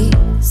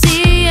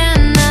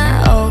Louisiana,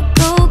 all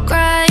go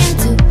crying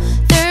to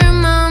their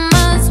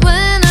mamas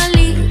when I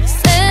leave.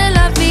 C'est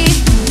la vie.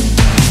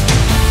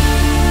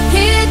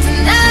 Here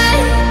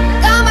tonight,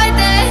 on my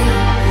day,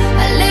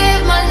 I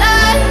live my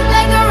life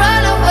like a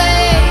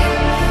runaway.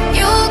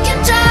 You can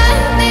try,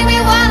 make me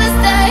wanna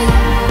stay.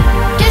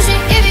 Kiss me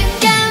if you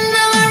can,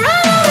 I'm a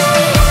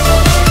runaway.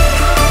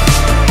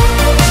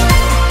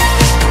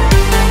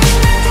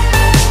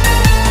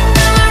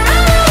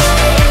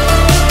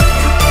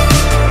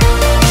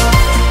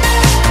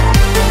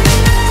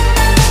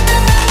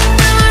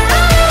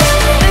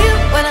 Do you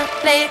wanna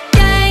play a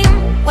game?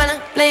 Wanna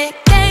play a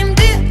game?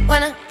 Do you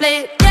wanna play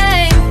a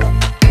game?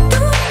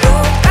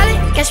 Call it,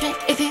 catch me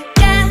if you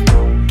can.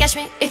 Catch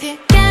me if you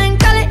can.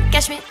 Call it,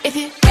 catch me if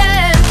you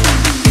can.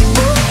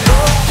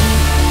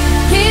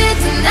 Here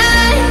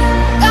tonight,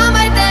 on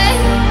my day,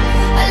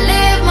 I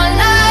live my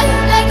life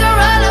like a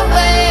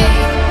runaway.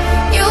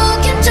 You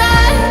can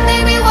try,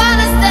 make me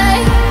wanna stay.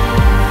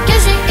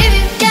 Catch me if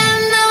you can,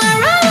 I'm a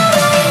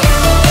runaway.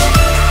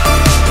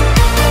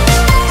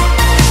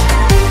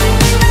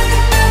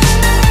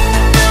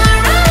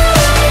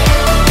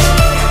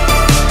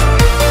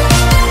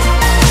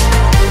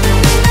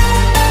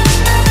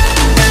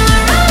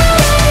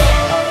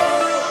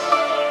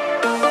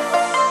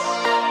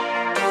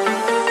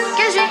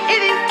 Catch me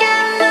if you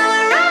can, I'm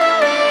a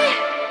runaway.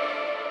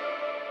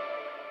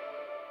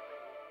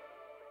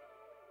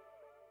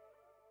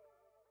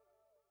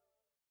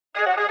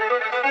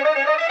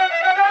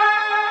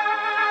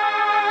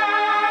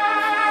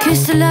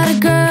 Kissed a lot of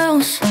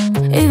girls,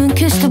 even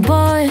kissed a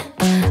boy.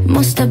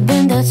 Must have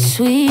been that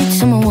sweet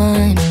summer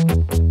wine.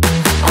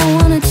 I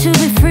wanted to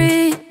be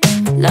free,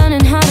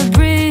 learning how to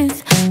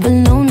breathe, but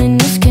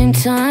loneliness came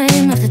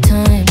time after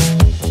time.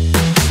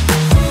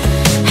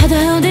 How the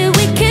hell did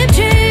we keep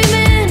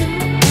dreaming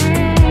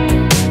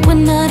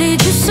when I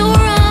did you so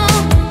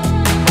wrong?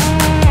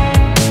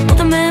 All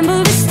the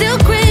memories still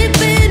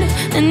creeping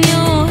in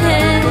your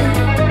head.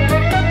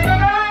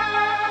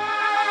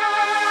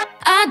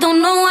 I don't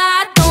know why,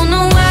 I don't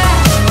know why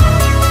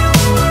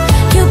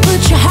you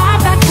put your heart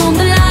back on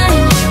the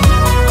line.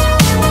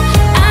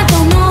 I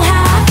don't know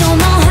how, I don't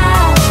know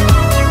how.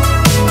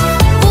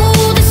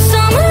 Ooh, the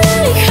summer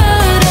really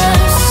hurt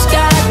us,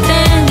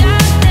 goddamn.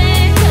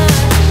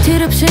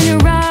 Teardrops in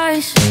your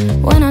eyes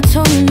when I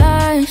told you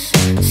lies.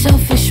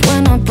 Selfish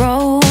when I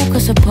broke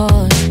us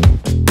apart.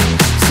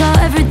 Saw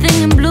everything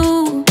in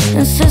blue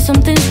and said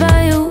some things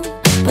by you,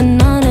 but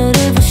none of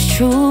it was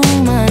true,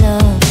 my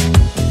love.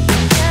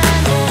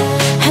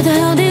 How the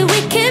hell did we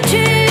keep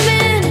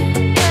dreaming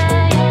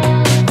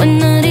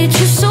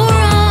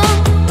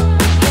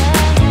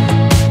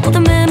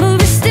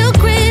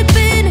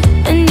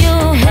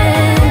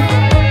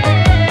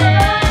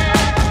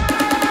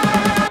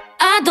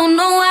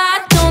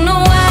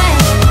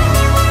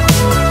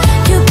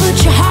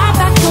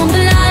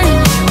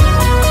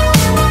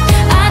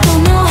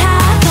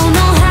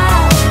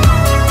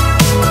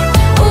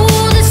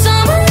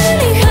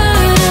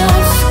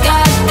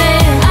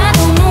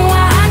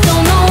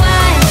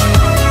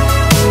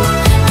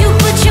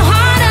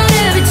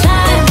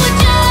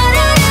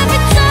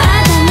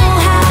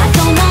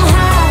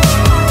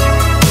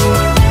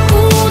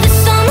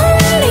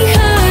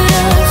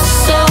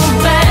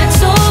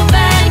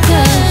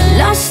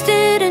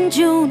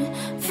June,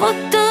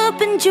 fucked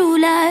up in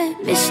July,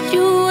 missed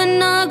you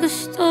in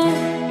August.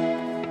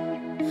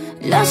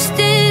 Lost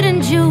it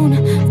in June,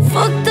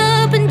 fucked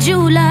up in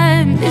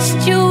July,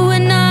 missed you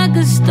in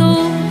August.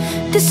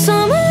 This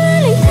summer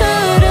really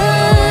hurt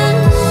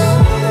us.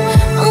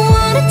 I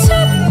wanted to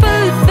be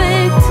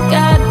perfect,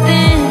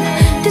 goddamn.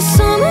 This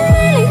summer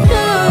really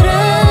hurt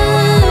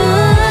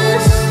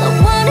us. I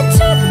wanted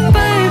to be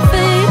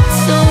perfect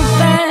so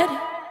bad.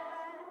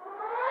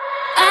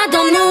 I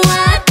don't know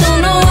why, I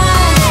don't know why.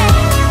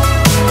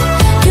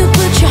 You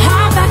put your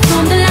heart back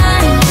on the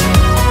line.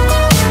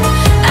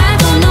 I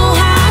don't know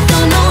how, I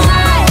don't know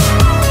why.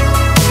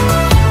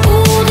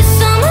 Ooh, this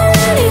summer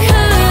really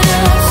hurt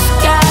us,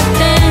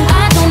 goddamn.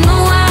 I don't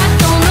know why, I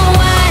don't know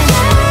why.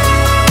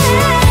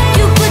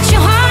 You put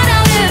your heart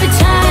out every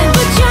time,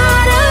 put your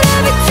heart out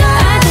every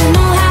time. I don't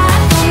know how,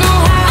 I don't know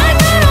how. I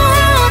don't know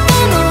how, I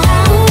don't know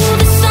how. Ooh,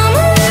 this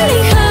summer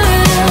really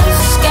hurt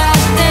us,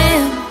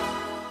 goddamn.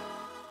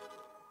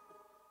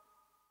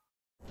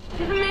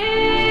 She's a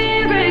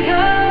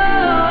miracle.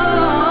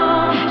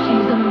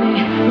 She's a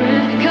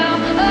miracle.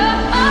 Oh,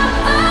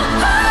 oh,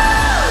 oh, oh.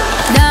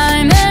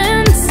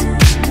 Diamonds.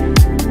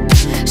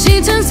 She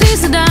turns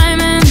thieves to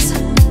diamonds.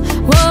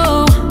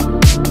 Whoa.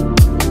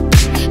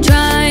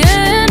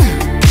 Trying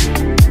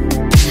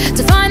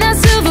to find that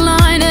silver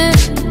lining.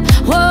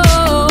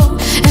 Whoa.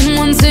 And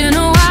once in a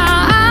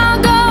while I'll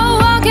go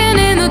walking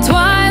in the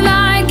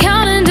twilight,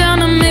 counting down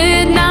to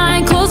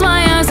midnight. Close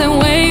my eyes and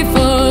wait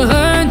for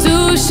her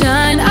to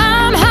shine.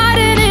 I'm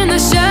hiding in the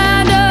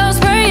shadows,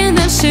 praying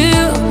that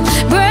she'll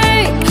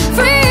break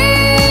free.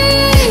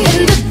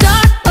 In the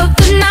dark of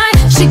the night,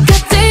 she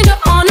got danger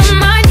on her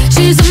mind.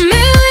 She's a $1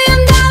 million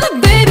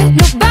baby,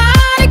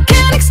 nobody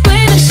can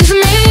explain it. She's a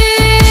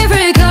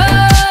miracle.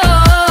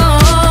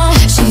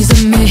 She's a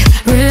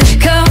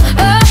miracle.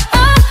 Oh,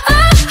 oh,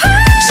 oh,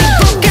 oh. She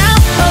broke out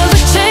of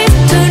her chains,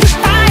 turned to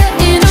fire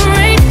in the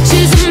rain.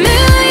 She's a $1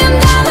 million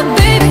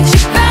baby. She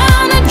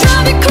found that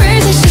drive me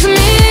crazy. She's a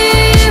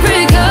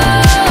miracle.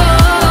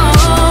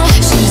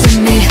 She's a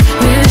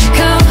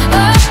miracle.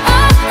 Oh,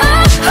 oh,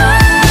 oh,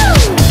 oh.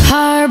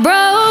 Heart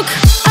broke.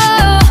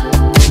 Oh,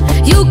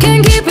 you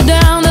can't keep it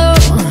down though.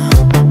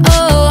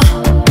 Oh,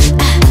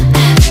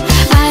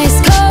 ice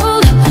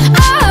cold.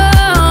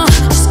 Oh,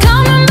 she's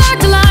coming back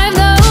to life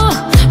though.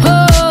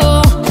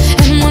 Oh,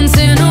 and once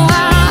in a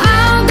while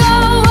I'll go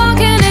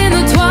walking in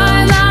the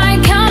twilight,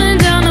 counting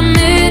down to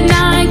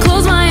midnight.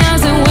 Close my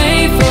eyes and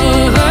wait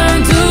for her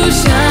to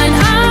shine.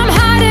 I'm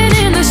hiding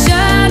in the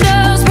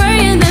shadows,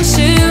 praying that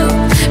she'll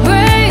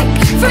break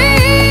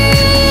free.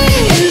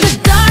 In the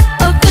dark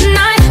of the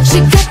night, she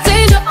got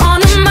danger on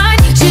her mind.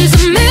 She's a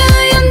 $1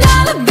 million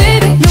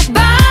baby,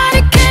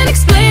 nobody can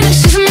explain it.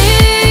 She's a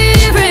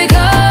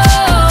miracle.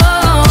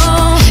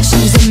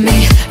 She's a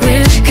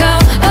miracle.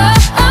 Oh,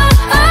 oh,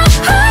 oh,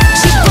 oh.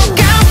 She broke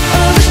out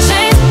of her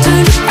chains,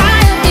 turned to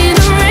fire in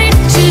the rain.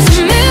 She's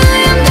a $1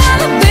 million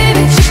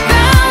baby. She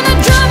found that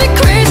drive me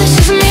crazy.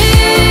 She's a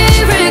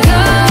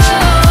miracle.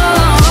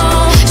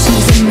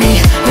 She's a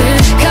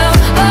miracle.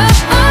 Oh,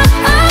 oh,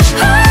 oh,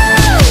 oh.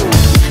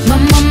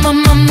 Mama, mama,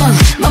 mama,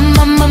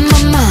 mama, mama,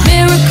 mama.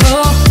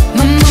 Miracle.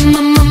 Mama,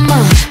 mama, mama,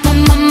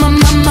 mama, mama,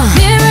 mama.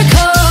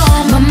 Miracle.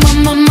 Mama,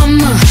 mama,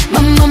 mama,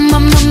 mama,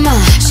 mama, mama.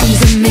 She's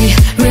a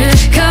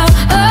miracle.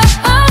 Oh,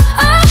 oh,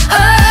 oh,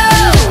 oh.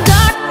 In the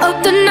dark of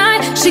the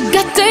night, she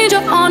got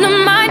danger on her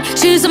mind.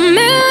 She's a $1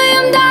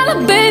 million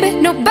baby,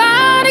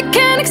 nobody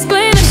can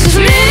explain it. She's a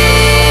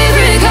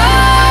miracle.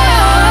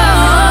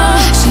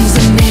 She's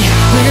a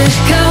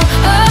miracle.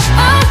 Oh,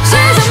 oh,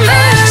 she's a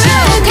miracle. She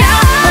broke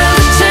out of her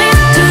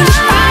chains, turned to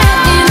fire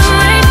in the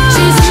rain.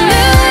 She's a $1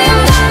 million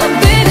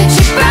baby.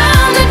 She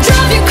found that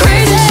drive you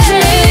crazy. She's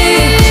a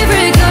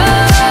miracle.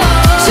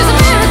 She's a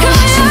miracle.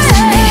 She's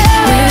a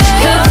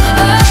miracle.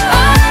 Oh,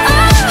 oh,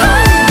 oh, oh.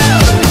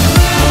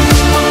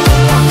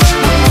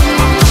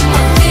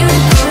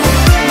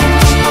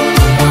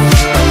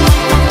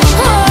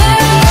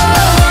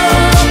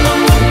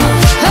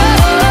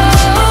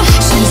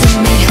 She's a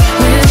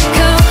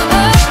miracle.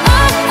 Oh, oh,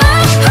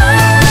 oh,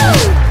 oh.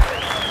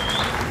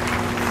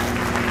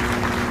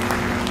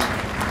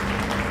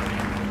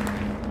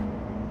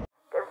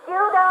 Cause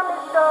you got me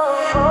so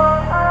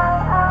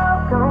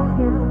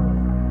confused.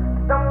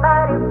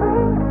 Somebody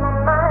free my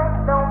mind,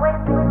 don't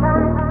waste your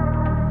time.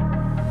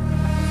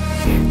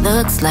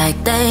 Looks like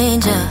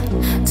danger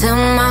to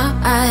my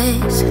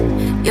eyes.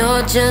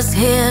 You're just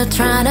here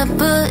trying to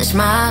push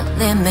my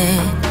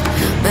limit.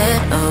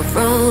 Bed of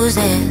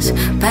roses,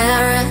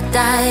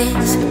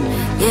 paradise.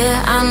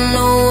 Yeah, I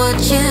know what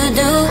you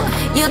do.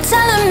 You're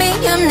telling me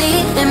you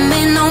need me.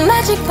 No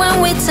magic when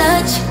we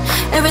touch.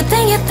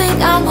 Everything you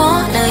think I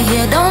wanna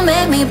hear don't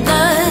make me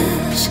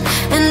blush.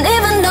 And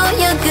even though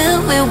you're good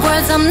with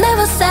words, I'm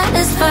never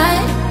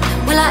satisfied.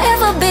 Will I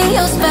ever be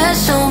your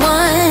special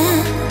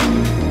one?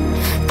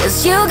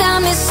 Cause you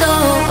got me so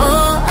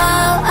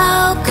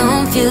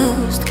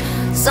confused.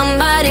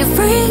 Somebody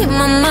free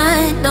my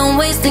mind, don't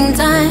wasting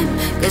time.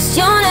 Cause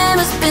your name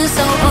has been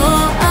so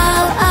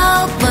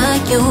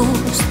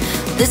overused.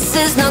 This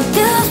is no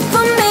good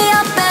for me,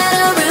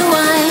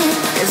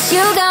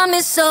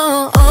 me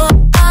so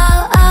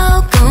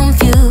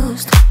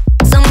confused.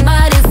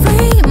 Somebody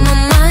free my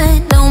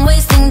mind, don't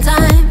wasting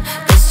time.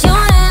 'Cause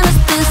your name has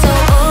been so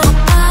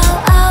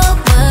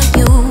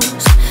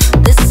overused.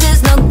 This is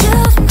no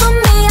good for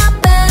me, I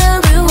better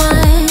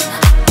rewind.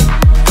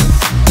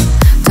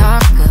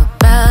 Talk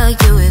about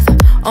you with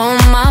all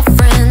my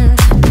friends,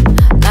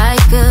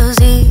 like as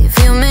if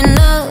you mean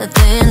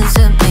nothing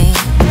to me.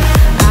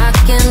 I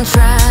can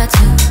try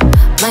to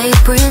play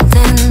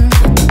pretend,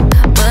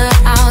 but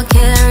I'll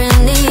care in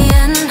the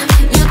end.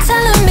 You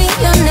telling me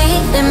you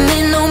needing me,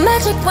 no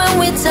magic when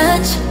we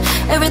touch.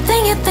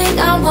 Everything you think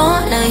I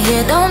wanna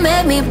hear don't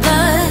make me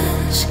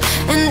blush.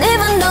 And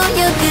even though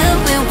you're good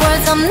with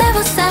words, I'm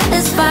never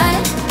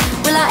satisfied.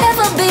 Will I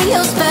ever be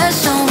your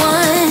special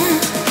one?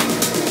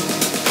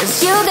 'Cause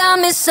you got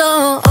me so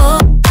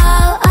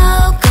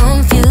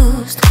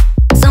confused.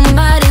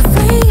 Somebody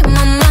free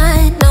my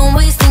mind, don't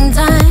wasting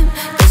time.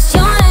 'Cause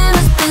your name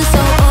has been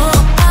so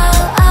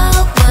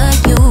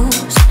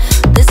overused.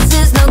 This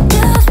is no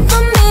good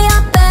for me, I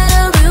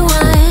better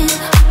rewind.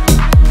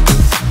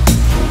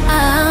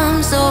 I'm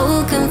so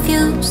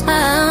confused,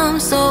 I'm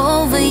so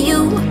over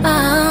you.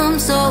 I'm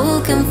so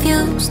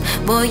confused,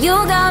 boy you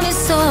got me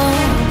so.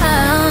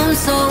 I'm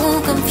so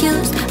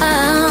confused,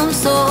 I'm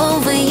so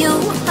over you.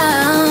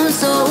 I'm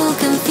so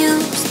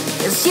confused,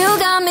 'cause you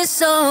got me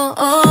so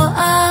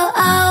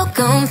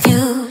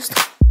confused.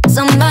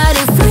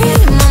 Somebody free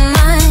my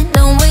mind,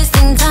 don't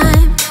wasting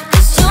time.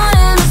 'Cause your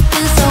name has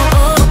been so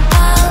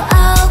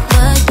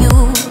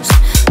overused.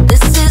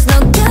 This is no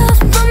good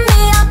for me,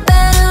 I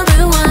better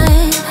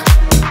rewind.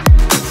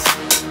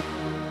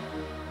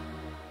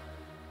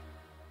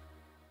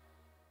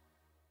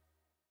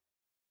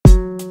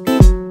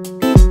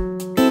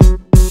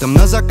 Там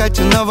на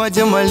закате на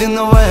воде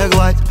малиновая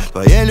гладь.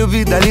 Твоей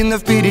любви долина,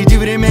 впереди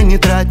время не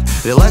трать.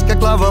 Лилась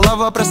как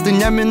лава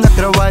простынями на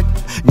кровать.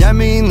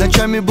 Днями и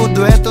ночами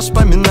буду это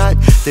вспоминать.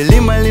 Ты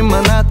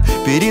лимонад,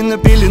 перина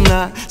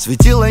пелена.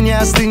 Светило не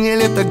остынь,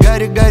 лето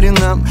гари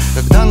нам.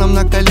 Когда нам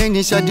на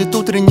колени сядет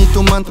утренний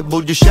туман, ты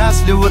будешь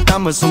счастлива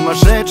там и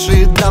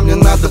сумасшедшие. Да, мне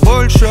надо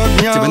больше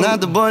огня, тебе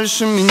надо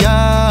больше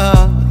меня.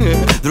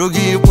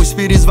 Другие пусть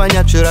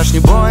перезвонят, вчерашний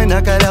бой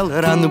накалял, и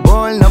раны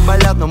больно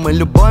болят. Но мы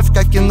любовь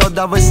как кино,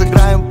 давай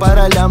сыграем по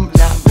ролям.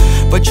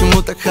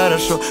 Почему так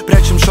хорошо?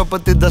 Прячем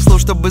шепоты до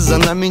слов, чтобы за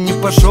нами не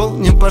пошел.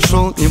 И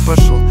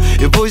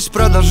пусть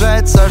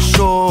продолжается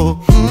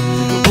шоу.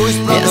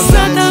 Пусть продолжается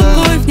я за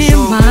тобой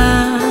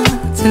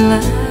внимательно.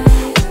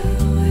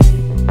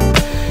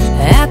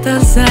 Это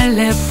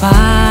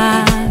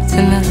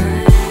залипательно.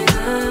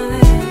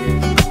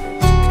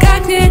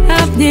 Как не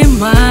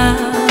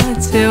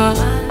обнимать его?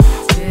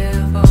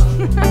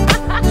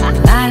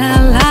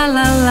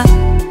 Ла-ла-ла-ла-ла,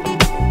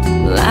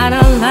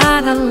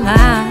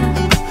 ла-ла-ла-ла-ла.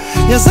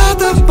 Я за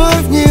тобой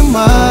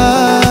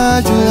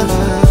внимательно.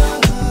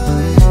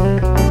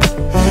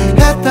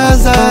 Это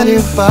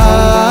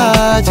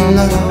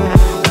залипательно.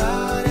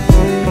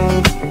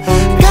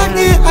 Как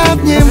не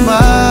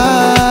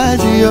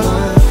обнимать ее?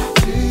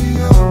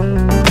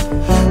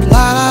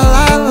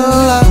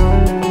 Ла-ла-ла-ла-ла,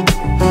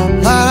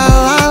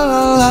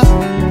 ла-ла-ла-ла-ла.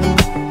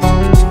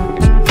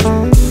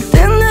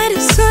 Ты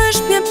нарисуешь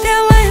мне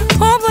белое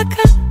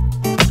облако.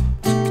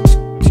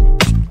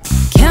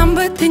 Кем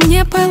бы ты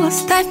ни был,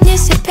 оставь мне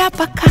себя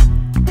пока.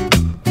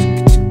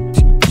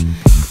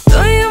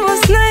 Кто его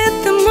знает,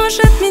 ты,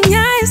 может,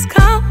 меня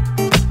искал.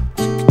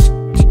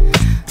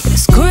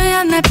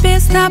 Рискуя на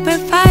бис,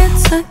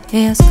 добывается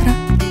искра.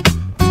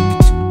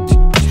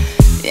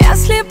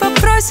 Если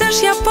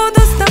попросишь, я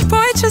буду с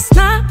тобой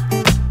честна.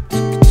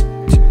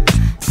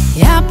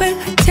 Я бы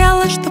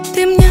хотела, чтоб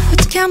ты мне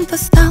хоть кем-то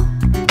стал.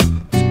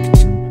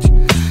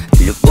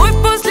 Любовь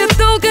после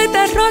долгой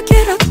дороги,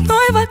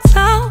 родной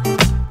вокзал.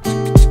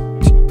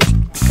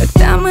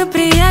 Когда мы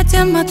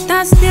приедем, от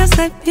нас не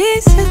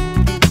зависит.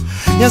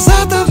 Я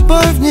за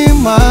тобой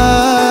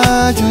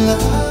внимательно.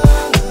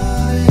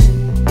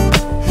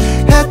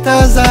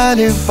 Это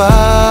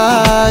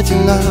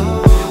залипательно.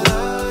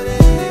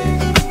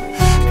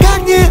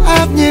 Как не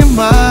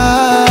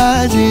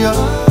обнимать ее?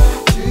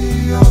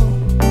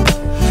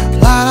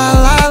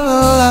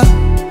 Ла-ла-ла-ла-ла,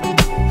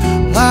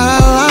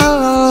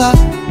 ла-ла-ла-ла-ла.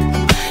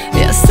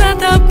 Я за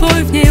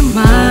тобой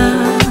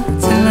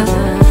внимательно.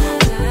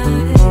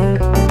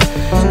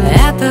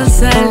 Это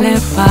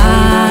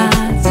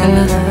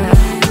залипательно.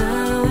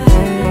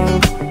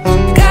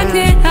 Как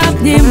не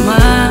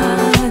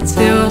обнимать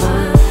его?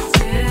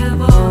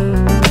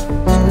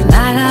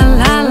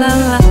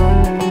 Ла-ла-ла-ла-ла,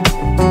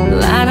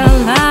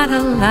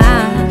 ла-ла-ла-ла-ла.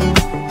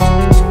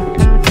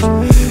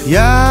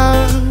 Я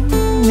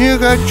не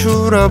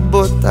хочу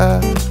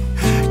работать.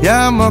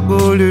 Я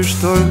могу лишь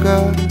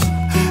только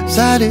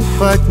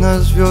залипать на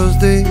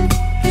звезды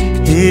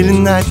или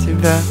на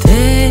тебя.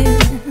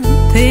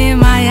 Ты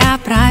моя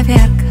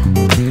проверка.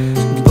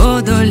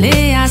 Буду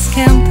ли я с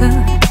кем-то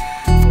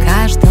в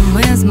каждом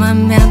из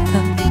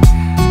моментов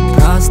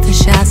просто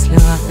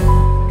счастлива.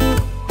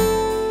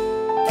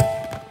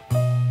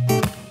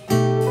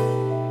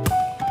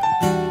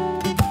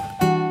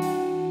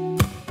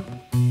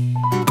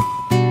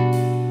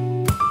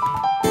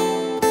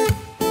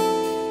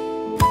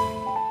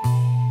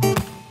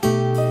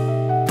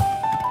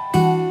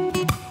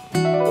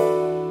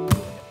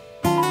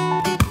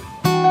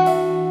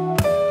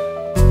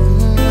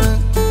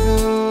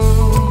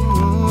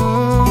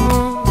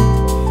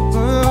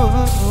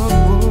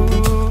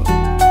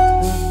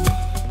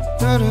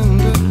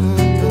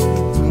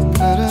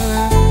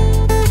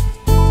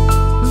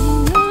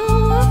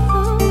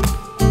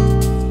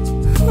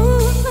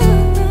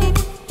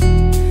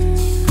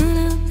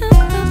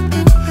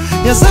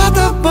 Я за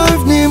тобой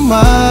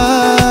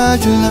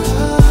внимательно.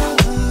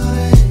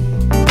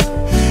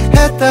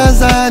 Это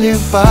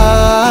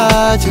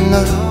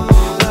заливательно.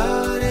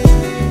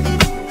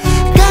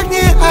 Как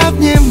не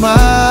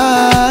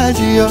обнимать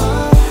ее?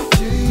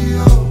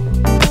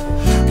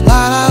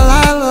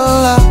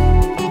 Ла-ла-ла-ла-ла,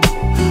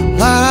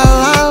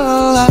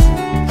 ла-ла-ла-ла-ла.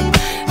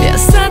 Я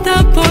за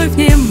тобой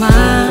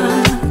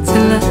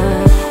внимательно.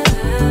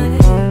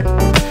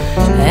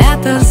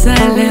 Это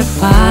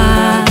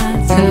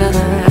заливательно.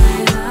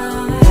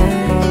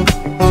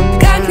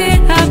 Как не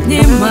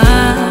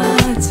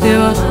обнимать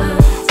его?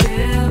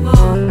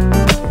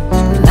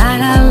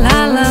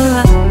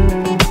 Ла-ла-ла-ла-ла,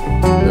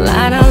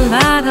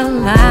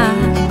 ла-ла-ла-ла-ла.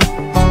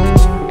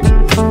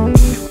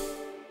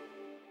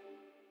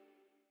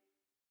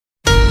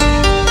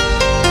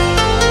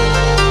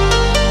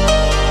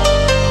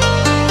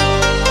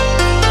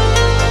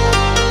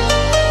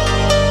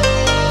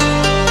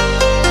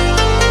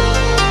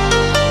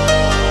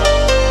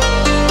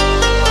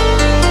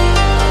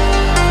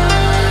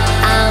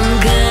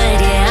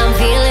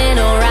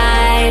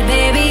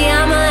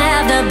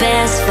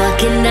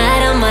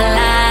 Night of my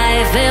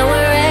life, and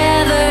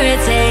wherever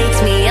it takes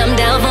me, I'm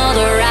down for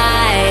the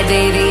ride.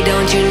 Baby,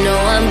 don't you know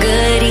I'm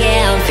good?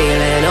 Yeah, I'm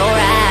feeling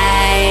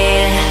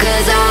alright.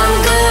 'Cause I'm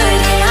good,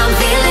 yeah, I'm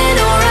feeling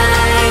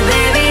alright.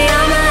 Baby,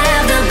 I'ma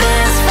have the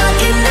best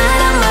fucking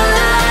night of my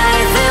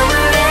life, and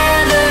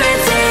wherever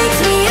it takes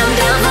me, I'm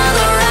down for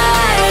the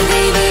ride.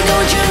 Baby,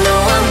 don't you know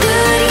I'm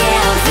good?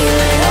 Yeah, I'm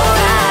feeling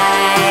alright.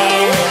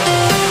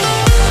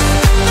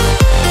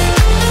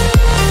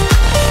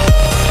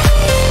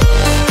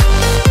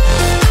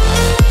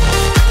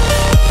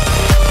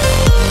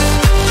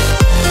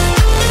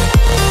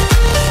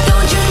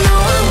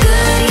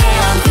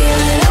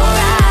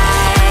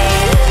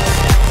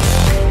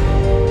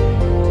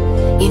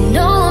 You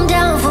know I'm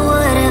down for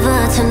whatever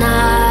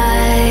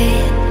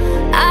tonight.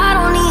 I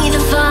don't need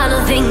the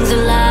final things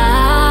in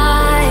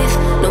life.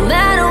 No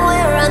matter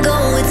where I go,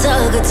 it's a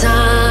good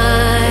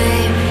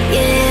time.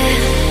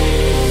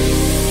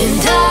 Yeah. And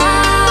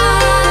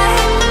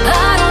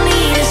I don't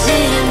need to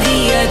sit in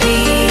VIP.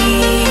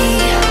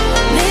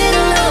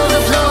 Middle of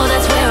the floor,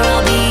 that's where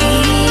I'll be.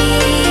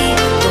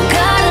 Don't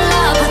got a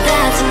lot, but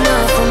that's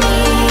enough for me.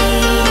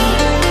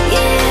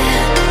 Yeah.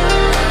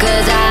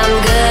 'Cause I'm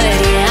good,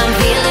 yeah, I'm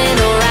feeling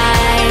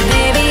alright.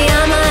 Baby,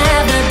 I'ma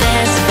have the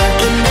best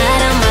fucking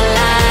night of my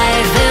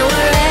life, and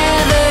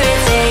wherever it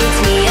takes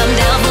me, I'm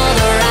down for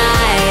the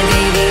ride.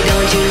 Baby,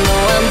 don't you know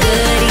I'm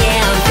good?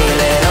 Yeah, I'm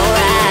feeling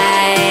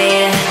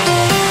alright.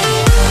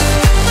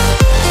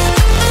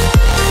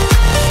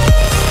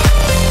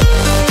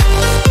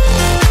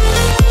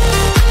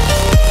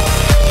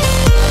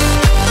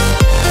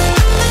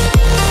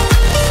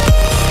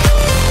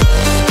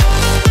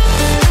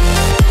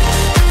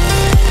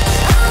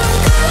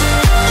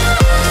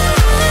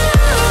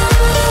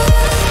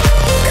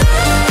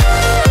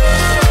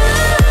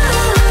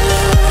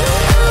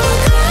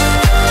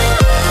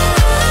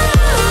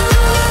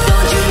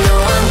 Don't you know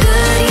I'm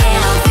good?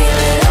 Yeah, I'm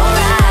feeling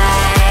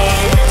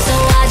alright. So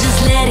I just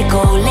let it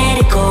go, let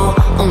it go.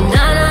 Oh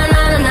na na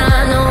na na na,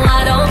 no, I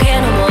don't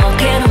care no more,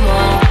 care no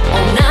more.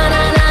 Oh na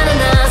na na na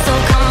na, so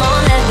come on,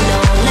 let me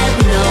know, let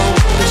me know.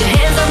 Put your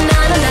hands up, na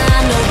na na,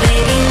 no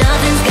baby,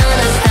 nothing's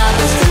gonna stop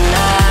us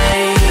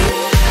tonight.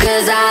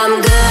 'Cause I'm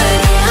good,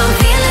 yeah, I'm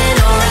feeling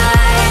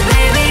alright.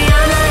 Baby,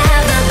 I'ma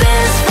have the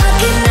best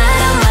fucking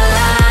night of my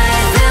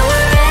life, and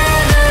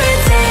wherever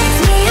it takes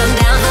me, I'm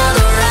down for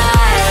the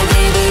ride.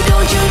 Baby,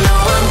 don't you know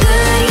I'm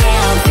good?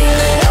 Yeah, I'm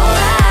feeling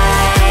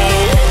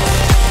alright.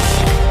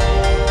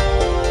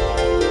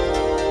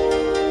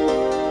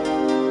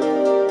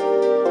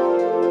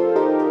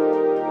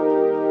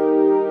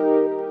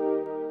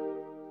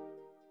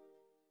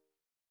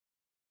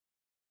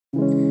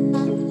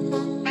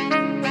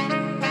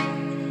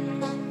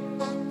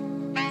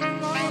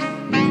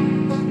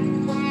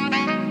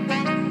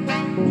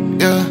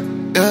 Yeah,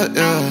 yeah,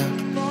 yeah.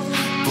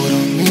 Put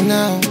on me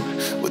now.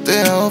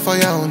 Botei a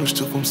alfaial, nu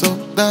știu cum să o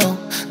dau.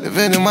 Ne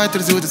vedem mai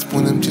târziu, te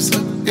spunem ce să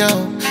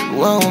iau.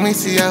 Wow,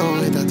 misia,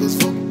 uita toți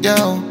foc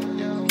iau.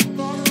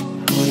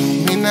 Put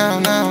on me now,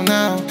 now,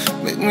 now.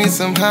 Make me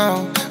somehow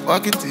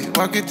walk it till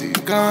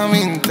you come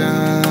in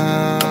town.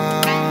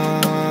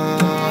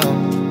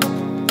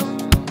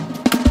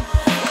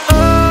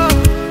 Oh,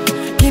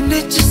 e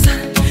necesar,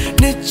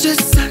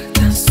 necesar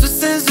dansul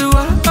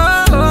senzual.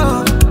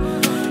 Oh,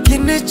 e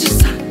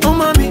necesar, oh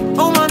mami,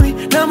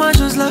 n-am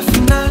ajuns la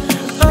final.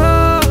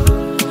 Oh,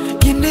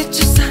 e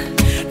necesar,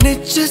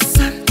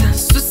 necesar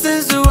dansul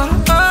senzual.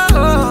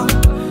 Oh,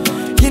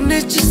 e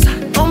necesar,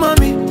 oh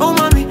mami,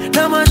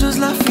 n-am ajuns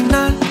la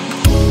final.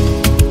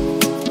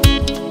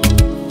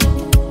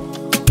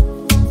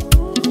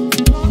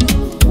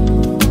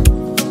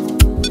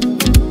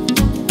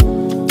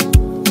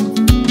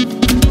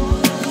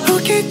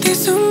 Ochii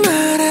sunt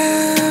mare,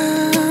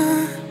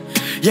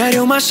 iar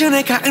eu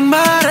mașină ca în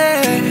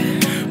mare,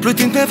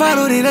 plutind pe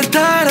valurile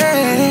tare.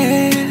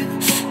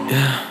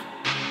 Yeah.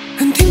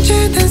 În timp ce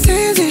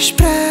dansezi ești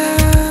prea,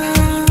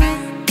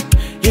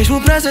 Ești un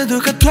prea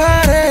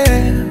seducătoare,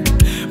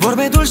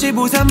 vorbe dulci și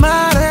buze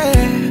amare.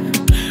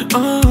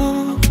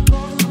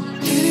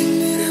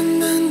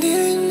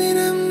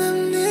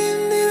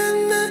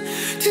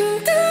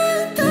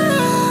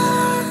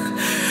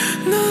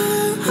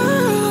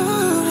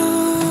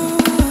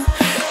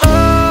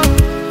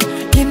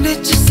 E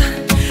necesar,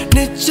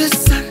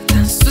 necesar,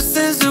 dansul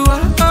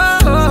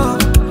senzual.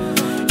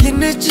 E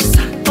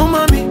necesar, oh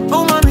mami,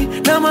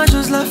 n-am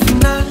ajuns la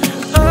final.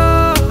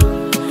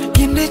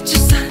 E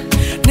necesar,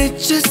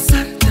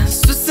 necesar,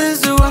 dansul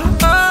senzual.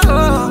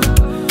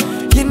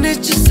 E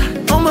necesar,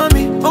 oh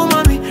mami,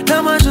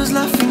 n-am ajuns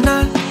la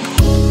final.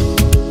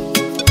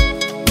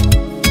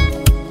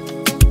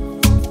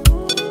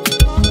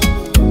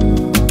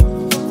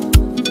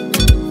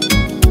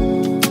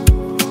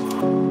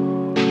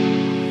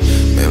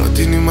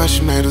 Inima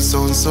și mi-ai dus-o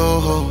în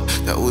Soho.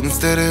 Te aud în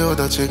stereo,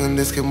 dar ce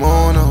gândesc e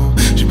mono.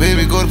 Și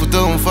baby, corpul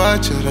tău îmi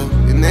face rău.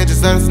 E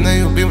necesar să ne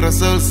iubim, vreau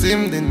să-l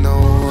simt din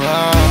nou.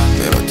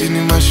 Mi-ai luat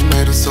inima și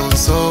mi-ai dus-o în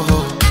Soho.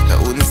 Te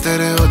aud în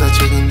stereo, dar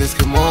ce gândesc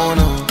e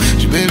mono.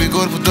 Și baby,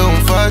 corpul tău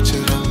îmi face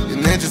rău. E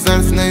necesar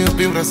să ne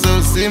iubim, vreau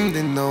să-l simt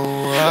din nou.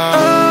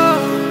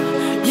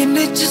 E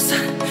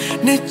necesar,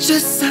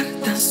 necesar,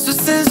 dansul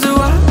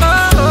senzual.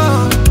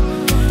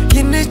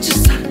 E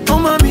necesar, oh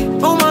mami,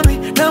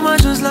 n-am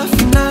ajuns la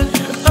final.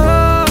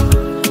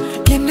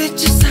 E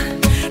necesar,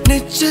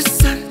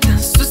 necesar,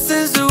 dansul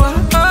senzual.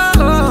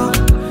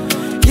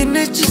 E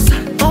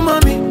necesar, oh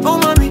mami,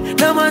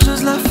 n-am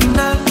ajuns la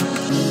final.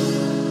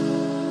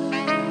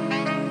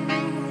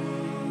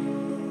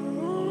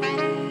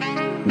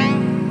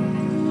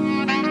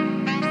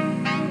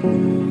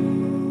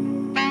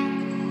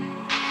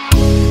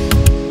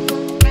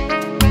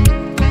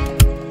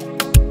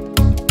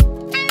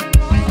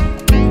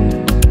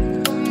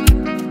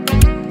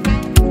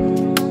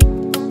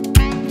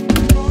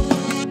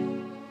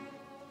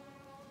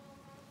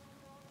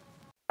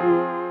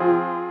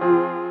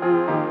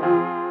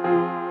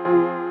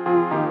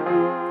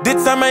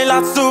 Dit zijn mijn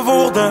laatste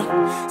woorden,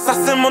 ça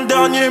c'est mon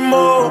dernier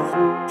mot.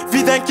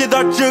 Wie denk je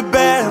dat je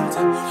bent?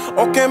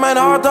 Oké, mijn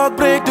hart dat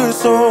breekt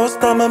dus zo.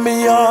 Sta met mijn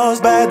jas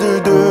bij de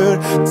deur.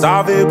 Ça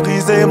avait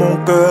brisé mon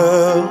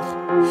cœur,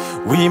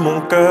 oui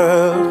mon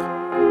cœur.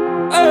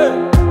 Hey!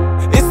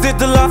 Is dit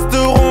de laatste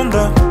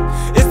ronde?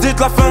 Is dit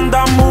la fin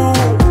d'amour?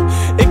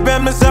 Ik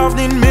ben mezelf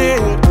niet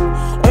meer.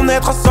 On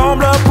est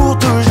ensemble pour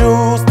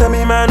toujours. Stem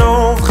in mijn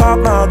hoofd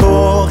gaat maar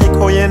door. Ik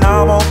hoor je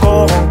naam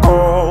encore.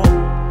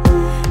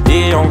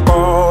 Et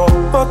encore,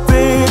 wat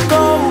ik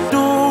ook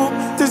doe,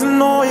 het is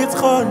nooit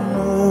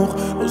genoeg.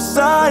 Oh,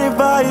 zij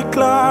ben je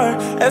klaar,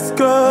 est-ce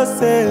que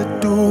c'est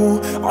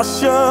tout? Als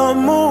je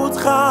moet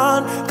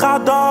gaan, ga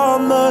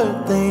dan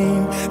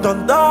meteen. Dan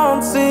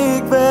dans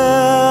ik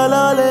wel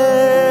alleen.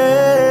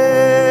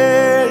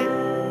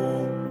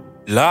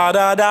 La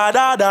da da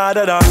da da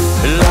da da,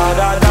 la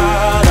da da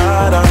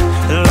da da,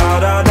 la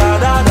da da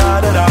da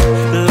da da,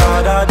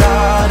 la da da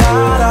da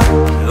da,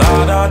 la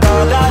da da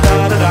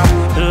da da da.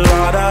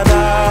 La da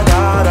da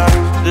da da,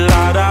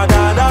 la da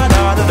da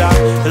da da da,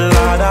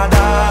 la da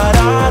da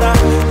da da,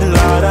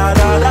 la da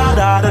da da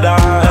da da,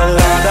 la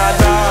da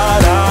da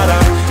da da,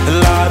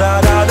 la da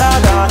da da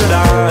da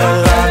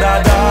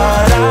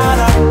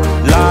da,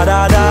 la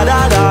da da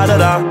da da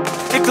da.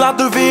 Ik laat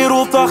de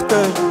wereld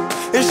achter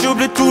et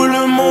j'oublie tout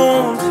le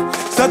monde.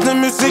 Zet de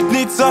muziek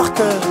niet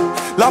zachter,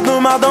 laat me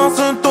maar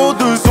dansen tot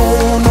de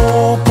zon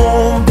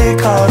opkomt.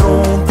 Ik ga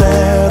rond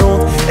en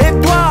rond. Et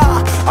toi,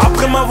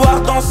 après m'avoir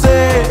dansé,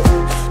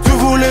 tu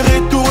voulais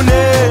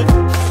retourner.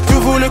 Tu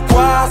voulais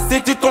quoi?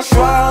 C'était ton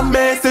choix,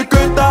 mais c'est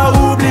que t'as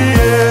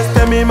oublié.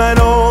 Stem in mijn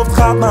hoofd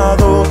gaat maar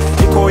door.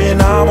 Ik hoor je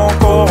naam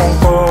encore.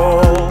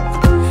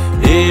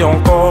 Et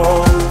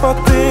encore. Wat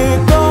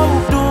ik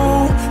ook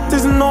doe, het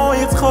is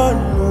nooit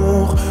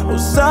genoeg. Oh,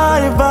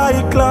 zij ben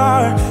je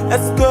klaar,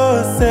 est-ce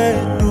que c'est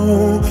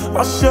tout?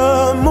 Als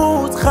je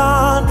moet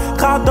gaan,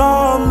 ga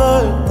dan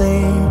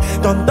meteen.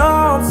 Dan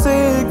dans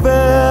ik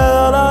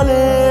wel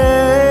alleen.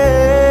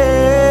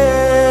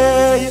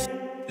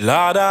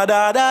 La da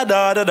da da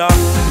da da da,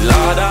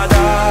 la da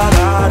da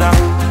da da,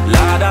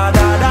 la da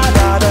da da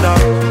da da,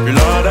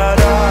 la da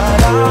da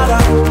da da,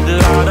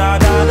 la da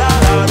da da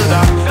da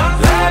da,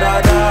 la da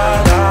da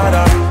da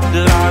da,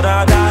 la da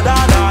da da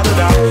da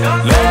da,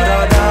 la da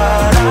da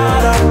da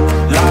da,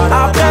 la da.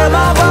 Après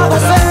m'avoir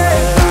dansé,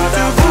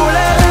 tu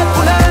voulais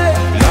retourner.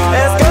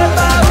 Est-ce que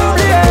t'as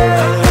oublié?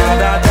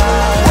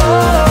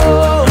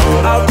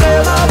 Après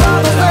m'avoir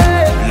dansé,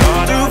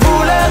 tu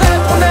voulais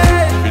retourner.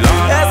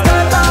 Est-ce que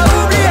t'as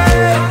oublié?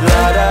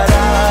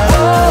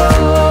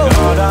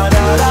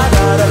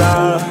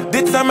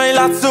 Dit zijn mijn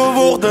laatste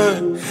woorden,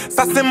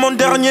 ça c'est mon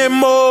dernier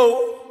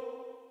mot.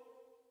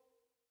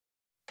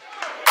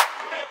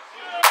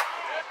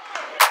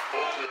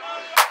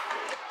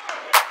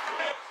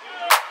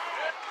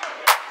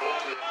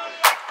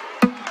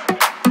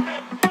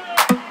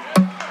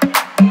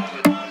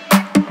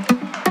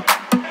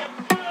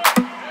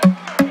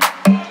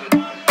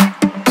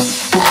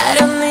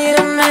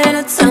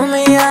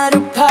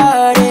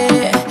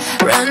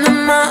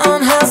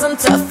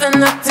 Tough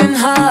enough to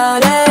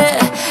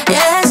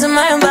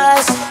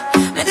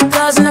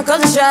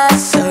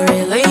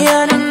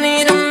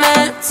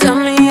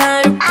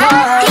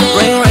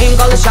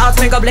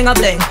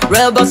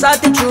Real boss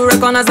attitude,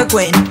 recognize a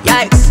queen.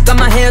 Yikes, got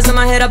my hairs on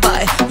my head up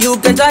high. You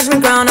can touch me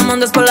crown, I'm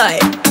on the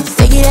spotlight.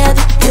 Stick it up,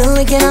 you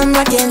wicked, I'm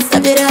rocking.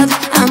 Step it up,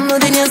 I'm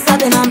moving, you're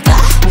stopping, I'm fly.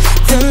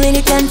 Feel me,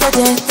 you can touch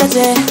it, touch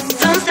it.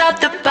 Don't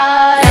stop the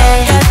party.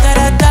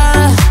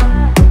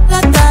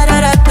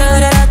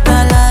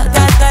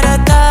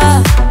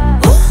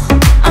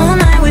 All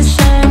night we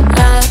sing.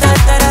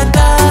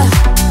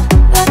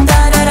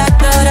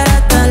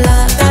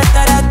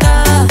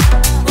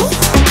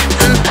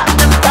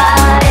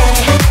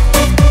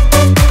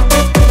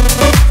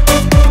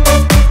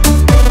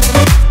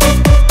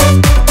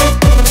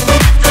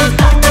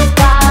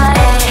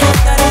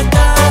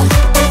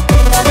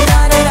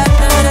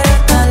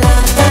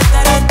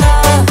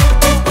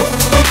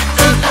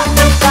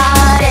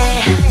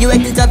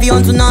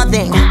 On to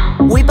nothing.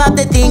 Whip up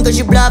the thing cause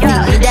you bluffing.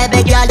 Need that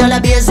big girl, all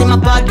the beers in my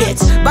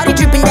pockets. Body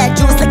dripping that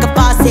juice like a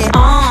faucet.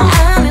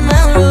 I'm in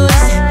my roots,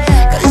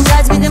 cause it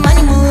shots me the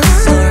money moves.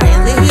 So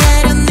really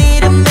I don't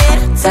need a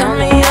minute. Tell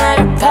me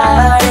how to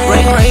party.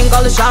 Ring ring,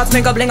 call the shots,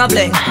 make a bling a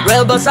bling.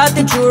 Real boss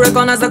attitude,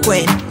 recognize the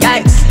queen.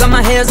 Yikes, got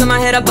my hairs on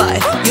my head up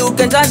high. You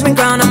can touch me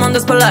crown, I'm on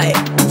the spotlight.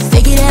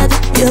 Stick it up,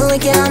 you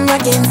wicked, I'm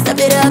rocking. Step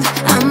it up,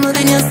 I'm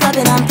moving, you're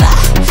stopping, I'm fly.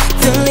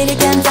 Feel me, you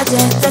can touch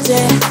it, touch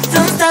it.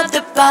 Don't stop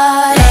the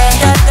party.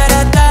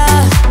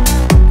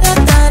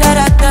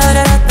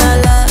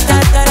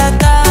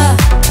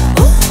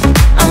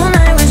 All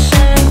night we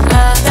sing.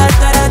 Don't stop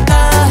the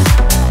party.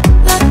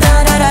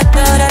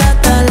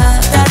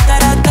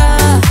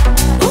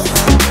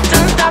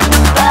 Don't stop the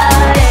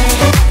party.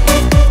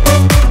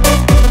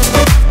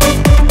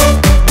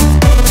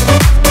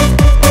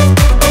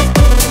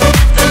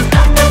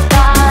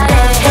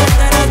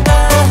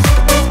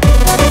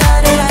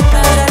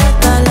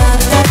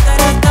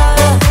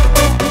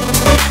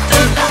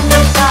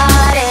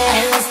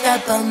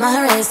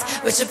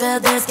 Wish you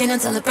felt their skin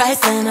until the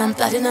price, and I'm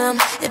platinum.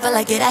 If I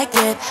like it, I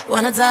get.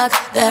 Wanna talk,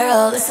 they're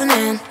all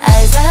listening.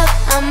 Eyes up,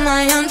 I'm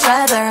my own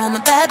driver. I'm a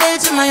bad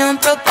bitch, I'm my own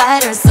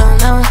provider. So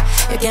no,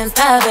 you can't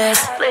stop it.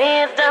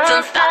 Please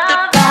don't stop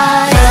the party.